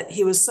that was it.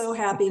 He was so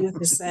happy with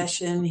the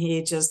session.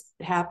 He just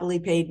happily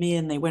paid me,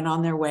 and they went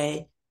on their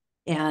way.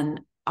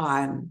 And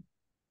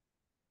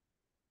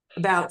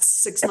about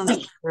 6 months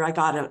later, I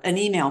got an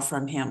email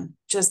from him,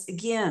 just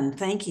again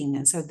thanking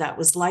and said that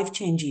was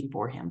life-changing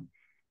for him.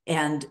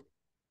 And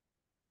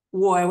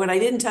boy, what I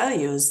didn't tell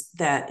you is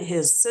that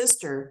his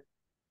sister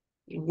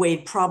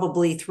weighed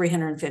probably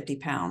 350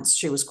 pounds.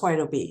 She was quite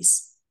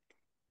obese.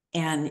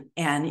 And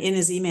in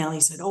his email,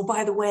 he said, "Oh,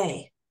 by the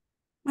way,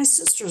 my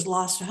sister's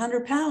lost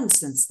 100 pounds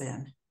since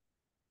then."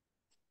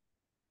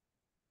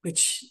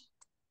 Which,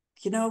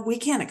 we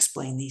can't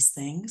explain these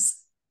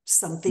things.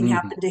 Something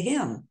happened to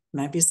him.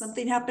 Maybe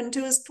something happened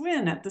to his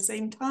twin at the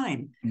same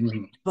time.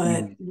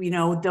 But,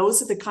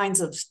 those are the kinds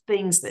of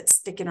things that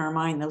stick in our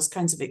mind, those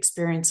kinds of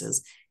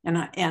experiences. And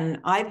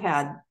I've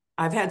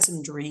had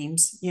some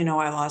dreams. I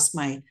lost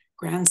my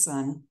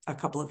grandson a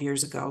couple of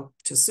years ago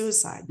to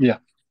suicide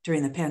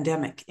during the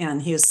pandemic.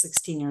 And he was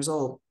 16 years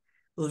old.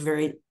 It was a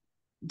very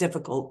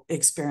difficult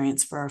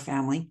experience for our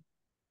family.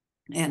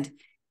 And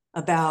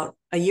about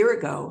a year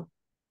ago,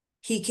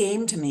 he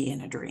came to me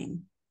in a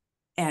dream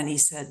and he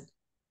said,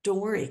 "Don't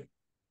worry,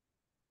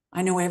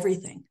 I know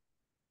everything."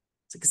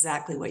 It's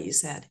exactly what you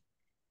said.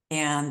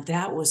 And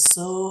that was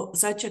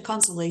such a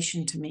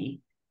consolation to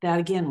me. That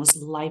again was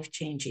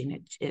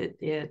life-changing.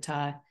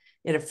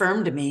 It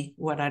affirmed to me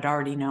what I'd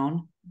already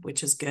known,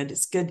 which is good.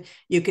 It's good.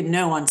 You can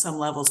know on some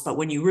levels, but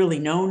when you really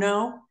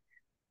know,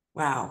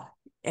 wow.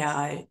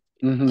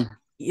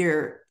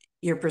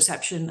 Your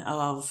perception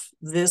of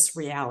this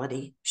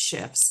reality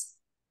shifts,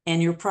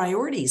 and your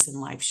priorities in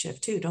life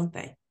shift too, don't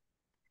they?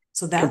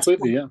 So that's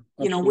completely, yeah.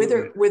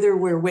 Whether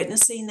we're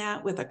witnessing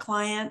that with a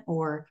client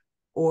or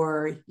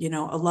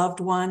a loved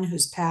one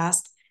who's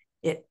passed,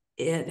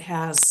 it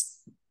has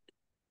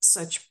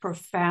such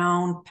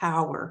profound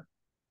power.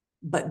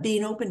 But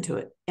being open to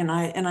it, and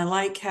I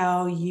like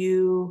how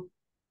you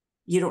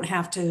don't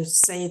have to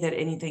say that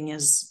anything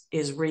is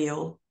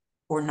real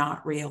or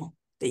not real,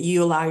 that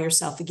you allow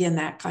yourself, again,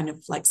 that kind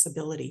of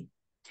flexibility.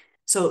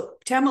 So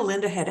Tama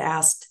Linda had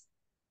asked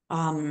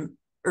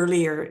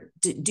earlier,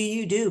 do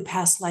you do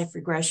past life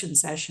regression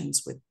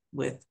sessions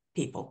with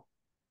people?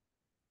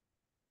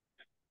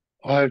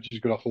 I've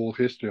just got a whole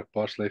history of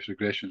past life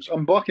regressions.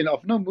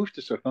 I've now moved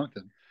to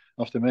Southampton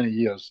after many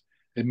years.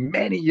 And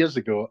many years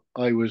ago,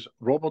 I was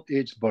Robert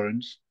H.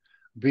 Burns,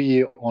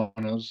 BA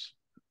Honours,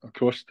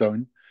 across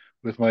town,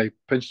 with my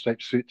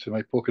pinstripe suit and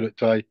my polka dot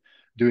tie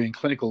doing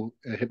clinical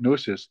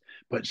hypnosis.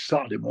 But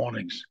Saturday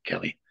mornings,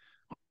 Kelley,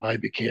 I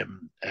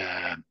became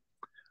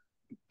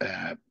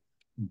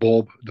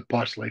Bob, the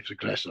past life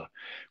regressor.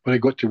 When I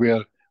got to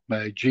wear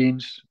my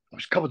jeans, I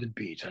was covered in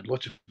beads. I had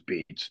lots of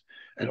beads,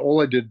 and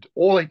all I did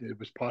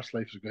was past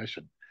life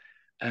regression.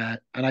 And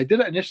I did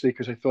it initially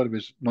because I thought it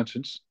was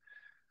nonsense,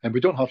 and we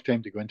don't have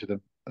time to go into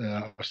them.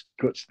 I've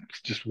got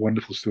just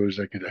wonderful stories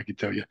I could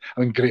tell you. I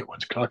mean, great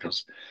ones,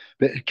 crackers.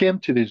 But it came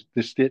to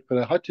the state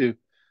where I had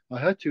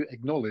to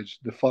acknowledge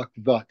the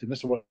fact that, and this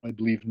is what I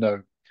believe now,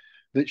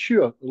 that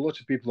sure, lots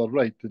of people are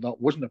right that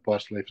that wasn't a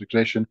past life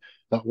regression.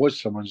 That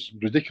was someone's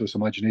ridiculous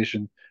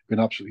imagination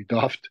being absolutely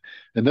daft.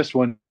 And this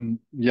one,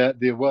 yeah,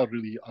 they were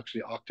really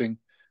actually acting,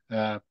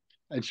 and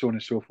so on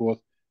and so forth.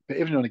 But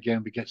every now and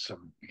again, we get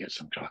some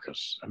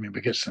crackers. I mean, we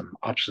get some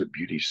absolute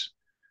beauties.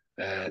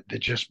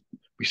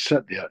 We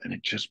sit there and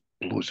it just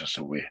blows us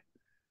away,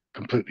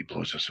 completely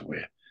blows us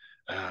away.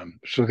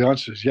 So the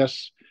answer is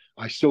yes.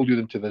 I still do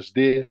them to this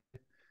day.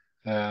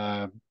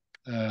 Uh,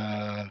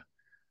 uh,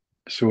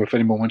 So if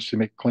anyone wants to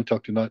make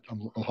contact on that,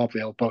 I'll happily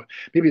help out.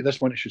 Maybe at this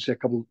point I should say a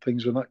couple of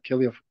things on that,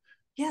 Kelley, of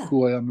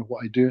who I am and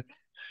what I do.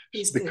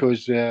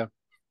 Because if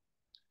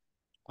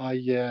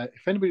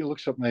anybody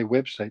looks up my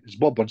website, it's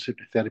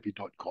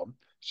bobburnshypnotherapy.com.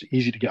 It's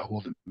easy to get a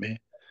hold of me.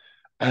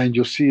 And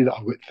you'll see that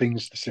I've got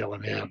things to sell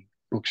in there,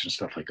 books and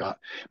stuff like that.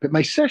 But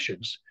my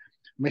sessions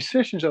are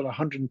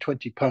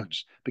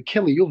 £120. But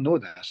Kelley, you'll know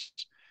this.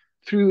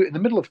 In the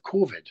middle of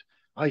COVID,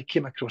 I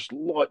came across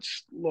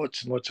lots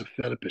of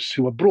therapists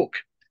who were broke,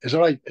 as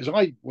I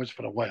was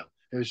for a while.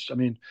 I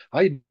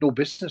had no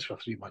business for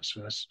 3 months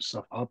when this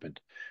stuff happened.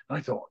 And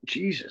I thought,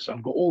 Jesus,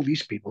 I've got all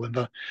these people in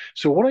there.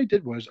 So what I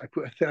did was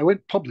I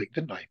went public,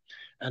 didn't I?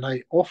 And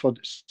I offered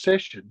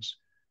sessions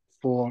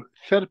for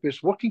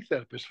working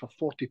therapists for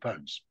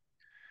 £40.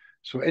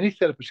 So any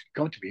therapist could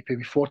come to me, pay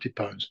me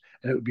 £40,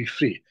 and it would be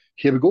free.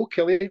 Here we go,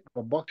 Kelley.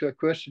 I'm back to a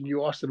question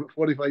you asked about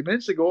 45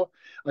 minutes ago.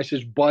 I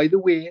says, by the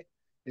way,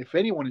 if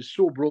anyone is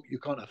so broke you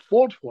can't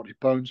afford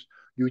 £40,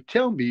 you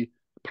tell me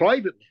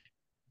privately.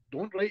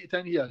 Don't write it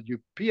in here. You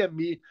PM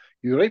me,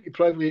 you write me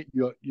privately,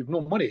 you've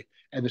no money.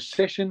 And the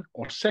session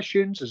or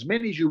sessions, as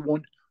many as you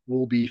want,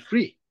 will be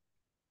free.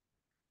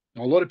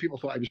 Now, a lot of people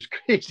thought I was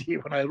crazy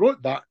when I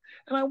wrote that,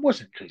 and I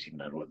wasn't crazy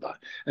when I wrote that.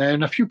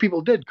 And a few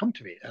people did come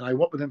to me, and I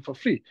worked with them for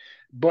free.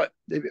 But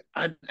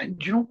and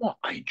you know what?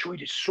 I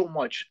enjoyed it so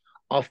much.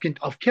 I've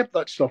kept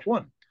that stuff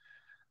on.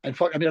 In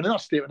fact, I made another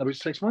statement about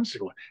 6 months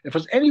ago. If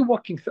there's any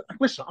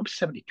listen, I'm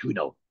 72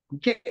 now. I'm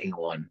getting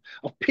on.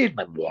 I've paid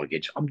my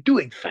mortgage. I'm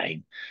doing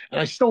fine.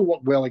 And I still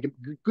work well. I get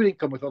good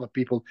income with other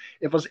people.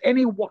 If there's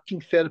any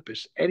working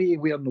therapist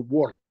anywhere in the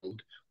world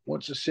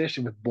wants a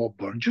session with Bob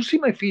Burns, you'll see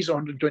my fees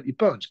are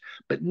 £120,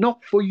 but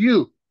not for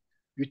you.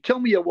 You tell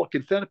me you're a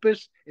working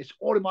therapist, it's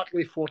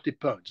automatically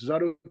 £40. Is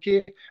that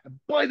okay? And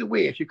by the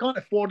way, if you can't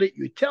afford it,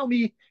 you tell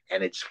me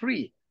and it's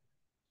free.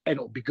 And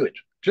it'll be good.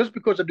 Just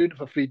because I'm doing it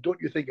for free, don't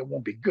you think it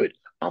won't be good?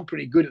 I'm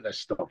pretty good at this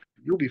stuff.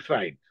 You'll be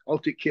fine. I'll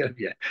take care of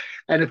you.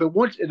 And if they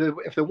want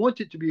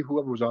it to be,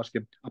 whoever was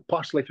asking, a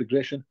past life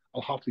regression,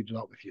 I'll happily do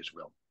that with you as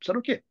well. Is that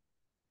okay?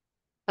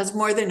 That's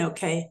more than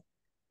okay.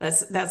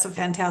 That's a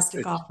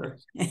fantastic offer.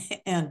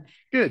 And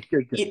good.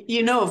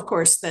 You know, of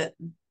course, that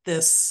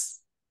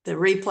the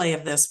replay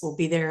of this will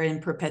be there in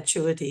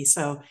perpetuity.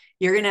 So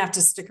you're going to have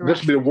to stick around.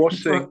 This will be the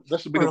worst thing.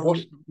 This will be the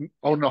worst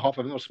hour and a half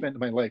I've ever spent in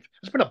my life.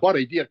 It's been a bad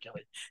idea,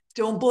 Kelley.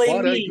 Don't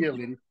blame me. Bad idea,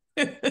 lady.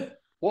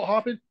 What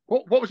happened?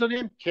 What was her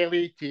name?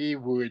 Kelley T.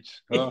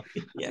 Woods. Oh.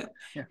 Yeah.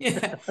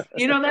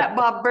 You know that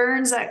Bob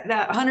Burns, that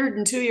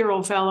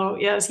 102-year-old fellow.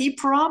 Yes, he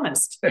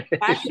promised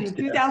back in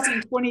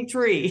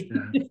 2023.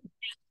 Yeah.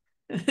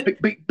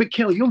 But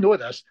Kelley, you'll know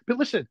this. But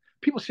listen,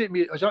 people say to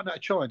me, "Is that not a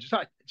challenge? Is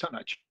that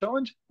not a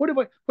challenge?" What did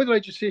I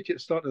just say to you at the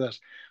start of this?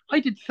 I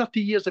did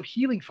 30 years of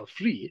healing for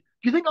free.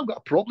 Do you think I've got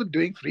a problem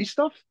doing free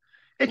stuff?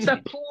 It's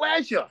a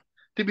pleasure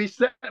to be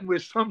sitting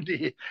with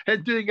somebody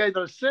and doing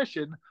either a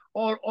session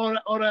or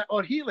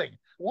healing.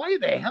 Why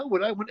the hell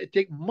would I want to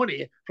take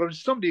money from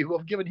somebody who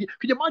I've given? Could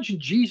you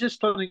imagine Jesus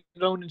turning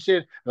around and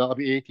saying, "That'll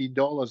be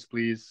 $18,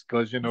 please,"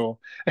 because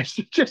it's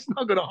just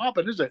not going to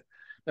happen, is it?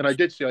 And I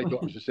did say I thought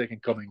it was the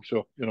second coming.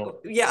 So,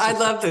 Yeah, I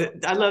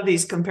love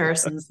these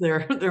comparisons.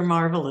 They're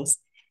marvelous.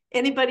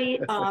 Anybody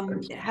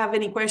have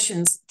any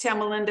questions?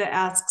 Tamalinda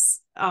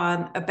asks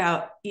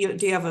about you.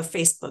 Do you have a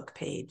Facebook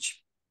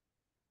page?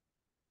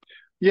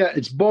 Yeah,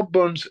 it's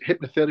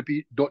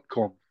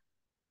bobburnshypnotherapy.com.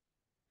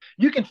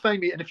 You can find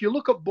me, and if you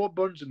look up Bob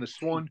Burns and the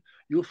Swan,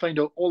 you'll find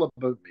out all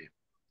about me.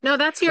 No,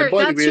 that's your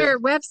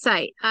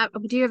website.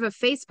 Do you have a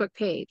Facebook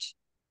page?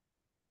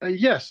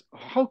 Yes.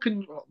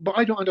 But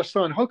I don't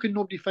understand. How can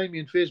nobody find me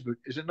on Facebook?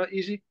 Is it not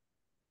easy?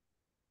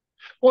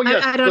 Oh,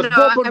 yes. I don't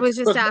know. I was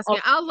just asking.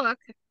 I'll look.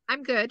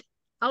 I'm good.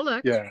 I'll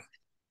look. Yeah.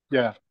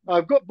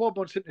 I've got Bob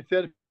on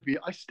hypnotherapy.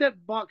 I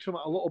stepped back from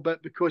it a little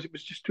bit because it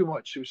was just too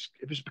much.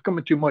 It was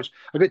becoming too much.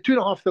 I got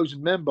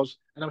 2,500 members,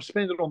 and I'm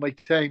spending all my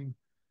time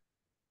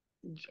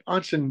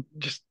answering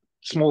just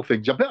small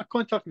things. You better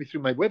contact me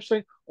through my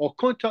website or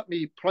contact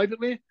me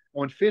privately,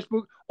 on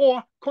Facebook,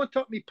 or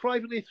contact me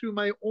privately through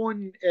my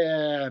own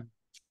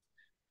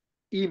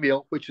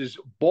email, which is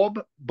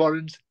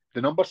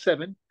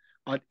bobburns7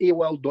 at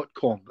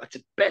AOL.com. That's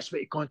the best way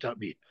to contact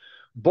me.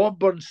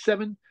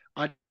 bobburns7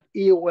 at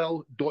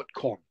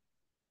AOL.com.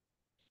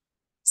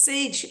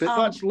 Sage. But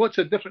that's lots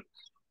of different.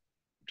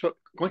 So,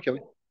 go on,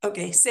 Kelley.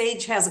 Okay,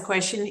 Sage has a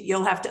question.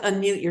 You'll have to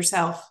unmute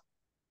yourself.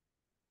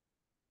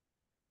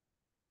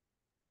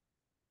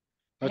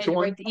 I had to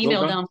write the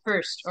email down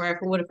first, or I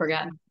would have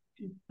forgotten.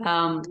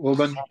 Well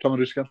done,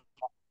 Tomaruska.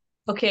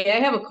 Okay, I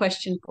have a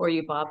question for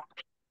you, Bob.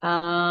 Sure.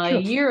 A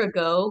year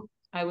ago,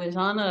 I was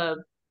on a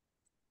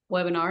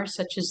webinar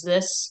such as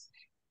this,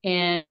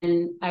 and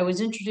I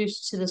was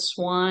introduced to the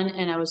Swan,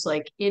 and I was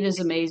like, it is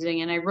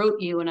amazing. And I wrote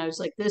you, and I was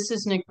like, this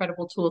is an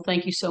incredible tool.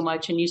 Thank you so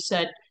much. And you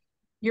said,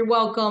 you're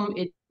welcome.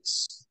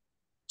 It's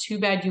too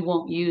bad you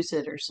won't use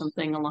it, or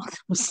something along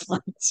those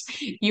lines.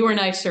 You were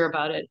nicer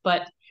about it,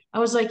 but I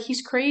was like,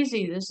 he's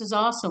crazy. This is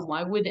awesome.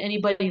 Why would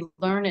anybody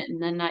learn it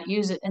and then not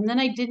use it? And then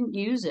I didn't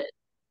use it.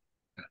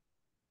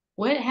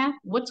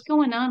 What's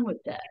going on with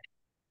that?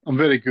 I'm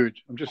very good.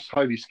 I'm just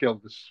highly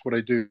skilled. This is what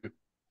I do.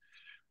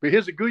 But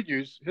here's the good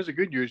news. Here's the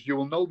good news. You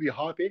will now be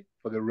happy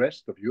for the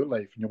rest of your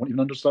life, and you won't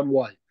even understand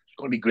why. It's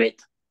going to be great.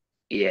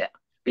 Yeah.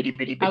 Bitty,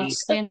 bitty, bitty.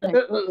 Outstanding.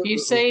 You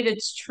say it,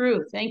 it's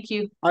true. Thank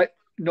you.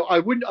 No, I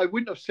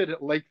wouldn't have said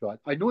it like that.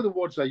 I know the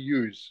words I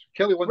use.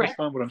 Kelley will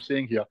understand what I'm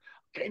saying here.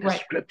 Kind of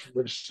scripted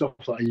with stuff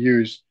that I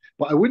use.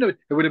 But I wouldn't have,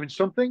 it would have been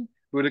something,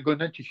 we would have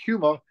gone into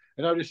humor,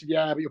 and I would have said,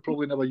 yeah, but you'll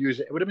probably never use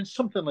it. It would have been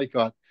something like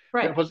that.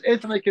 Right. And if there's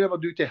anything I can ever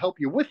do to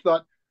help you with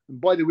that, and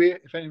by the way,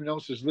 if anyone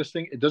else is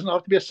listening, it doesn't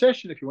have to be a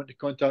session if you want to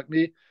contact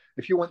me.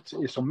 If you want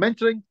some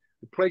mentoring,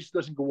 the price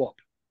doesn't go up.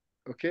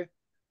 Okay?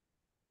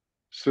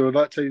 So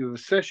that's either the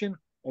session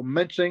or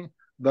mentoring.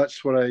 That's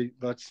who I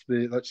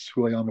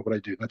am and what I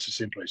do. That's the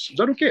same price. Is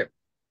that okay?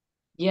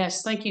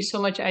 Yes, thank you so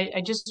much.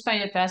 I just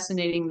find it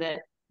fascinating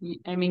that,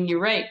 I mean,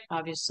 you're right,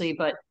 obviously,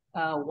 but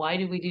why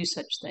do we do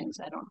such things?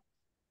 I don't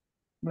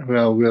know.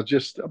 Well, we're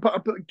just,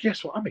 but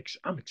guess what? I'm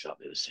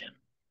exactly the same.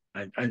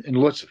 In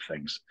lots of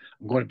things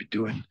I'm going to be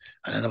doing,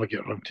 and I never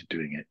get around to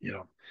doing it.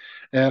 You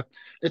know,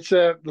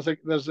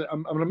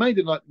 I'm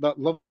reminded that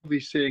lovely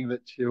saying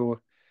that, you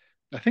know,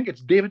 I think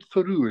it's David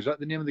Thoreau. Is that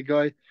the name of the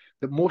guy?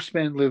 That most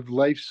men live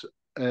lives.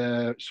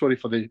 Sorry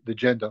for the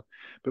gender,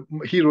 but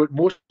he wrote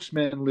most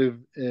men live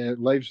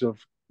lives of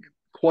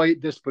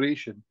quiet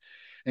desperation,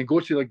 and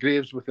go to their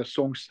graves with their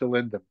songs still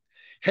in them.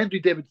 Henry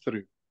David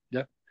Thoreau.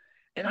 Yeah,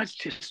 and that's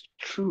just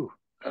true.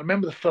 I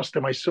remember the first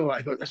time I saw it,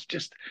 I thought it's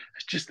just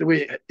the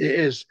way it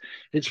is.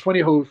 It's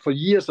funny how for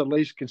years our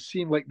lives can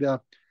seem like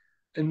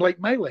and like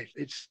my life,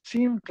 it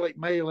seemed like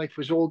my life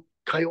was all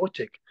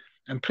chaotic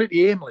and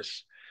pretty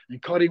aimless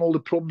and carrying all the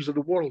problems of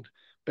the world.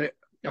 But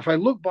if I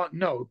look back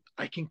now,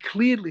 I can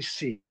clearly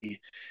see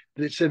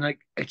that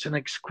it's an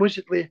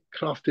exquisitely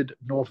crafted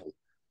novel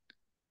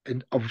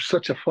and of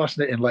such a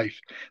fascinating life.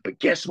 But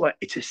guess what?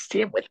 It's the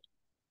same with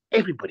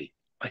everybody.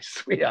 I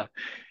swear.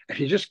 If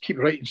you just keep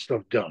writing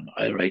stuff down,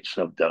 I write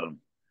stuff down,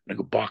 and I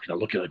go back and I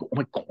look at it, I go, oh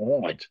my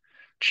God,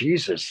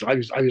 Jesus, I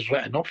was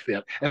writing off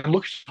there. And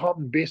look what's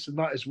happened based on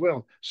that as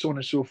well, so on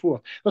and so forth.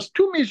 There's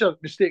two major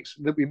mistakes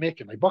that we make,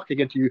 and I back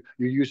again to you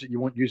use it, you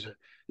won't use it.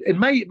 In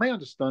my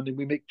understanding,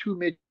 we make two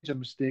major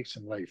mistakes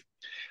in life.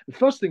 The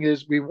first thing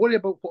is we worry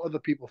about what other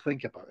people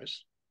think about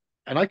us.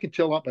 And I can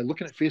tell that by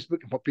looking at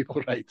Facebook and what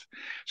people write.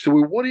 So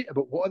we worry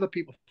about what other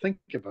people think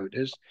about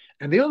us.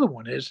 And the other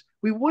one is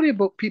we worry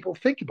about people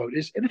think about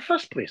us in the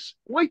first place.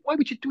 Why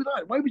would you do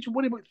that? Why would you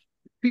worry about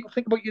people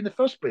think about you in the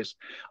first place?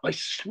 I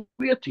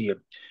swear to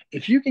you,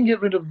 if you can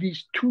get rid of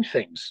these two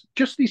things,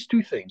 just these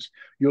two things,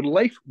 your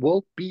life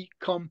will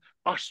become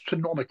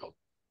astronomical.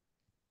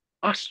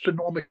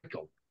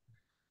 Astronomical.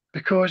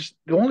 Because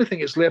the only thing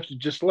that's left is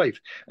just life.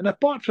 And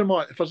apart from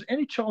that, if there's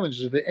any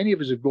challenges that any of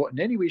us have got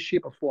in any way,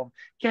 shape, or form,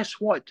 guess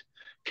what?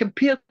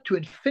 Compared to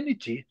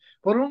infinity,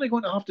 we're only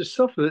going to have to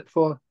suffer it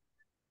for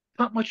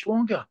that much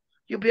longer.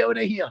 You'll be out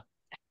of here.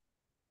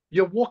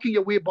 You're walking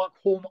your way back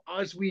home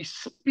as we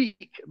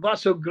speak.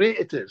 That's how great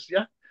it is,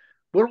 yeah?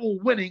 We're all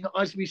winning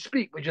as we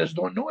speak. We just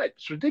don't know it.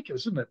 It's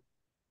ridiculous, isn't it?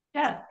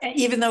 Yeah,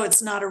 even though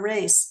it's not a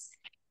race.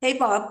 Hey,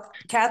 Bob,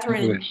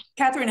 Catherine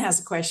has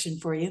a question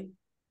for you.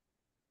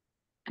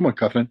 Come on,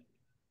 Catherine.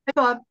 Hi,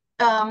 Bob.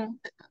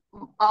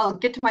 I'll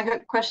get to my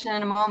question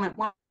in a moment.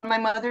 When my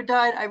mother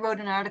died, I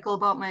wrote an article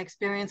about my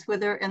experience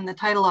with her, and the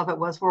title of it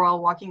was "We're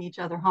All Walking Each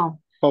Other Home."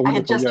 Oh, I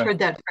had just heard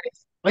that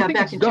phrase. I think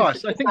it's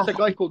Das. I think it's a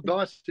guy called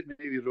Das that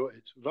maybe wrote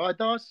it.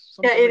 Das?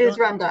 Yeah, it is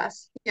Ram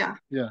Dass. Yeah.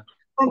 Yeah.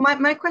 Well,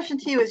 my question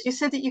to you is: you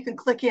said that you can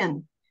click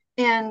in,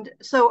 and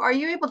so are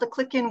you able to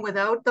click in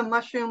without the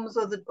mushrooms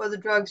or the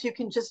drugs? You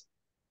can just,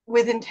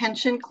 with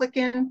intention, click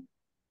in.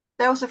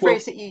 That was the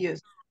phrase that you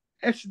used.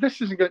 This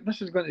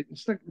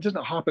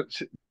doesn't happen.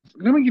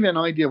 Let me give you an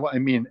idea of what I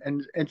mean.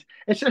 And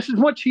it's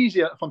much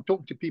easier if I'm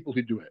talking to people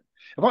who do it.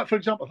 For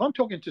example, if I'm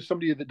talking to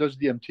somebody that does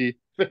DMT,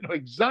 they know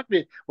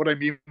exactly what I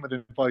mean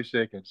within 5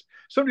 seconds.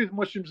 Somebody with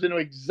mushrooms, they know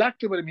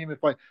exactly what I mean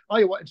with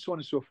ayahuasca, and so on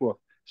and so forth.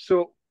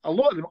 So a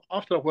lot of them,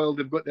 after a while,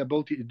 they've got the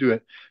ability to do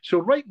it. So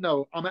right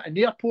now, I'm at an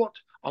airport.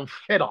 I'm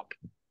fed up,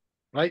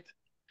 right?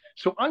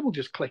 So I will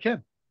just click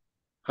in.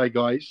 Hi,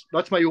 guys.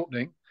 That's my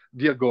opening.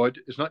 Dear God.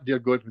 It's not dear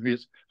God with me.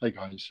 It's hi,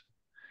 guys.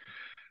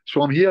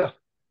 So I'm here.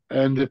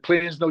 And the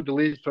plane's now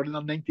delayed for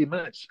another 90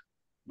 minutes.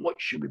 What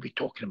should we be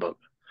talking about?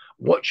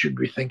 What should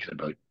we be thinking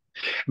about?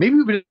 Maybe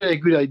it would be a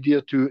good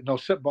idea to, and I'll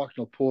sit back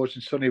and I'll pause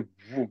and suddenly,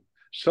 boom,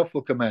 stuff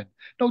will come in.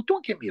 Now,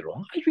 don't get me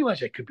wrong. I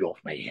realise it could be off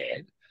my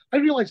head. I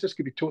realise this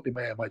could be totally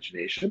my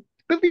imagination.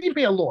 But leave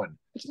me alone.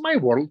 It's my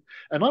world.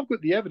 And I've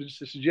got the evidence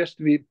to suggest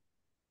to me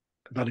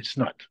that it's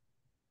not,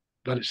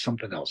 that it's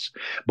something else.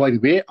 By the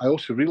way, I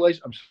also realise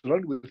I'm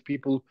surrounded with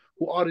people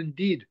who are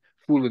indeed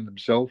fooling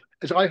themselves,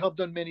 as I have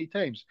done many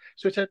times.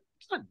 So it's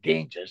not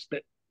dangerous,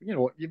 but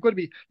you've got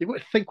to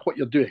think what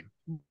you're doing.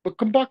 But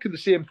come back to the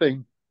same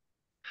thing.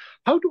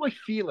 How do I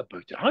feel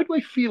about it? How do I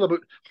feel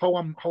about how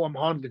I'm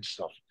handling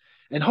stuff?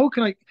 And how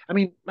can I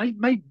mean,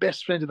 my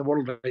best friend in the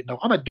world right now,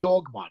 I'm a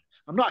dog man.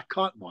 I'm not a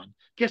cat man.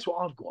 Guess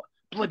what I've got?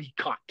 Bloody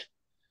cat.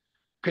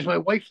 Because my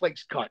wife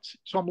likes cats.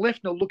 So I'm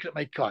left now looking at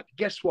my cat.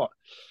 Guess what?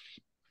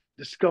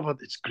 Discovered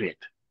it's great.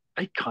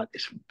 My cat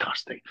is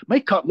fantastic. My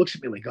cat looks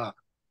at me like that.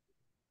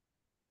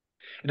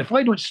 And if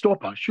I don't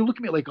stop her, she'll look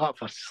at me like that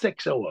for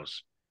 6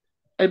 hours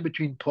in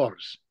between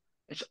purrs.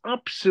 It's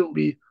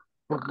absolutely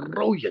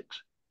brilliant.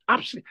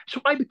 Absolutely.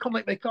 So I become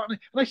like my cat, and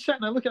I sit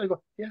and I look at it and I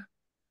go,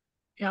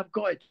 yeah, I've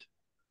got it.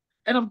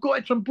 And I've got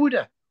it from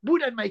Buddha.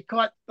 Buddha and my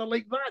cat, they're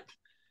like that.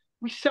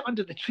 We sit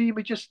under the tree and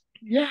we just,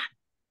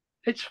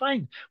 it's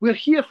fine. We're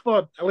here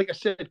for, like I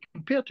said,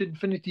 compared to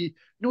infinity,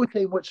 no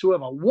time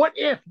whatsoever. What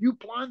if you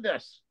planned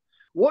this?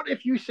 What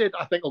if you said,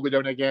 I think I'll go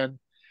down again.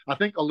 I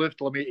think I'll live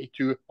till I'm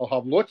 82. I'll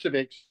have lots of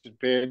aches and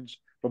pains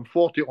from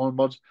 40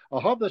 onwards.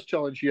 I'll have this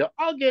challenge here.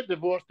 I'll get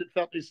divorced at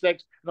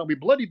 36 and I'll be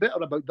bloody bitter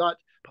about that.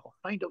 But I'll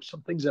find out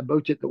some things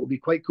about it that will be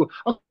quite cool.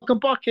 I'll come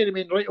back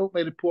anyway and write out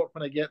my report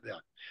when I get there.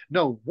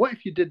 Now, what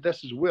if you did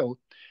this as well?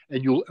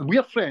 And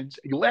we're friends,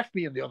 and you left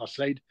me on the other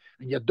side,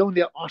 and you're down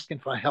there asking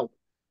for help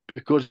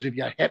because of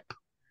your hip.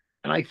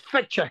 And I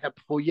fix your hip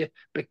for you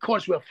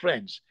because we're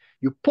friends.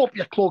 You pop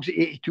your clogs at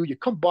 82, you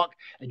come back,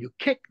 and you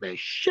kick the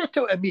shit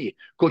out of me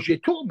because you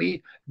told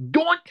me,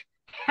 don't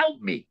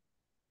help me.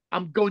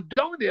 I'm going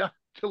down there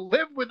to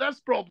live with this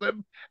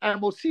problem,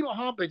 and we'll see what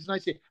happens. And I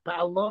say, but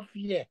I love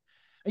you.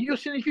 And you're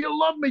saying, if you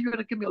love me, you're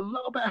going to give me a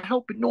little bit of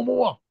help, but no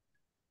more.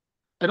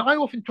 And I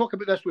often talk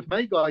about this with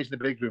my guys in the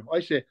big room.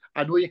 I say,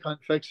 I know you can't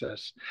fix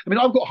this. I mean,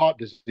 I've got heart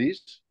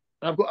disease,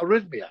 and I've got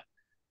arrhythmia.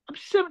 I'm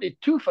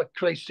 72, for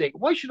Christ's sake.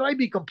 Why should I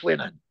be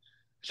complaining?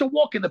 It's a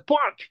walk in the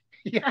park.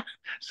 Yeah.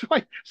 So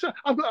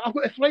I've got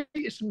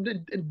arthritis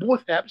in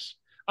both hips.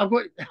 I've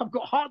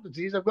got heart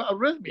disease. I've got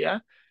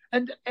arrhythmia,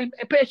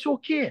 but it's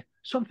okay.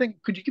 Something.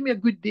 Could you give me a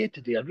good day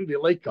today? I'd really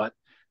like that.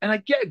 And I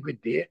get a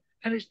good day,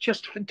 and it's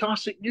just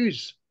fantastic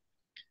news.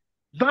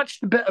 That's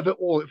the bit of it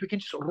all. If we can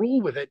just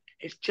roll with it,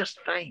 it's just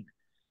fine.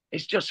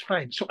 It's just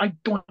fine. So I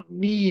don't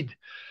need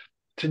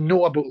to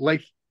know about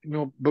life,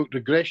 about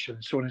regression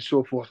and so on and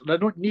so forth. And I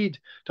don't need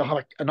to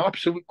have an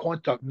absolute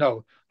contact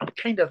now. I'm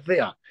kind of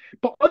there.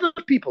 But other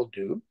people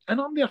do, and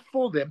I'm there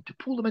for them to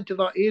pull them into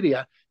that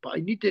area. But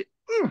I need to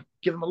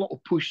give them a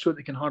little push so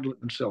they can handle it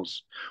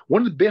themselves.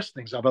 One of the best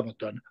things I've ever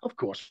done, of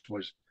course,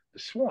 was the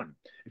swan.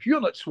 If you're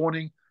not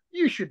swanning,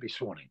 you should be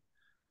swanning.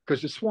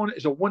 Because the swan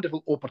is a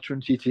wonderful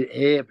opportunity to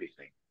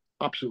everything,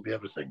 absolutely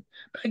everything.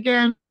 But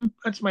again,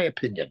 that's my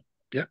opinion.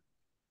 Yeah.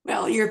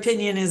 Well, your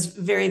opinion is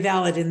very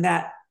valid in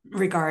that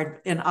regard,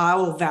 and I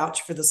will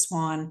vouch for the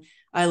swan.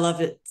 I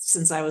love it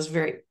since I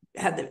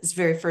had this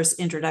very first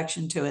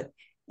introduction to it.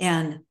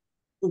 And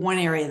one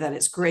area that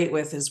it's great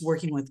with is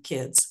working with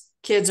kids.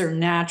 Kids are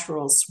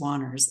natural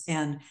swanners,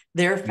 and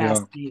they're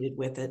fascinated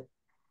with it.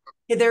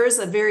 There is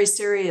a very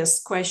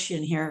serious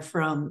question here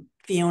from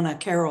Fiona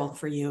Carroll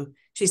for you.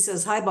 She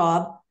says, hi,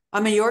 Bob.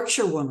 I'm a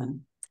Yorkshire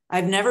woman.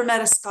 I've never met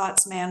a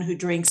Scotsman who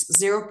drinks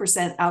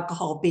 0%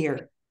 alcohol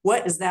beer.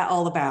 What is that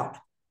all about?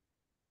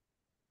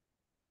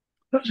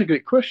 That's a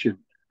great question.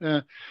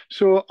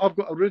 So I've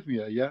got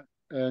arrhythmia, yeah,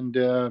 and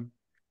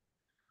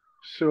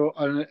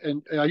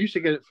I used to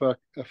get it for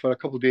a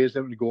couple of days,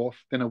 then it would go off,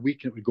 then a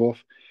week and it would go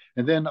off,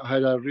 and then I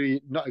had a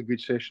really not a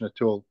good session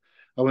at all.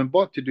 I went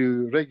back to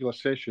do regular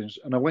sessions,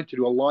 and I went to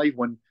do a live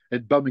one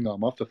at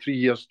Birmingham after 3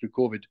 years through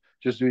COVID,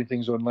 just doing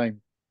things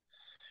online.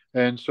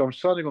 And so I'm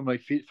standing on my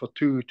feet for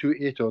two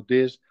 8-hour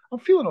days. I'm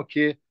feeling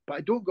okay, but I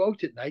don't go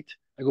out at night.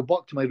 I go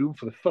back to my room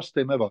for the first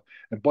time ever.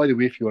 And by the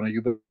way, Fiona,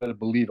 you better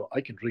believe it,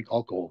 I can drink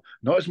alcohol.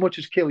 Not as much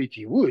as Kelley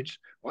T Woods,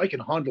 but I can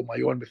handle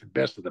my own with the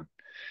best of them.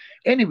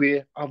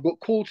 Anyway, I've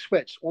got cold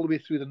sweats all the way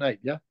through the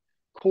night, yeah?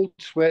 Cold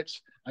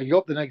sweats. I get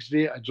up the next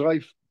day. I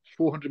drive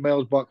 400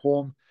 miles back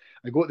home.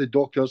 I go to the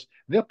doctors.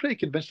 And they're pretty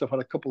convinced I've had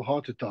a couple of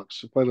heart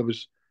attacks while I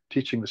was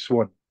teaching the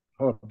swan.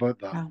 How about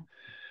that?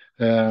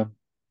 Wow.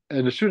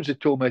 And as soon as they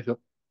told me, I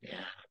thought, yeah,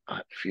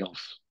 that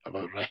feels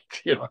about right.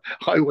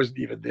 I wasn't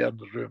even there in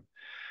the room.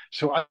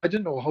 So I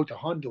didn't know how to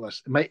handle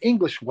this. My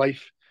English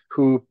wife,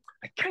 who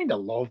I kind of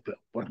love, but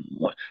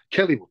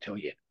Kelley will tell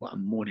you what a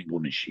moaning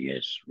woman she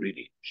is.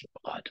 Really, she's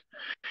bad.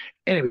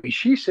 Anyway,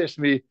 she says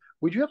to me,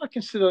 "Would you ever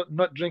consider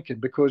not drinking?"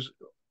 Because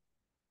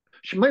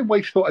my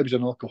wife thought I was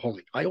an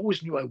alcoholic. I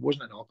always knew I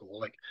wasn't an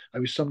alcoholic. I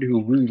was somebody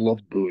who really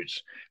loved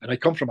booze, and I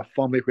come from a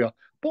family where a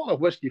bottle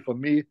of whiskey for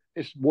me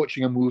is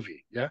watching a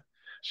movie. Yeah,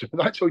 so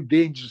that's how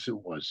dangerous it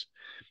was.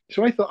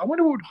 So I thought, I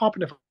wonder what would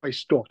happen if I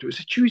stopped. It was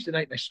a Tuesday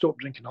night, and I stopped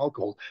drinking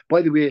alcohol.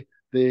 By the way,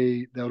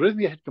 the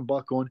arrhythmia had come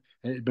back on,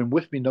 and it had been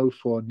with me now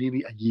for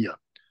nearly a year,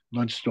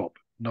 non-stop.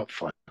 Not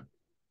fun,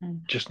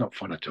 just not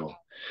fun at all.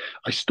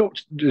 I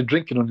stopped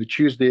drinking on the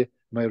Tuesday.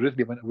 My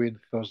arrhythmia went away on the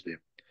Thursday.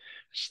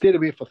 Stayed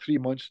away for 3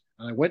 months,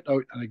 and I went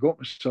out and I got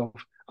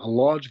myself a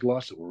large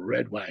glass of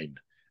red wine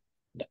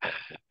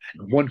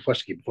and one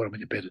whiskey before I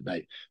went to bed at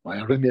night. My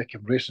arrhythmia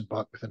came racing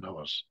back within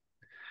hours.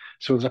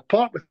 So there's a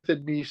part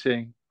within me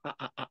saying,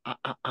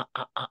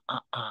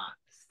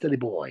 silly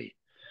boy,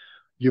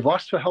 you've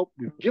asked for help,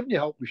 we've given you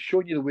help, we've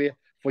shown you the way.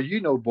 For you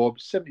now,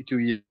 Bob,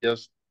 72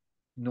 years,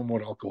 no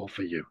more alcohol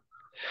for you.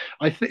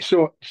 I think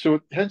so. So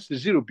hence the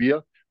zero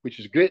beer, which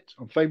is great.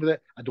 I'm fine with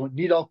it. I don't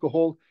need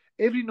alcohol.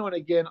 Every now and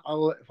again,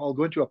 if I'll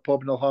go into a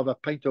pub and I'll have a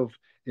pint of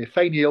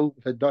fine ale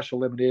with a dash of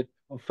lemonade,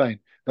 I'm fine.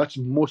 That's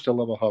most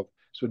I'll ever have.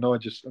 So now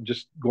I'm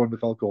just going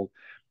with alcohol.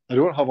 I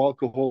don't have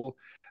alcohol,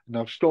 and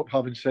I've stopped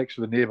having sex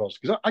with the neighbours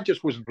because I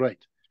just wasn't right.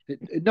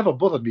 It never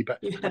bothered me, but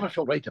I never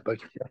felt right about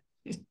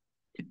it.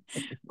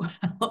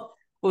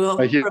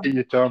 Well, I hear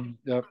you, Tom.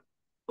 Yeah.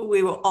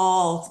 We will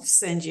all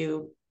send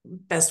you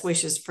best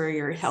wishes for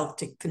your health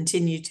to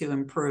continue to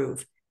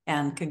improve,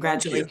 and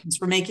congratulations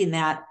for making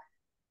that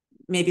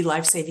maybe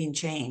life-saving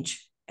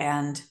change.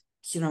 And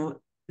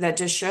that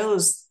just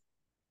shows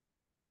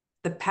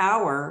the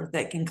power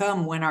that can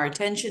come when our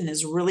attention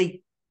is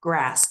really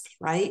grasped,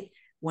 right?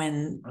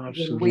 When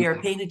we are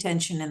paying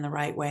attention in the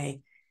right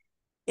way.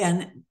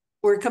 And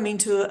we're coming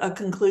to a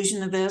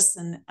conclusion of this,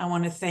 and I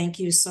want to thank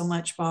you so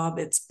much, Bob.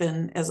 It's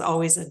been, as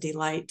always, a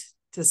delight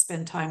to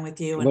spend time with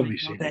you. Lovely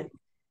and I know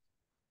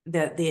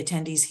that the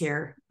attendees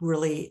here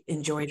really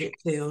enjoyed it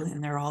too,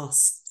 and they're all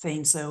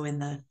saying so in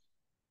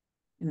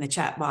the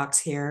chat box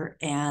here,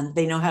 and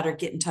they know how to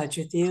get in touch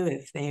with you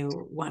if they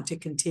want to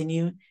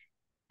continue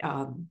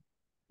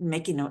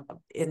making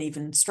an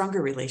even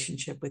stronger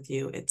relationship with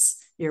you.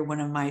 You're one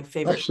of my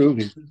favorite people in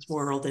this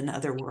world and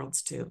other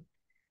worlds too.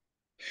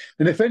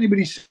 And if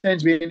anybody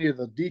sends me any of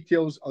the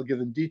details, I'll give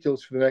them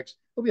details for the next,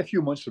 it'll be a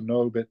few months from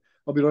now, but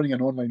I'll be running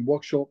an online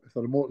workshop. If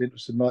they're remotely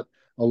interested in that,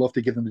 I'll love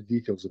to give them the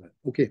details of it.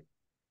 Okay.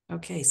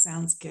 Okay,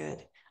 sounds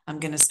good. I'm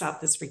going to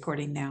stop this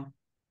recording now.